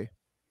Boucher.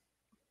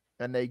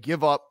 And they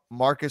give up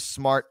Marcus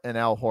Smart and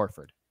Al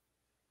Horford.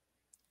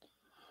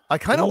 I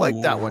kind of like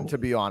that one, to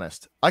be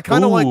honest. I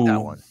kind of like that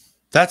one.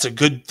 That's a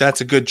good trade.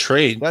 That's a good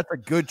trade.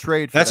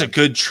 That's a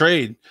good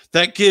trade.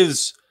 That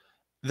gives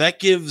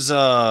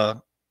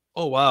the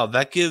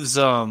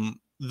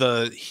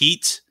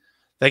Heat,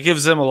 that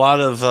gives them a lot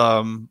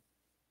of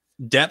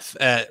depth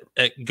at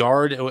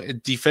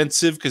guard,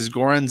 defensive, because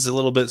Goran's a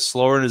little bit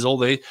slower in his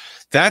old age.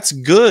 That's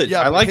good.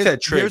 Yeah, I like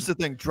that trade. Here's the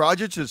thing: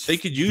 they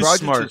could use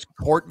Smart.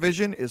 Court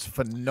vision is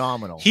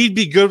phenomenal. He'd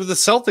be good with the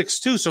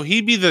Celtics too, so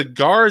he'd be the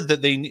guard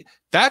that they need.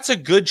 That's a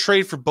good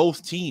trade for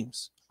both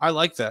teams. I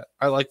like that.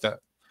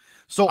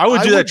 So I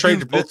would do that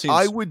trade for both teams.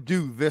 I would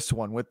do this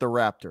one with the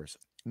Raptors.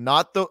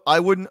 I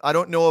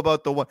don't know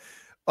about the one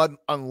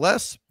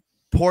unless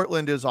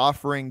Portland is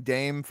offering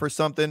Dame for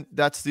something.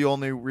 That's the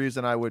only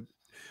reason I would.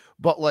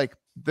 But like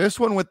this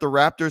one with the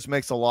Raptors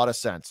makes a lot of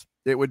sense.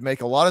 It would make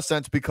a lot of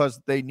sense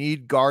because they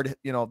need guard.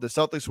 The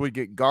Celtics would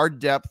get guard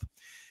depth,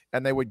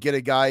 and they would get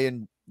a guy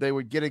in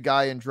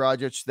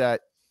Dragic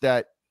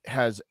that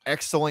has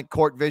excellent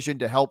court vision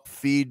to help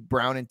feed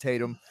Brown and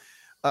Tatum.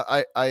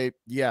 I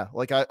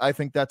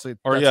think that's a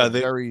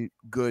very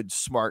good,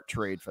 smart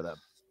trade for them.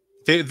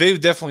 They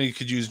definitely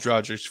could use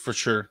Dragic for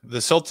sure. The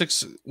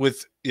Celtics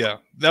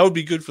that would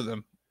be good for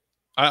them.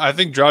 I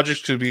think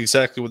Dragic could be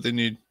exactly what they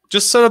need.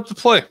 Just set up the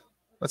play.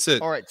 That's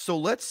it. All right, so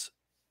let's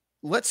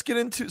get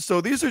into.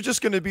 So these are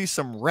just going to be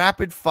some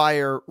rapid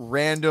fire,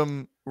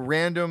 random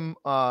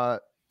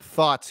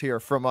thoughts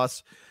here from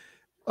us.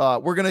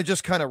 We're going to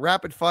just kind of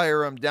rapid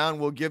fire them down.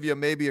 We'll give you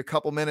maybe a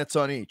couple minutes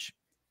on each,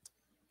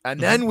 and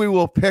then we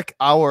will pick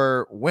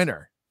our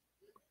winner.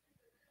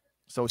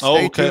 So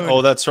stay tuned.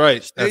 Oh, that's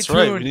right. That's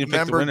right. We need to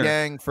pick the winner.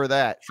 Gang for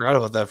that. Forgot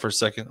about that for a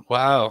second.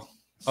 Wow.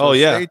 So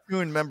stay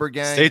tuned, member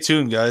gang. Stay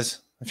tuned,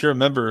 guys. If you're a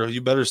member,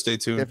 you better stay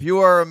tuned. If you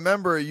are a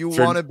member, you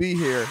want to be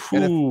here.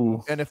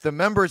 And if the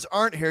members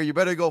aren't here, you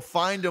better go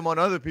find them on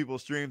other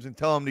people's streams and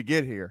tell them to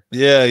get here.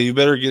 Yeah, you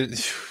better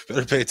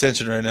pay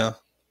attention right now.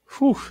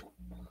 Whew.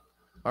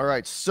 All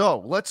right,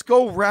 so let's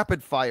go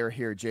rapid fire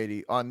here,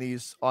 JD, on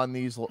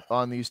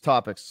these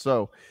topics.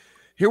 So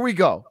here we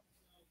go.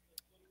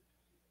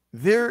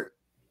 Their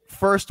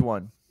first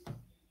one.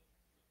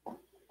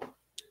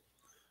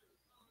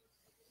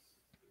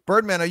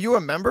 Birdman, are you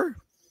a member?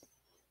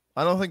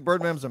 I don't think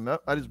Birdman's a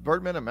member. Is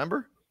Birdman a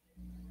member?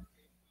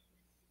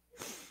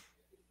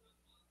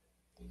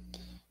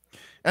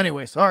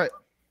 Anyways, all right.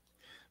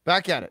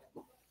 Back at it.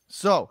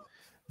 So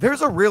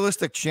there's a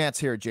realistic chance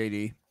here,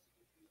 JD,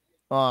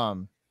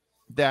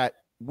 that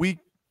we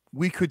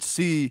could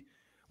see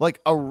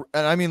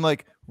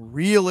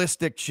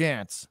realistic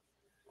chance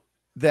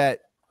that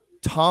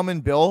Tom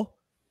and Bill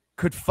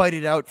could fight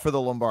it out for the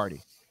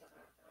Lombardi.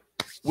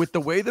 With the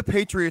way the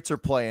Patriots are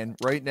playing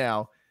right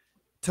now,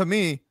 to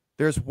me,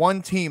 there's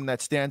one team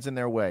that stands in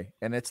their way,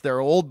 and it's their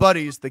old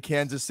buddies, the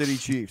Kansas City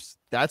Chiefs.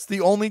 That's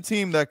the only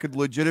team that could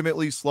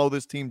legitimately slow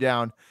this team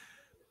down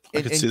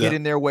and get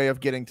in their way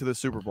of getting to the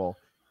Super Bowl.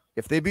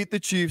 If they beat the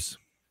Chiefs,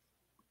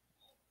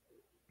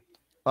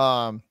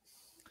 I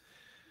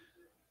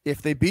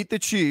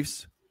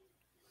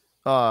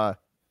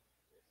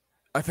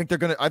think they're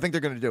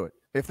gonna do it.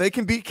 If they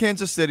can beat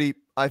Kansas City,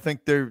 I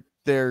think they're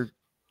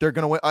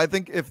gonna win. I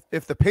think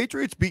if the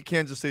Patriots beat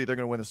Kansas City, they're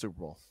gonna win the Super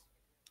Bowl.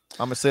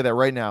 I'm gonna say that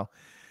right now.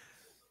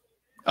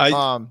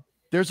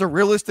 There's a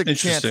realistic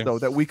chance though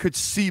that we could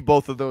see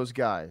both of those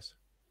guys.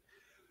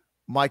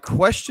 My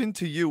question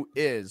to you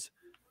is: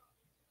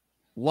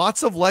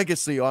 lots of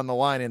legacy on the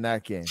line in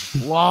that game.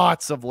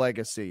 Lots of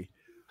legacy.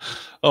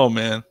 Oh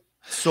man.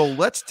 So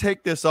let's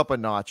take this up a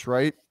notch,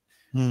 right?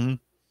 Mm-hmm.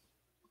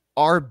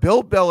 Are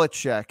Bill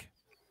Belichick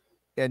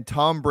and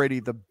Tom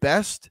Brady the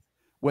best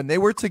when they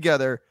were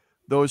together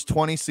those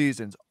 20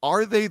 seasons?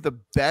 Are they the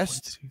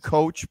best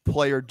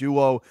coach-player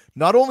duo,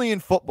 not only in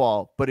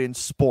football, but in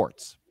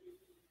sports?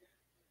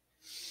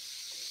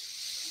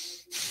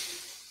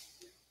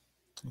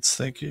 Let's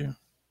think here.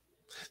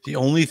 The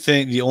only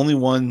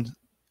one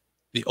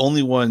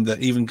that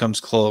even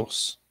comes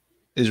close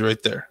is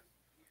right there.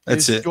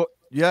 That's it.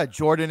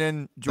 Jordan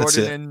and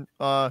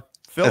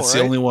Phil. That's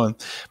the only one.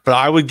 But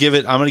I'm going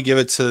to give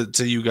it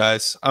to you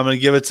guys. I'm going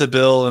to give it to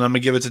Bill and I'm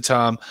going to give it to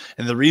Tom.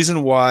 And the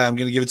reason why I'm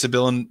going to give it to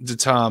Bill and to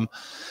Tom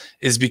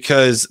is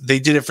because they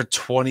did it for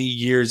 20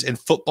 years, and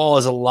football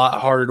is a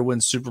lot harder to win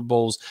Super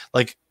Bowls.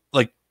 Like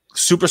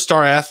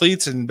superstar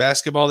athletes in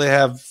basketball, they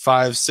have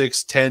 5,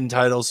 6, 10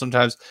 titles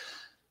sometimes.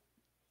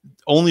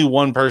 Only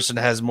one person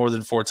has more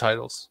than 4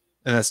 titles,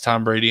 and that's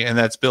Tom Brady, and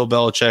that's Bill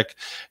Belichick.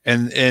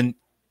 And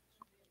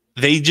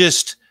they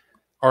just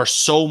are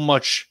so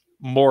much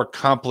more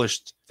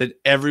accomplished than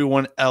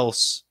everyone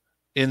else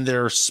in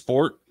their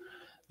sport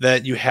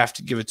that you have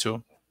to give it to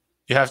them.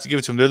 You have to give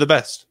it to them. They're the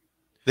best.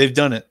 They've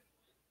done it.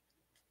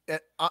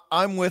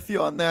 I'm with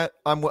you on that.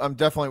 I'm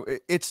definitely.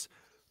 It's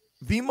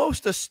the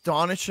most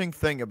astonishing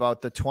thing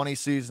about the 20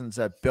 seasons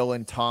that Bill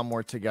and Tom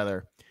were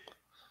together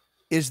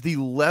is the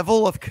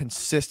level of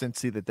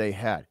consistency that they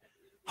had.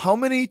 How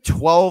many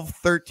 12,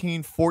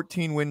 13,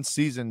 14 win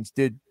seasons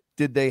did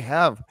they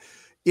have?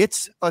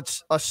 It's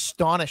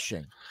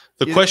astonishing.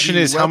 The question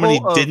is, how many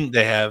didn't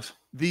they have?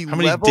 The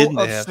level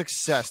of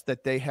success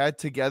that they had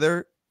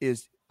together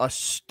is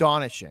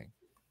astonishing.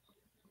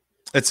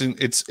 It's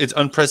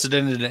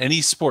unprecedented in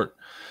any sport.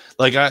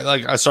 Sorry, I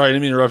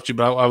didn't mean to interrupt you,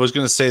 but I was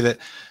going to say that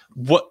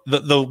what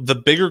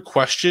the bigger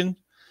question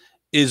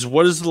is,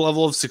 what is the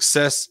level of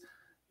success,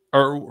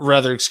 or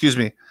rather, excuse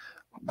me,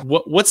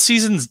 what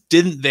seasons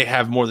didn't they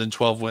have more than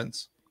 12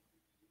 wins?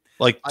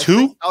 Like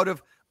two?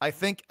 I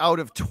think out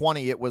of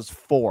 20, it was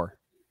 4.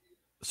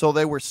 So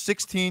they were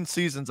 16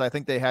 seasons. I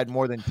think they had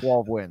more than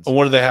 12 wins.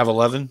 What did they have?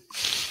 11?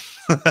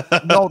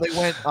 No, they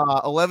went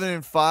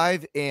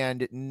 11-5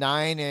 and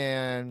 9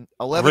 and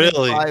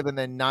 11-5 and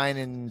then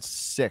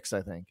 9-6.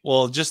 I think.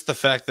 Well, just the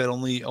fact that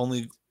only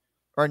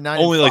or 9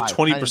 only like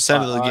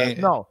 20% of the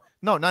game. No,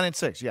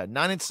 9-6. Yeah,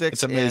 9-6.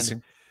 It's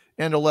amazing.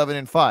 And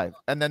 11-5,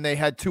 and then they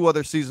had 2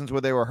 other seasons where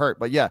they were hurt.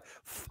 But yeah,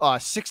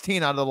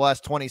 16 out of the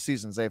last 20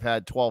 seasons they've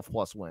had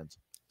 12+ wins.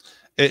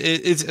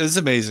 It's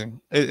amazing.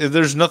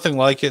 There's nothing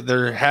like it.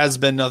 There has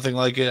been nothing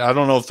like it. I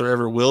don't know if there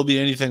ever will be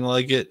anything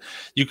like it.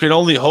 You can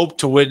only hope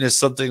to witness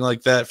something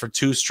like that for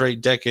 2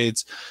 straight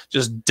decades,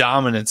 just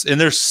dominance. And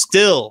they're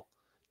still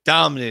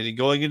dominating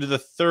going into the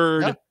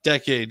 3rd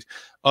decade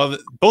of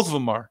both of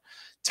them are.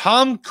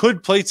 Tom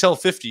could play till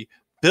 50.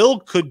 Bill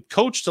could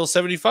coach till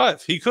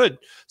 75. He could.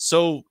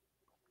 So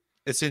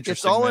it's interesting.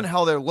 It's all in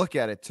how they look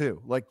at it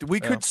too. Like we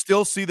could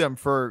still see them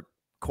for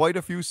quite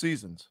a few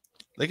seasons.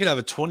 They could have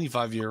a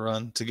 25-year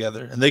run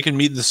together, and they can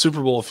meet in the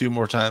Super Bowl a few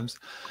more times.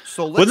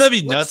 So wouldn't that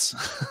be nuts?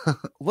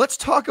 Let's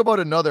talk about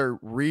another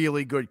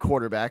really good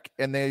quarterback,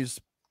 and there's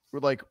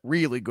like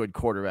really good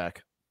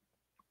quarterback.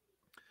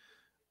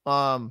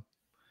 Aaron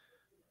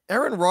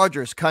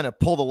Rodgers kind of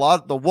pulled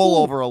the wool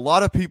over a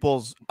lot of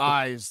people's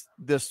eyes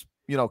this,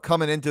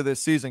 coming into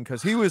this season,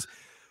 because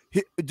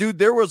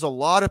there was a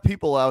lot of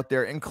people out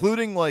there,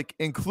 including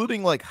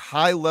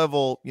high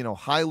level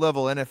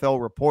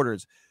NFL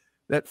reporters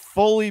that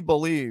fully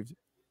believed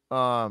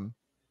that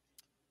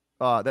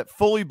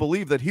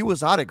he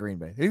was out of Green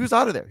Bay. He was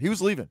out of there. He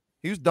was leaving.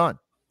 He was done.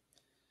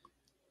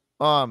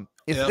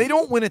 If they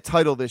don't win a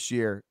title this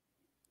year,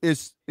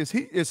 is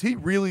he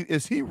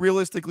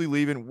realistically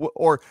leaving,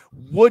 or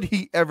would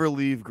he ever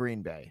leave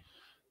Green Bay?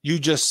 You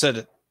just said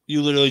it.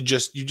 You literally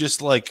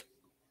just like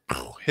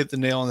hit the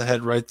nail on the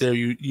head right there.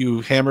 You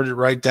hammered it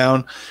right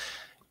down.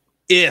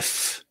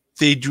 If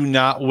they do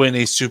not win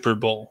a Super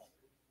Bowl,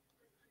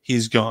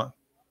 he's gone.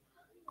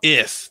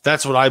 If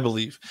that's what I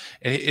believe,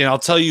 and I'll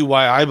tell you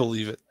why I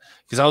believe it,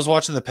 because I was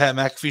watching the Pat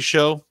McAfee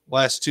show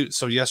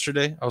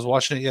yesterday. I was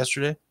watching it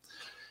yesterday,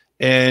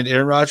 and it's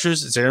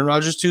Aaron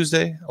Rodgers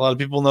Tuesday. A lot of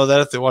people know that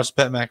if they watch the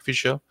Pat McAfee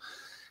show.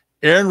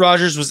 Aaron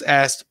Rodgers was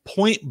asked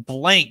point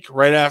blank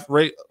right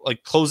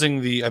closing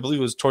I believe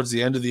it was towards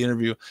the end of the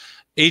interview.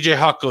 AJ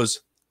Hawk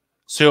goes,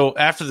 "So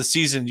after the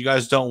season, you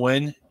guys don't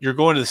win, you're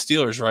going to the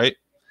Steelers, right?"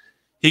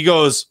 He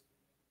goes,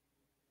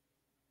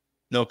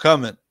 "No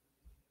comment."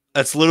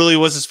 That's literally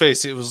was his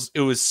face. It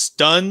was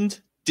stunned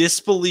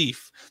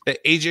disbelief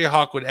that AJ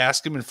Hawk would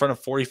ask him in front of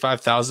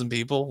 45,000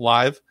 people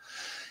live.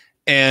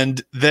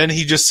 And then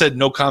he just said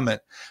no comment,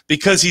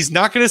 because he's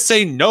not going to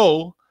say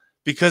no,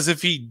 because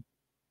if he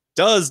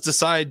does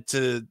decide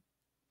to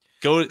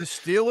go, the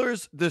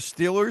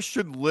Steelers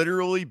should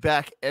literally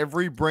back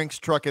every Brinks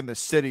truck in the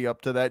city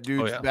up to that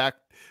dude's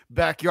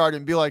backyard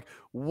and be like,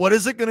 "What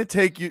is it going to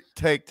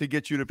take to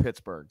get you to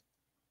Pittsburgh?"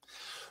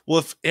 Well,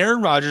 if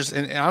Aaron Rodgers,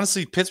 and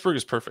honestly, Pittsburgh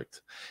is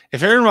perfect.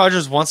 If Aaron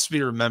Rodgers wants to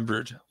be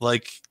remembered,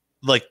 like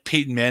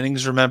Peyton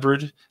Manning's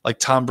remembered, like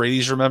Tom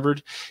Brady's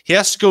remembered, he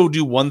has to go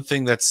do one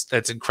thing that's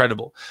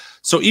incredible.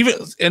 So even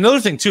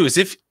another thing too is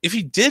if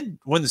he did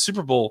win the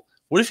Super Bowl,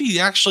 what if he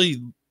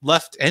actually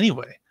left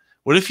anyway?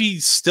 What if he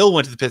still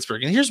went to the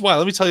Pittsburgh? And here's why.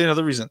 Let me tell you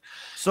another reason.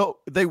 So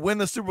they win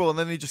the Super Bowl and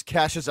then he just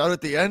cashes out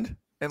at the end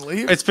and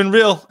leaves? It's been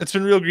real. It's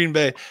been real Green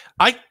Bay.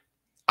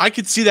 I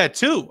could see that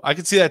too.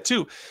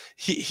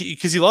 He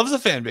because he loves the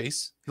fan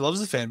base.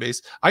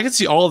 I could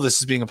see all of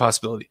this as being a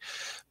possibility.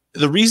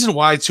 The reason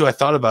why too I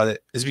thought about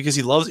it is because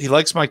he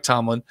likes Mike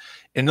Tomlin.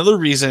 Another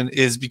reason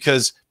is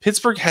because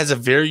Pittsburgh has a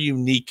very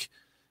unique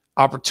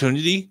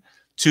opportunity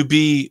to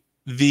be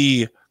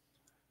the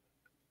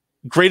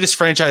greatest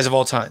franchise of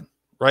all time,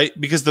 right?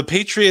 Because the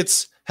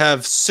Patriots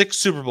have 6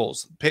 Super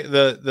Bowls.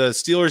 The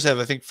Steelers have,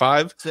 I think,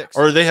 5. 6.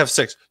 Or they have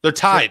 6. They're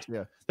tied. 6,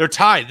 yeah. They're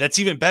tied. That's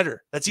even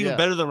better. That's even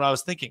better than what I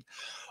was thinking.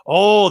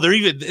 Oh,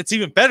 it's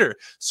even better.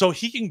 So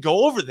he can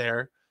go over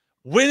there,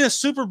 win a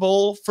Super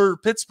Bowl for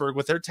Pittsburgh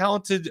with their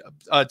talented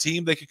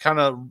team. They could kind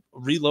of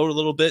reload a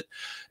little bit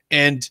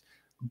and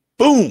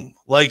boom,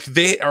 like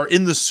they are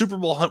in the Super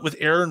Bowl hunt with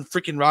Aaron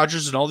freaking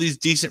Rodgers and all these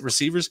decent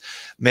receivers,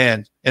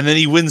 man. And then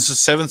he wins the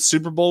 7th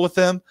Super Bowl with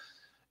them.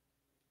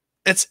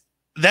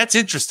 That's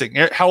interesting.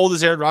 How old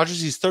is Aaron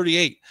Rodgers? He's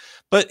 38,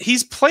 but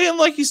he's playing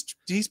like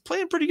he's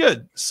playing pretty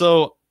good.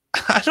 So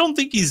I don't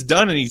think he's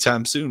done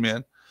anytime soon,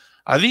 man.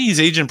 I think he's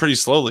aging pretty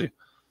slowly.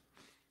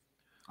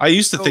 I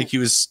used to think he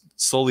was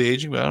slowly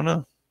aging, but I don't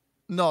know.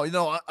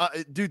 No,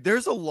 dude,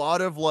 there's a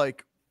lot of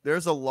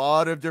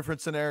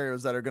different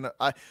scenarios that are going to,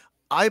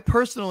 I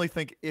personally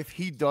think if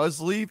he does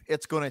leave,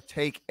 it's going to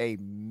take a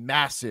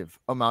massive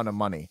amount of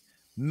money,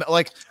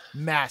 like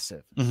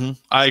massive. Mm-hmm.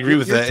 I agree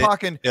with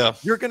that.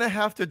 You're going to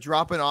have to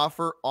drop an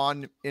offer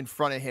in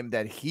front of him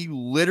that he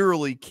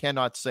literally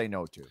cannot say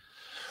no to.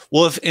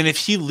 Well, if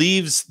he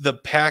leaves the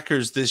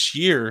Packers this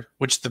year,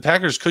 which the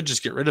Packers could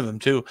just get rid of him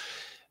too,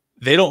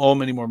 they don't owe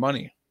him any more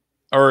money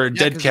or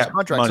dead cap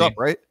money, up,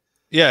 right?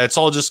 Yeah, it's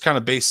all just kind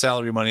of base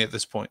salary money at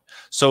this point.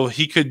 So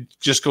he could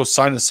just go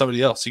sign with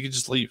somebody else. He could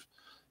just leave.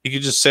 He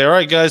could just say, "All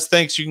right, guys,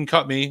 thanks. You can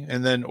cut me,"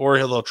 and then or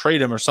they'll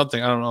trade him or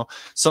something. I don't know,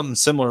 something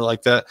similar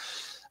like that.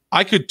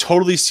 I could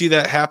totally see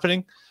that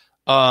happening.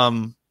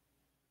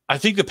 I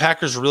think the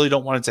Packers really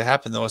don't want it to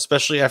happen, though,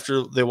 especially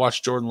after they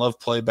watched Jordan Love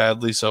play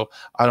badly. So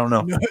I don't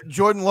know.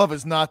 Jordan Love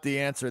is not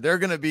the answer. They're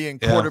going to be in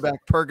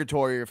quarterback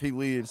purgatory if he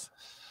leaves.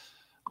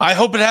 I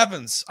hope it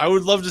happens. I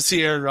would love to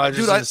see Aaron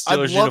Rodgers in a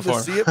Steelers uniform. I'd love to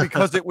see it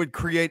because it would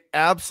create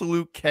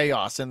absolute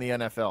chaos in the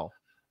NFL.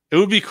 It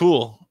would be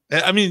cool.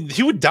 I mean,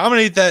 he would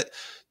dominate that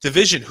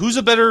division. Who's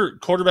a better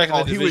quarterback in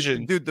that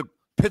division? The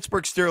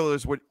Pittsburgh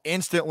Steelers would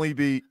instantly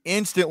be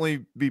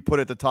put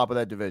at the top of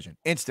that division.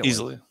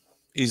 Instantly.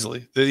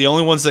 Easily. The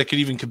only ones that could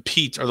even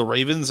compete are the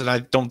Ravens, and I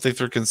don't think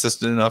they're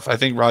consistent enough. I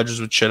think Rodgers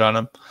would shit on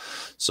them.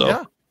 So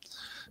yeah.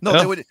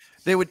 No,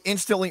 they would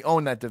instantly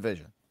own that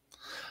division.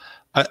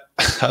 I'd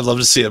love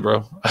to see it,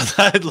 bro.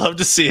 I'd love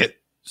to see it.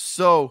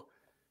 So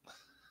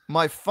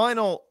my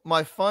final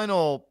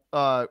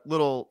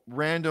little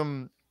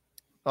random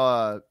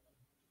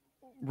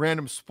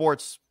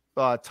sports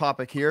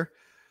topic here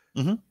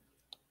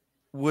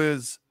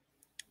was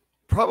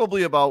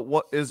probably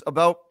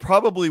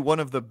probably one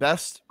of the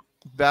best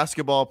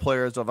basketball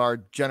players of our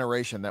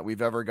generation that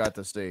we've ever got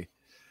to see.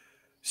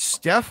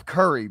 Steph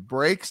Curry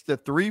breaks the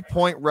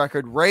 3-point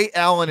record. Ray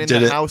Allen in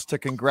the house to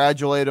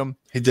congratulate him.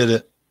 He did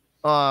it.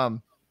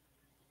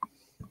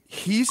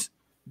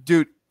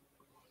 Dude,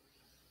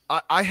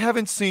 I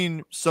haven't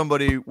seen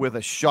somebody with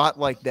a shot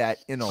like that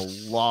in a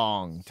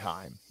long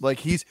time. Like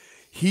he's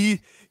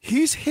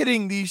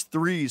hitting these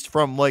threes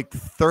from like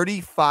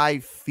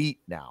 35 feet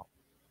now.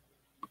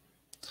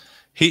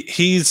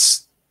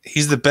 He's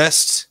the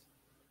best.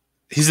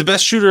 He's the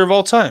best shooter of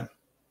all time.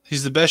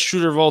 He's the best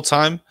shooter of all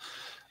time.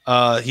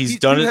 He's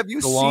done it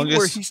the longest.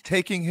 Where he's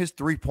taking his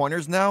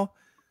 3-pointers now?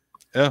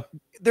 Yeah.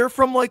 They're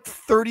from like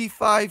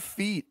 35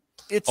 feet.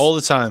 It's all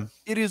the time.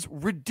 It is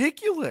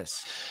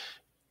ridiculous.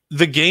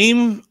 The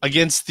game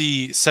against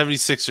the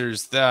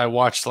 76ers that I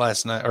watched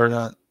last night, or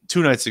not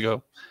 2 nights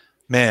ago,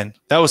 man,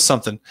 that was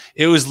something.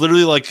 It was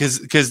literally like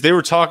because they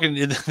were talking,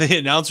 and the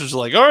announcers were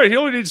like, all right, he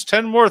only needs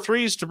 10 more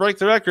threes to break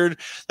the record.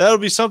 That'll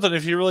be something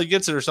if he really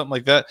gets it or something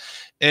like that.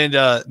 And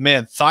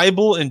man,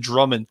 Thibault and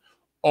Drummond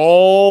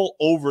all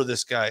over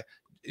this guy.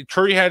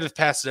 Curry had to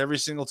pass it every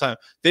single time.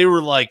 They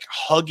were like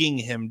hugging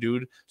him,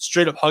 dude,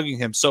 straight up hugging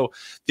him. So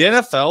the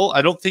NFL,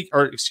 the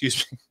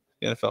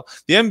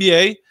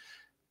NBA,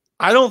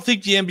 I don't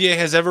think the NBA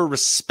has ever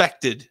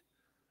respected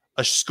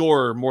a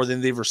scorer more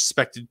than they've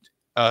respected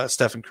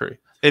Stephen Curry.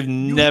 They've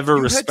never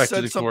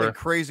respected a scorer. Something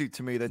crazy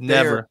to me that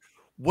never.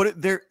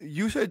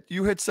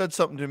 You had said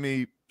something to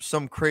me,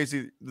 something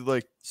crazy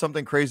like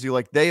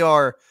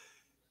they're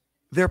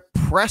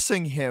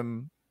pressing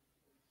him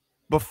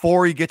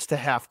before he gets to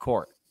half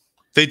court.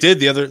 They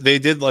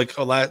did like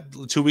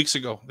 2 weeks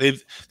ago.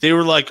 They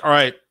were like, all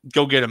right,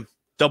 go get him,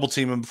 double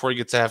team him before he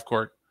gets to half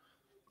court.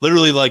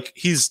 Literally, like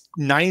he's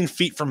 9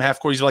 feet from half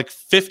court. He's like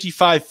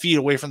 55 feet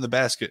away from the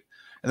basket,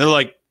 and they're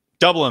like,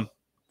 double him,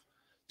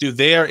 dude.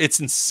 It's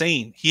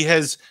insane. He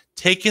has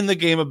taken the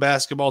game of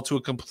basketball to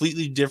a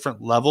completely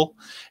different level,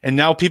 and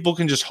now people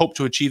can just hope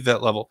to achieve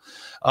that level.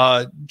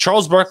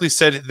 Charles Barkley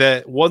said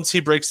that once he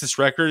breaks this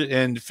record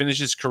and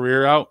finishes his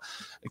career out,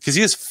 because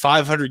he has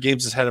 500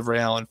 games ahead of Ray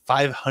Allen,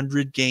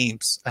 500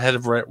 games ahead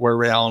of where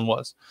Ray Allen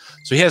was.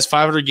 So he has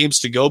 500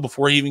 games to go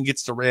before he even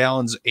gets to Ray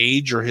Allen's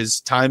age or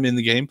his time in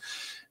the game.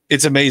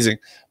 It's amazing.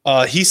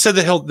 He said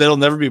that that'll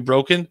never be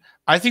broken.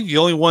 I think the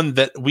only one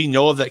that we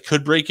know of that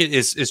could break it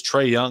is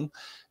Trae Young.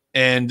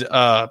 And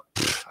I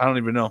don't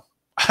even know.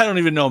 I don't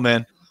even know,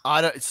 man.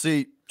 I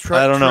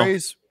don't know.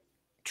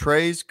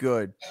 Trae's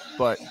good,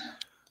 but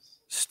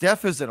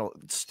Steph is an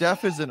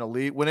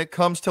elite. When it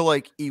comes to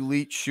like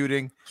elite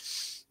shooting,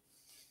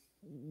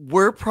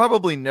 we're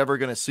probably never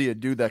going to see a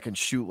dude that can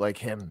shoot like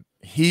him.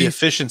 The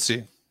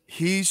efficiency.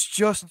 He's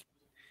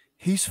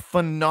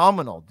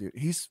phenomenal, dude.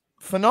 He's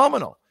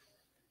phenomenal.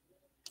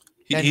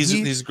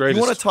 He's great.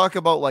 You want to talk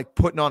about like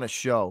putting on a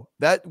show?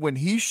 That when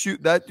he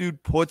shoot, that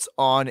dude puts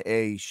on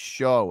a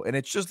show, and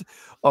it's just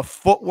a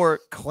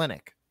footwork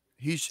clinic.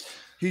 He's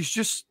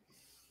just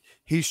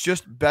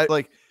better.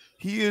 Like,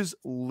 he is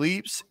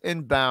leaps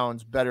and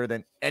bounds better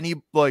than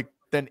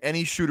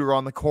any shooter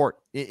on the court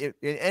in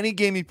any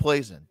game he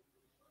plays in.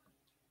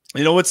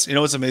 You know what's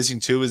amazing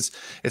too is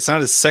it's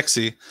not as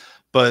sexy,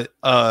 but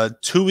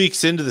 2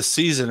 weeks into the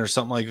season or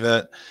something like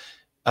that,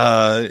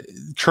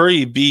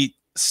 Curry beat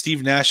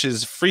Steve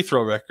Nash's free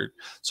throw record.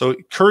 So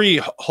Curry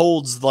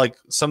holds like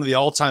some of the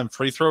all-time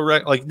free throw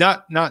record, like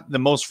not the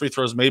most free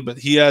throws made, but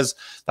he has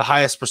the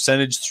highest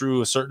percentage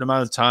through a certain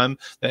amount of time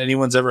that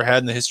anyone's ever had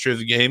in the history of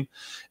the game.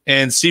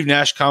 And Steve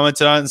Nash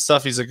commented on it and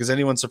stuff. He's like, is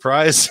anyone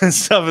surprised and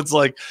stuff? It's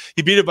like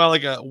he beat it by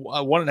like a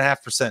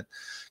 1.5%.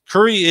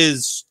 Curry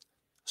is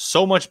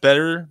so much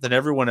better than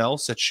everyone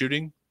else at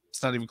shooting.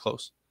 It's not even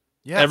close.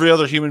 Yeah. Every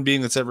other human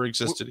being that's ever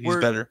existed, he's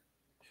better.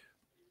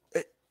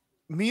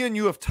 Me and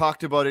you have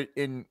talked about it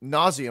in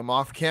nauseum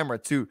off camera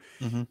too.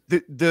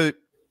 Mm-hmm.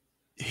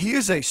 He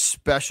is a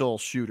special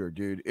shooter,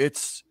 dude.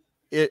 He's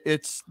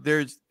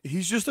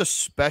just a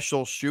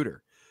special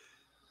shooter.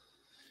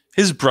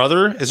 His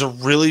brother is a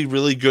really,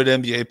 really good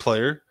NBA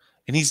player,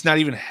 and he's not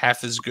even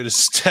half as good as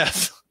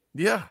Steph.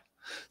 Yeah.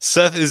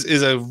 Seth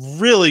is a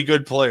really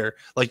good player.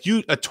 Like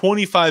a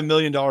 $25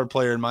 million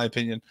player, in my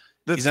opinion.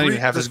 He's not even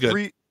half as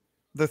good.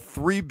 The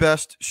three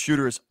best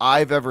shooters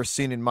I've ever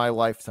seen in my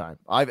lifetime.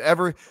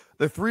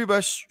 The three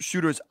best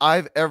shooters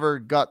I've ever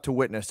got to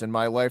witness in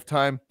my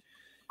lifetime.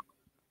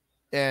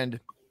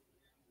 And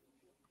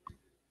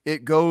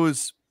it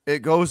goes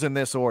in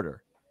this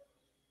order: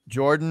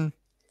 Jordan,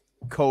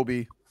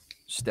 Kobe,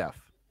 Steph.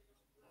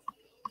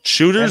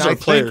 Shooters or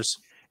players?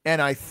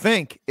 And I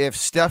think if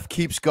Steph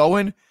keeps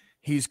going,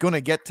 he's going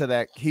to get to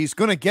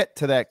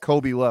that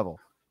Kobe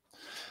level.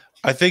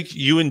 I think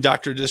you and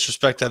Dr.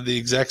 Disrespect have the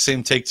exact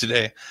same take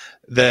today,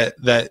 that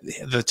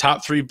the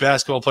top three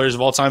basketball players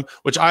of all time,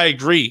 which I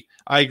agree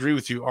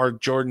with you, are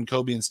Jordan,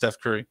 Kobe, and Steph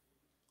Curry.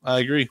 I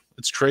agree.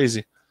 It's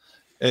crazy.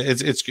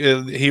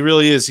 He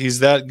really is. He's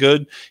that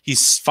good.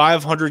 He's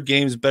 500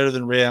 games better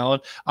than Ray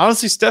Allen.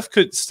 Honestly, Steph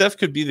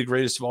could be the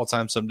greatest of all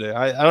time someday.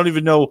 I don't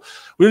even know.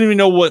 We don't even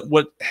know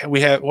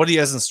what he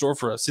has in store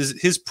for us.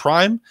 His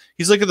prime.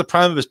 He's like at the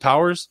prime of his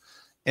powers,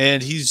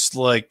 and he's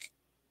like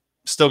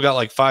still got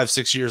like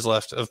 5-6 years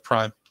left of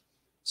prime.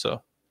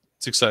 So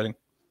it's exciting.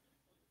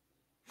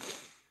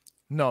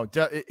 No,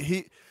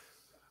 he,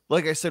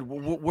 like I said,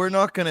 we're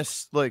not going to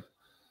like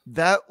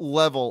that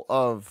level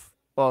of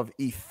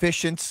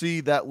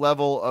efficiency, the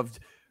level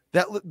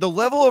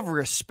of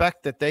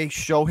respect that they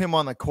show him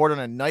on the court on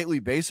a nightly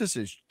basis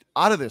is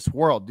out of this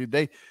world, dude.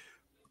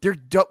 They're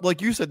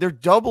like you said, they're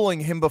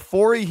doubling him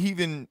before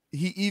he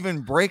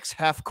even breaks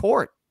half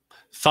court.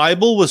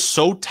 Thibault was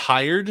so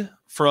tired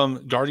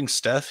from guarding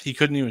Steph, he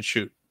couldn't even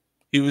shoot.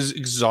 He was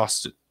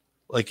exhausted.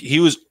 Like, he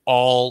was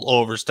all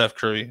over Steph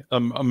Curry.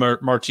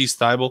 Martise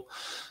Thibault.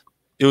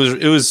 It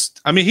was.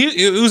 I mean,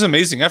 it was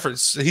amazing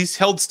efforts. He's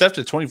held Steph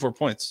to 24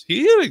 points.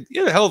 He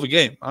had a hell of a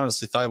game,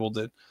 honestly. Thibault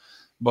did.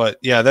 But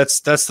yeah, that's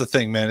the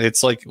thing, man.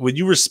 It's like when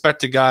you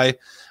respect a guy,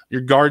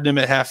 you're guarding him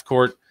at half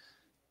court.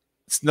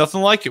 It's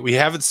nothing like it. We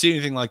haven't seen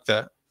anything like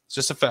that. It's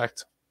just a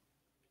fact.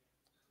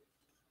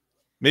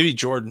 Maybe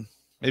Jordan,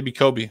 maybe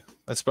Kobe.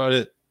 That's about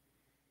it.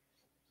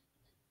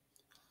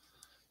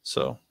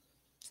 So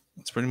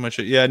that's pretty much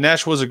it. Yeah,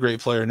 Nash was a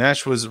great player.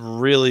 Nash was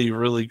really,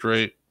 really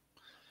great.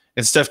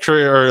 And Steph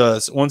Curry,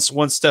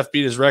 once Steph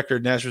beat his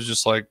record, Nash was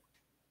just like,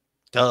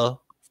 duh.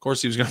 Of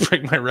course he was going to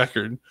break my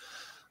record.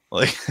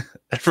 Like,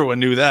 everyone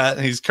knew that,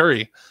 and he's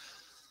Curry.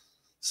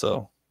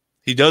 So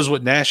he does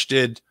what Nash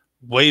did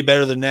way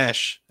better than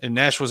Nash. And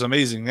Nash was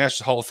amazing. Nash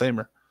is a Hall of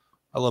Famer.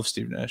 I love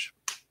Steve Nash.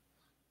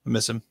 I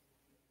miss him.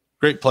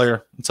 Great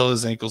player until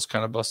his ankles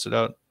kind of busted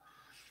out.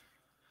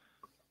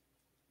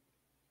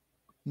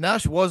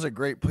 Nash was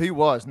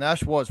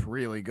Nash was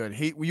really good.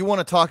 You want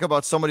to talk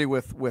about somebody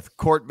with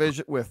court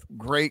vision, with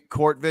great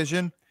court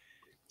vision,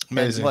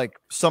 amazing, and like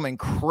some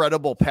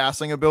incredible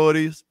passing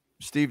abilities.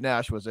 Steve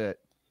Nash was it.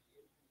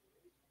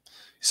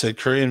 He said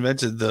Curry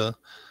invented the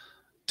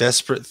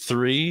desperate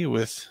three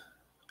with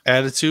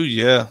attitude.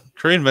 Yeah,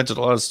 Curry invented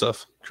a lot of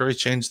stuff. Curry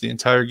changed the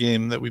entire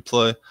game that we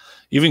play.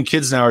 Even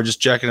kids now are just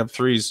jacking up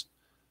threes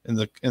in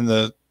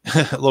the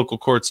local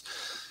courts.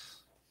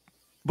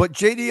 But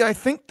JD, I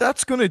think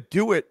that's going to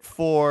do it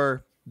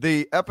for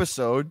the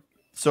episode.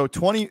 So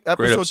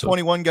episode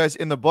 21, guys,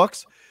 in the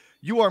books.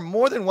 You are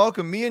more than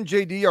welcome. Me and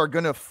JD are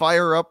going to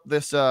fire up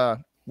this.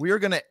 We are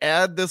going to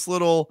add this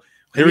little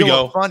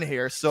fun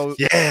here. So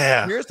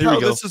yeah, here's how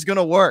this is going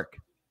to work.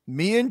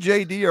 Me and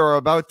JD are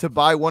about to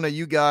buy one of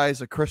you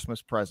guys a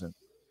Christmas present.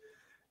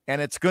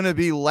 And it's going to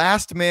be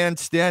last man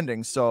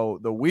standing. So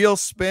the wheel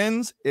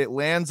spins, it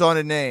lands on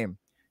a name,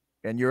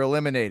 and you're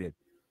eliminated.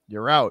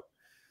 You're out.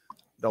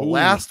 The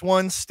last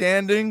one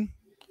standing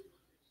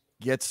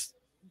gets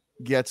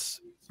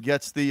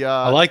the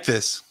I like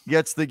this.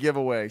 Gets the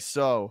giveaway.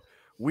 So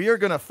we are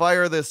gonna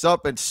fire this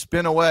up and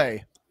spin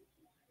away.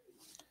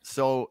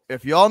 So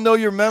if y'all know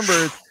your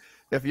members,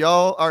 if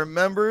y'all are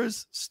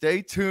members,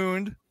 stay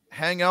tuned,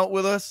 hang out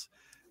with us.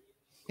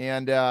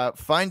 and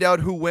find out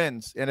who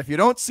wins. And if you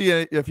don't see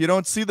it, if you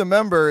don't see the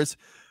members,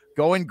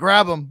 go and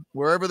grab them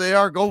wherever they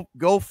are.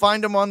 Go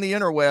find them on the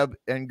interweb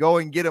and go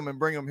and get them and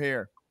bring them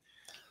here.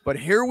 But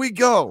here we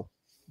go.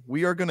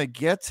 We are going to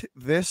get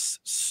this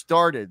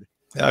started.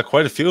 Yeah,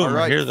 quite a few of them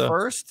are here, though.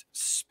 First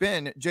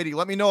spin. JD,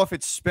 let me know if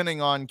it's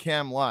spinning on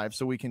Cam Live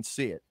so we can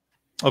see it.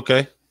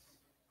 Okay.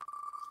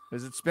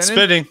 Is it spinning?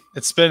 Spinning.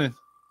 It's spinning.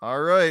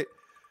 All right.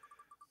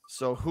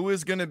 So who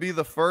is going to be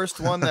the first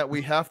one that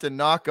we have to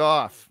knock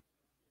off?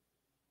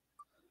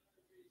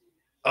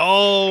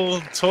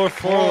 Oh, Tor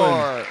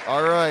Portland.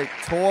 All right.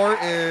 Tor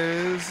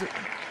is...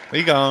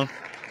 Where you going?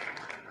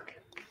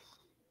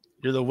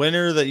 You're the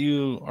winner that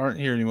you aren't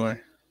here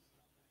anymore.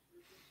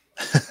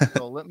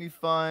 So let me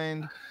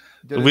find...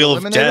 The Wheel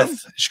of Death.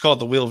 You should call it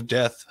the Wheel of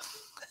Death.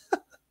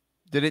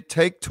 Did it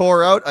take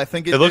Tor out? I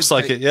think it looks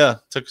like it. Yeah.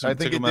 I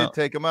think it did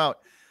take him out.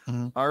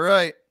 Mm-hmm. All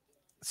right.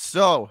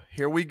 So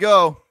here we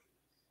go.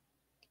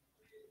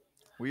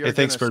 We are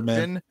thanks,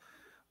 Birdman.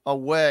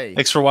 Away.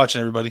 Thanks for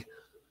watching, everybody.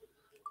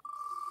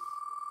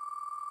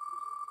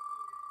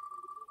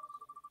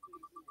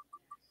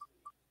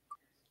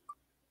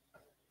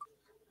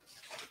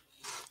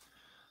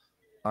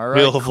 All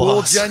right,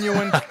 Cool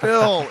Genuine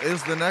Phil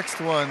is the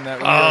next one that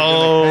we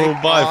are going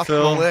to take off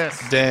Phil. the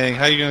list. Dang,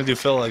 how are you going to do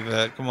Phil like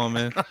that? Come on,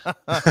 man.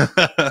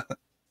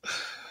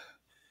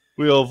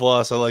 Wheel of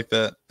Loss, I like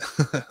that.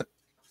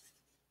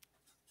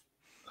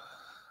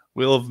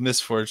 Wheel of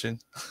Misfortune.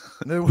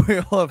 The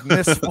Wheel of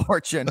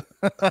Misfortune.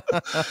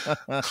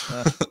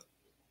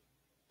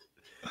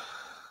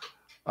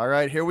 All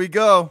right, here we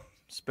go.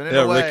 Spin it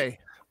away.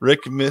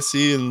 Rick,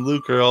 Missy, and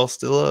Luke are all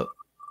still up.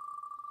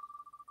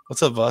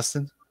 What's up,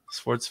 Boston?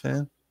 Sports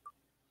fan.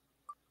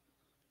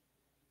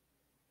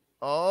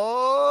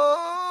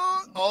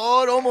 Oh,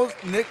 it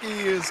almost. Nikki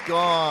is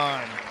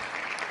gone.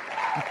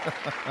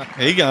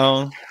 There you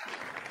go.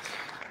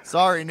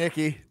 Sorry,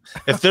 Nikki.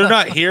 If they're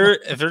not here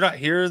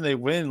and they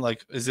win,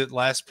 like, is it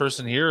last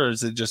person here or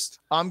is it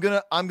just? I'm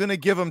gonna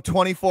give them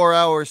 24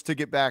 hours to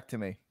get back to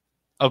me.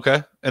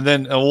 Okay, and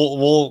then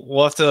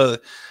we'll have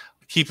to.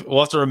 We'll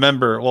have to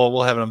remember. Well,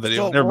 we'll have it on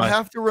video. So Never mind. We'll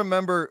have to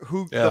remember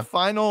who the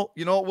final.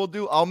 You know what we'll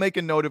do? I'll make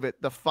a note of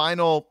it. The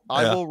final.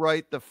 I will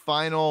write the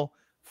final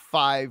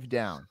 5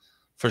 down.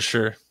 For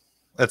sure.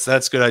 That's a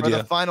good idea.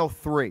 Or the final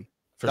 3.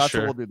 That's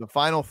what we'll do. The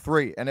final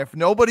 3. And if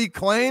nobody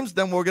claims,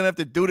 then we're gonna have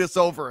to do this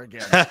over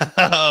again.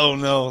 Oh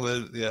no!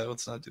 Yeah,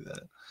 let's not do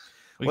that.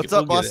 What's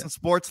up, Boston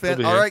sports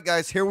fan? All right,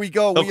 guys, here we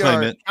go. We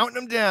are counting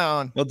them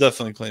down. We'll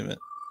definitely claim it.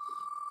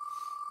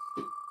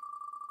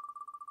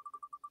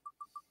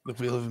 The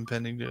Wheel of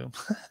Impending Doom.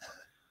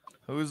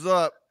 Who's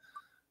up?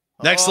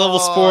 Next Level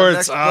Sports.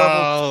 Next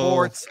Level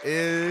Sports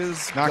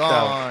is knocked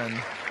gone.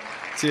 Out.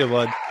 See you,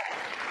 bud.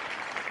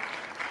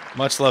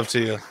 Much love to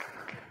you.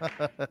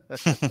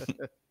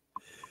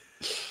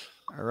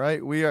 All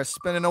right, we are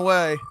spinning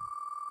away.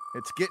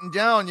 It's getting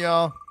down,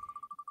 y'all.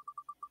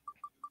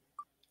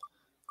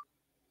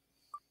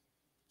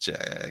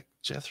 Jack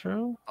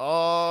Jethro?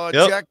 Oh,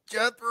 yep. Jack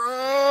Jethro.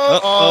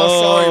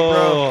 Oh, sorry,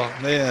 bro.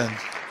 Man.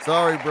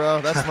 Sorry,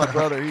 bro. That's my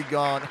brother. He's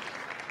gone.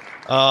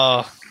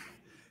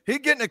 He's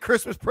getting a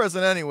Christmas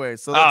present anyway.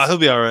 So he'll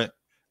be all right.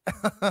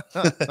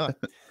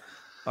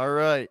 All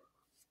right.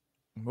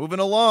 Moving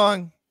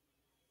along.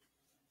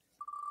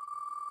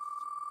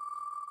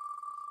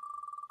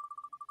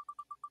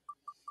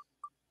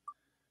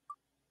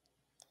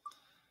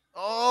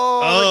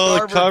 Oh,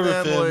 the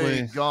Carver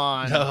family.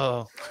 Gone.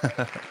 No.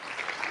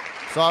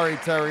 Sorry,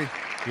 Terry.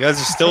 You guys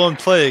are still in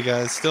play,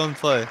 guys. Still in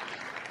play.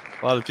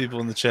 A lot of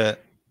people in the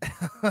chat.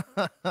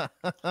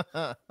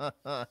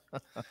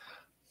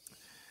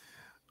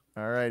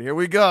 All right, here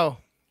we go.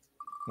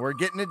 We're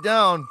getting it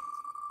down.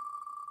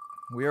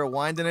 We are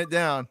winding it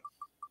down.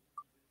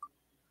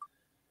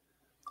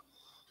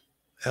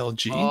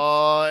 LG.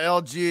 Oh,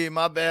 LG,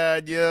 my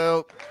bad,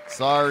 yo.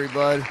 Sorry,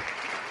 bud.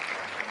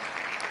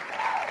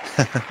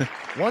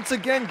 Once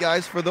again,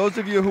 guys, for those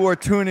of you who are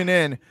tuning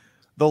in,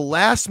 the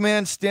last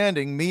man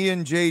standing, me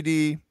and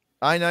JD,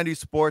 I-90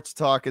 Sports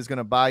Talk, is going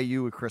to buy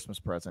you a Christmas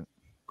present.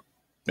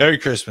 Merry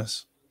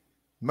Christmas.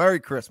 Merry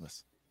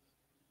Christmas.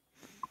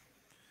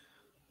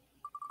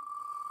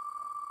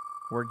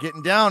 We're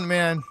getting down,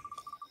 man.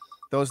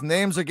 Those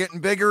names are getting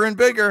bigger and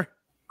bigger.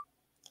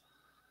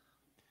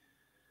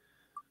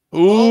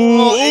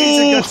 Ooh,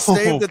 Agent got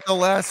saved at the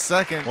last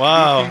second.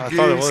 Wow, I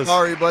thought it was.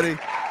 Sorry, buddy.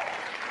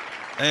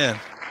 Man,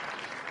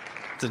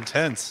 it's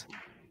intense.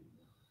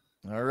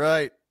 All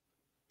right.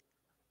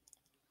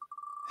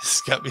 It's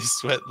got me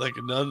sweating like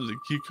a nun in a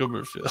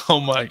cucumber field. Oh,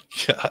 my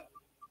God.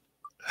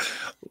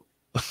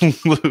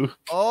 Luke.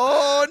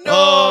 Oh,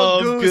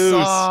 no.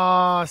 Goose.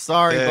 Oh,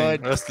 sorry,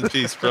 bud. Rest in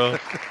peace, bro.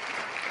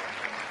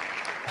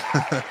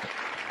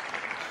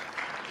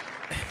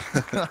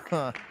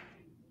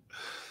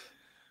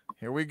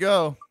 Here we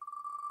go.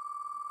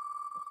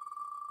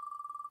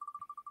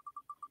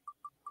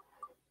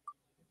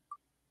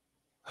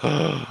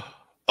 No.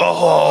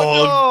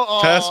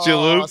 Past you,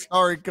 Luke.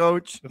 Sorry,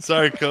 coach.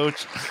 Sorry,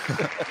 coach.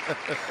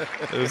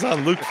 It was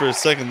on Luke for a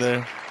second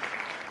there.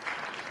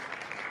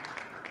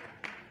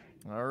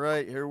 All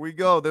right, here we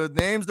go. The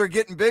names are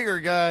getting bigger,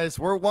 guys.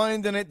 We're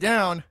winding it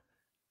down.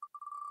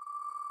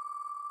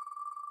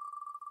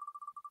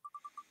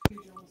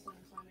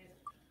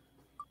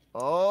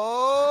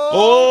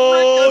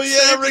 Oh,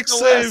 Rick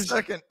saved.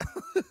 Second.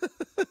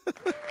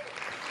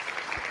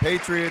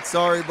 Patriots,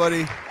 sorry,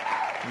 buddy.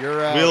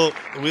 You're out.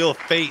 Wheel of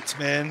fate,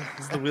 man.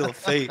 This is the wheel of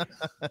fate.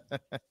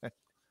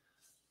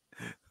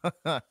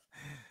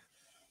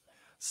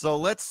 So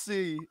let's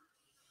see.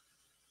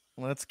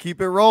 Let's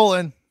keep it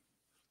rolling.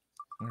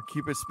 Or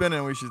keep it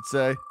spinning, we should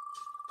say.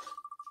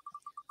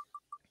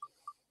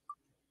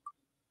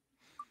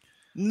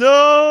 No!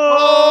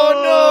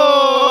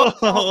 Oh,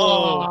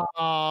 no!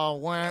 Oh,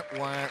 wah.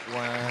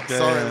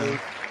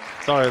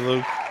 Sorry,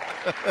 Luke.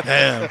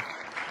 Damn.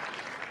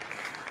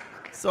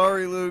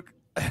 Sorry, Luke.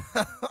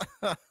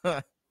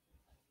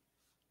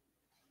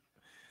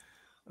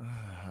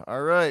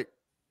 All right.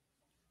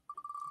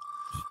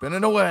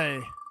 Spinning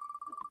away.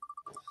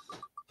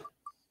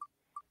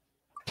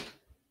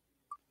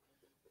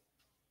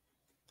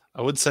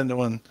 I would send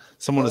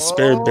someone a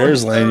spare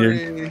Bears lanyard.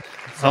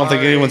 I don't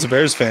think anyone's a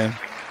Bears fan.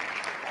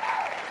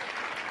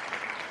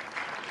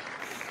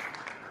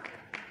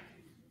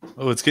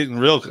 Oh, it's getting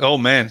real. Oh,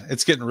 man.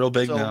 It's getting real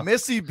big now.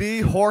 Missy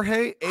B,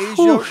 Jorge,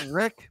 Asia,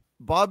 Rick,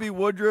 Bobby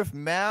Woodruff,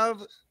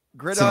 Mav,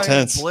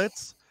 Gridiron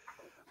Blitz,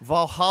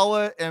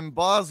 Valhalla, and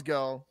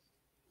Bosgo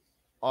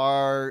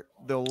are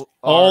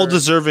all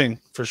deserving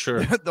for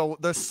sure.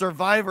 the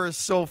survivors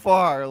so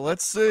far.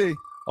 Let's see.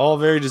 All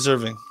very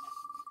deserving.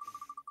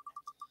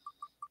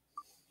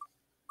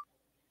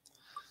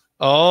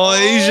 Oh,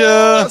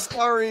 Asia.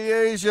 Sorry,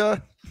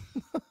 Asia.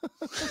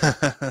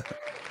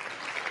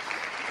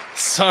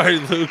 Sorry,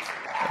 Luke.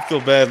 I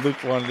feel bad.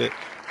 Luke wanted it.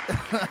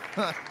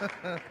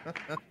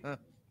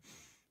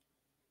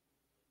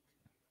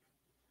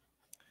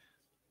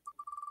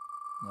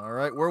 All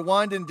right, we're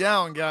winding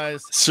down,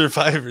 guys.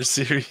 Survivor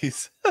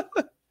Series.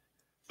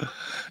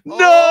 No!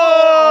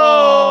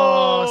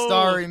 Oh,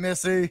 sorry,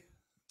 Missy.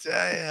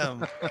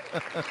 Damn.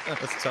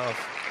 That's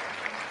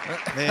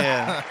tough.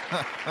 Man.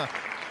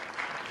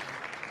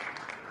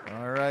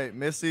 All right,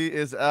 Missy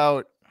is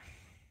out.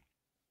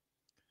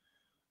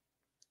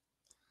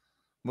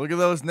 Look at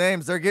those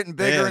names. They're getting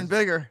bigger and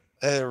bigger.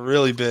 They're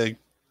really big.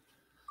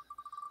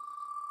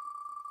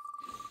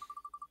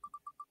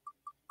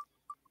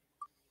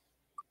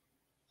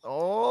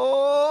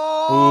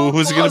 Oh, ooh,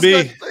 who's it going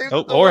to be?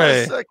 Oh,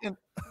 Jorge.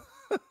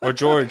 Or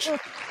George.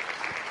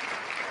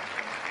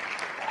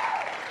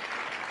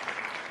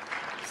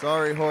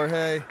 Sorry,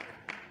 Jorge.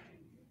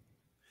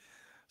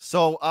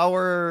 So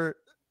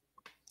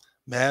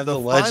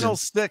the final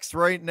six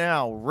right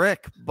now: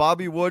 Rick,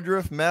 Bobby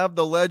Woodruff, Mav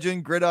the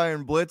Legend,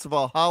 Gridiron Blitz,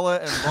 Valhalla,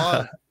 and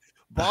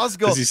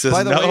Bosgo.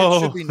 By the way, it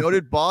should be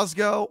noted,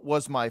 Bosgo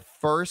was my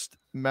first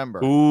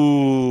member.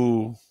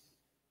 Ooh.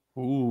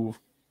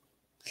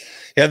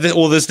 Yeah.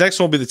 This next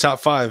one will be the top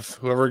 5.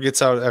 Whoever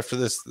gets out after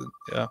this.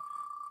 Yeah.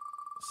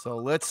 So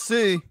let's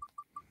see.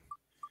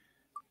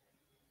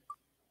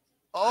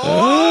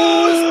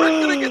 Oh, is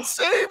Rick gonna get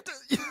saved?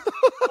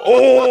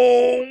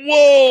 Oh,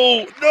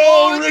 whoa!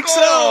 No, Rick's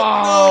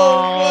out.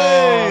 No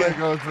way. There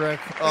goes Rick.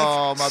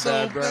 Oh, my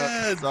bad, bro.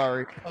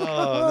 Sorry.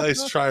 Oh,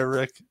 nice try,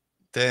 Rick.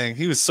 Dang,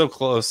 he was so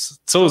close.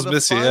 So was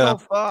Missy. The final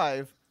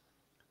 5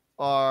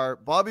 are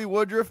Bobby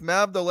Woodruff,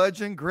 Mav the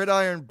Legend,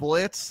 Gridiron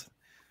Blitz,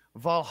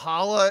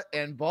 Valhalla,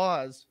 and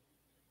Boz.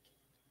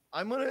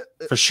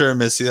 For sure,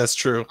 Missy. That's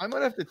true. I'm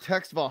gonna have to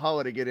text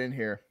Valhalla to get in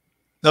here.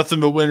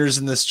 Nothing but winners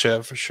in this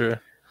chat for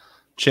sure.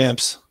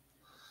 Champs.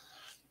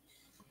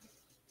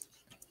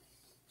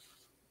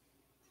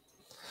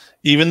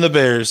 Even the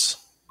Bears.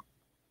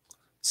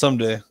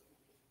 Someday.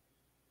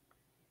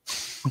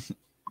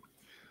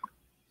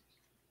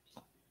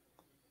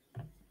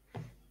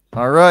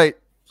 All right.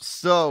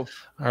 So.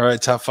 All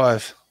right, top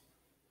 5.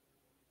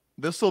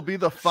 This will be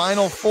the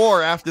final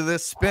 4 after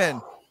this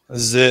spin.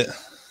 This is it.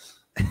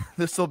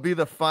 This will be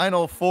the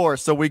final 4.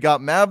 So we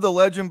got Mav the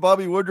Legend,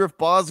 Bobby Woodruff,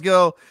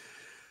 Bosgo,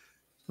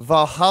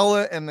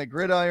 Valhalla, and the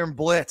Gridiron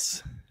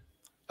Blitz.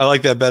 I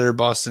like that better,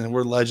 Boston.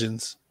 We're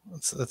legends.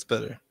 That's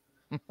better.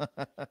 I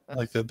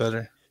like that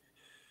better.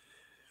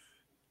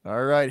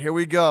 All right, here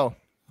we go.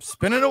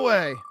 Spin it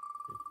away.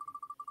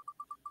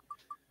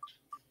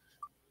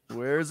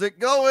 Where's it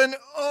going?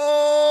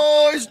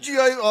 Oh, it's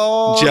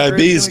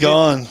GIB's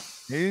gone.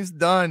 He's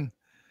done.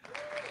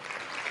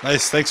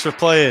 Nice. Thanks for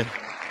playing.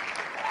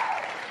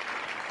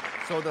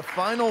 So the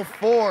final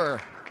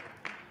 4: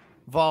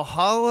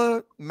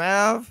 Valhalla,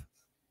 Mav,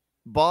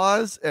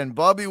 Boz, and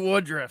Bobby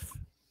Woodruff.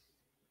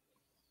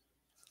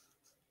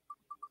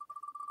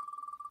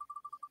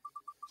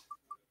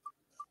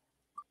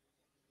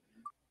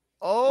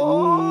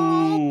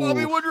 Oh, ooh.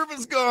 Bobby Woodruff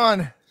is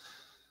gone.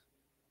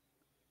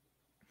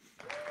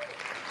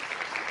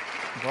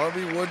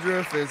 Bobby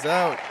Woodruff is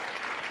out.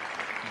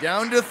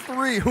 Down to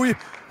 3. Who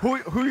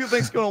you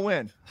think's gonna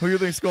win? Who do you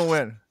think's gonna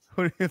win?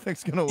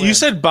 You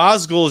said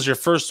Bosgo is your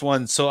first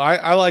one, so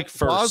I like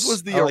first. Boz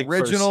was the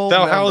original.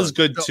 That was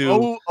good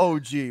too.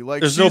 OG. Like,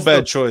 there's no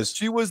bad choice.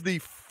 She was the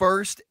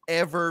first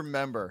ever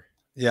member.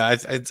 Yeah,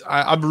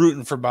 I'm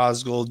rooting for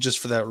Bosgold just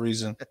for that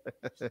reason.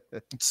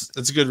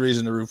 It's a good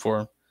reason to root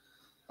for him.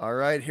 All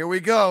right, here we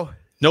go.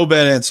 No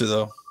bad answer,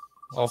 though.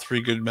 All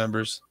three good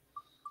members.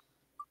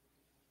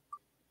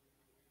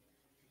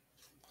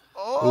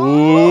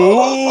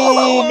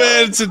 Oh,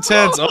 man, it's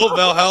intense. Oh,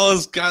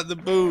 Valhalla's got the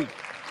boot.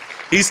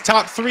 He's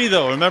top 3,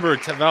 though. Remember,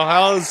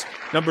 Valhalla's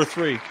number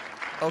 3.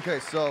 Okay,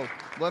 so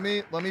let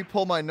me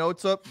pull my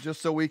notes up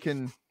just so we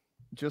can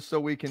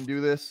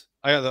do this.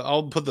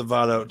 I'll put the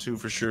VOD out too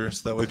for sure,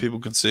 so that way people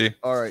can see.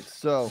 All right,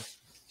 so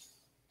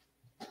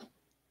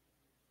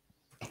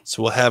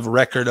we'll have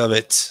record of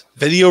it,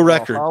 video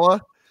record.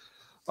 Valhalla.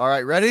 All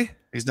right, ready?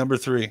 He's number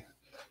 3.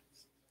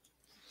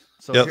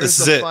 So yep, this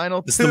is it.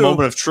 Final this is the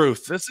moment of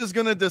truth. This is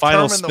going to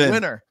determine the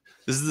winner.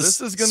 This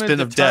is going to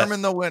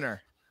determine the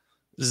winner.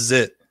 This is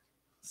it.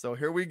 So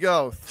here we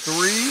go.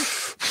 3,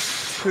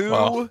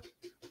 2,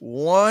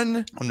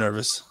 1. I'm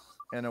nervous.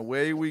 And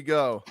away we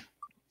go.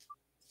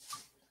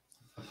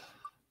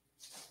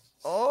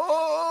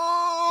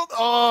 Oh,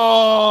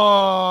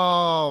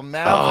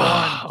 Mav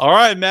won. All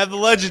right, Mav the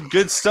Legend.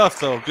 Good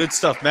stuff, though. Good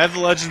stuff. Mav the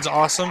Legend's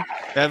awesome.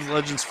 Mav the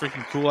Legend's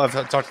freaking cool. I've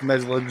talked to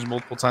Mav the Legend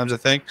multiple times, I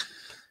think.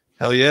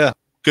 Hell yeah.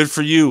 Good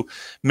for you.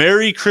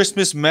 Merry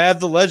Christmas, Mav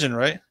the Legend,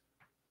 right?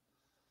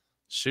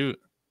 Shoot.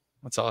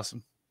 That's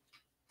awesome.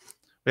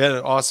 We had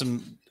an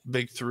awesome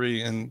big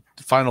 3 and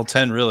final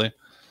 10, really.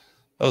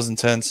 That was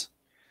intense.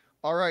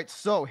 All right,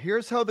 so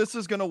here's how this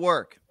is going to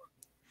work.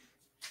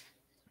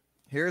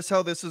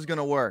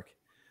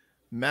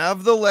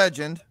 Mav the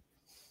Legend.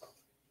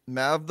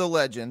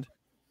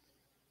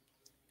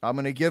 I'm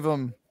going to give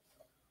him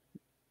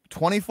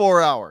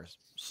 24 hours.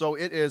 So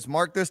it is,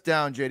 mark this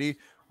down, JD.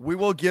 We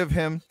will give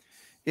him,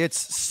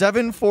 it's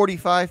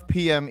 7:45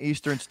 p.m.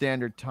 Eastern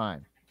Standard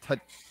Time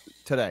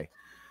today.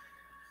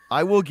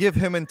 I will give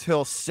him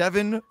until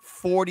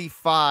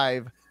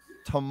 7:45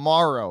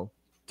 tomorrow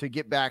to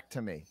get back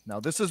to me. Now,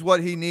 this is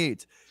what he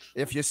needs.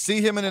 If you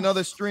see him in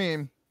another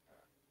stream,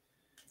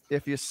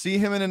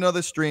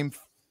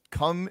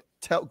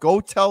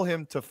 go tell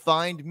him to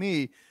find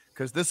me,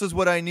 because this is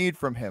what I need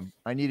from him.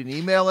 I need an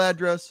email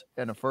address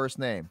and a first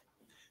name.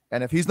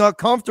 And if he's not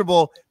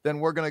comfortable, then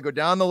we're going to go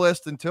down the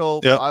list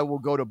until I will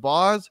go to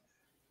Boz.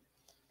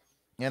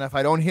 And if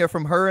I don't hear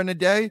from her in a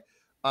day,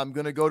 I'm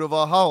going to go to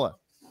Valhalla.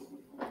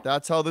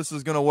 That's how this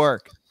is going to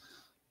work.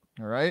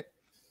 All right?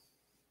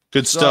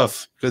 Good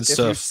stuff. If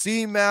you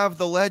see Mav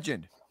the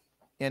Legend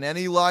in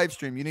any live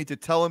stream, you need to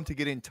tell him to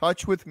get in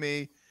touch with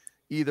me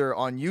either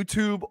on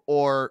YouTube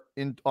or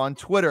on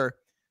Twitter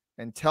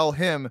and tell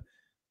him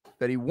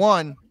that he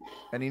won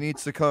and he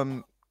needs to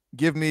come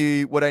give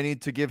me what I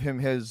need to give him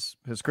his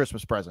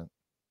Christmas present.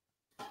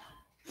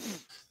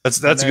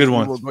 That's a good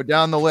one. We'll go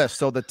down the list.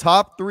 So the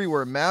top 3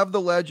 were Mav the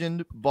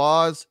Legend,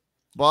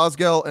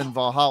 Bosgel, and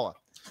Valhalla.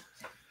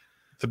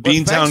 The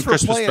Beantown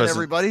Christmas playing, present.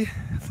 Everybody.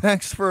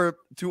 Thanks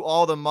to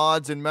all the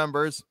mods and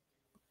members.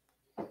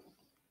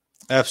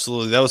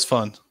 Absolutely. That was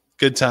fun.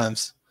 Good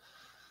times.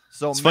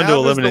 So it's fun to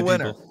eliminate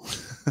people.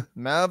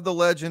 Mav the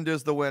Legend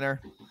is the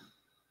winner.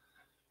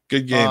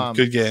 Good game.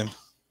 Good game.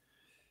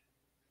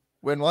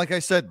 When, like I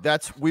said, me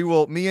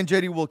and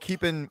JD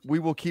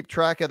will keep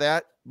track of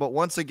that. But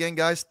once again,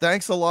 guys,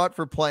 thanks a lot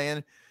for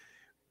playing.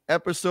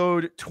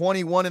 Episode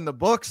 21 in the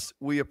books.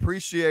 We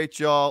appreciate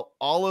y'all.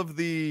 All of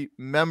the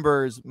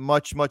members,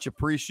 much, much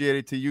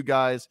appreciated to you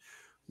guys.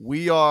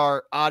 We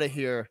are out of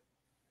here.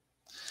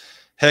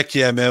 Heck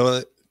yeah,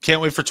 man.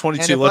 Can't wait for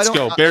 22. Let's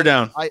go. Bear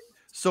down.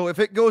 So if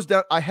it goes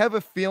down, I have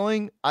a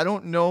feeling, I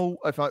don't know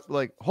if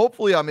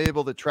hopefully I'm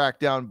able to track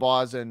down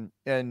Boz and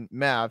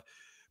Mav.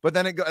 But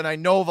then and I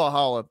know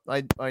Valhalla.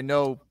 I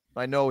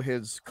know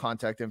his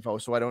contact info,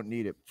 so I don't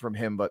need it from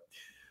him. But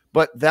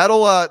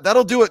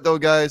that'll do it though,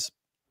 guys.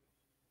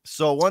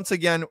 So once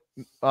again,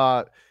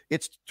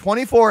 it's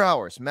 24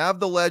 hours.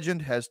 Mav the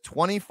Legend has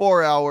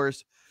 24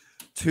 hours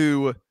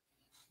to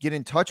get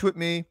in touch with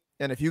me,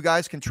 and if you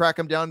guys can track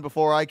him down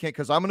before I can,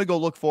 because I'm gonna go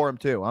look for him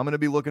too. I'm gonna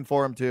be looking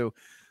for him too.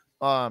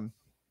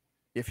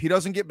 If he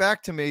doesn't get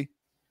back to me,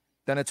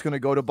 then it's gonna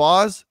go to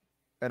Boz,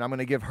 and I'm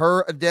gonna give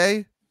her a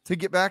day to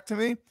get back to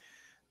me.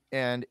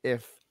 And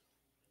if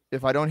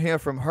I don't hear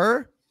from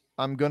her,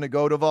 I'm going to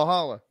go to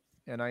Valhalla,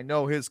 and I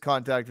know his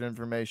contact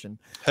information.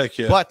 Heck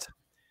yeah. But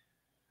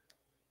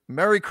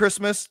Merry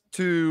Christmas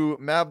to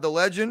Mav the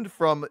Legend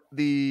from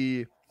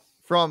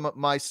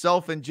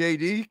myself and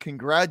JD.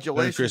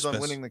 Congratulations on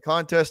winning the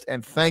contest,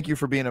 and thank you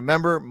for being a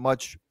member.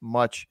 Much,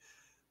 much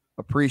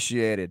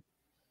appreciated.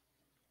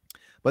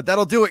 But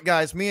that'll do it,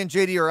 guys. Me and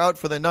JD are out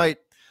for the night.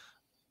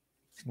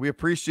 We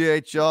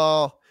appreciate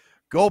y'all.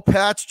 Go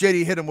Pats.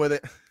 JD, hit him with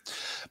it.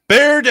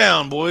 Bear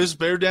down, boys.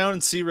 Bear down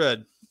and see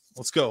red.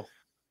 Let's go.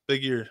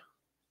 Big year.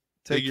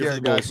 Take care,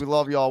 guys. We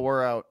love y'all.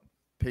 We're out.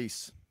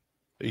 Peace.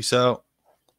 Peace out.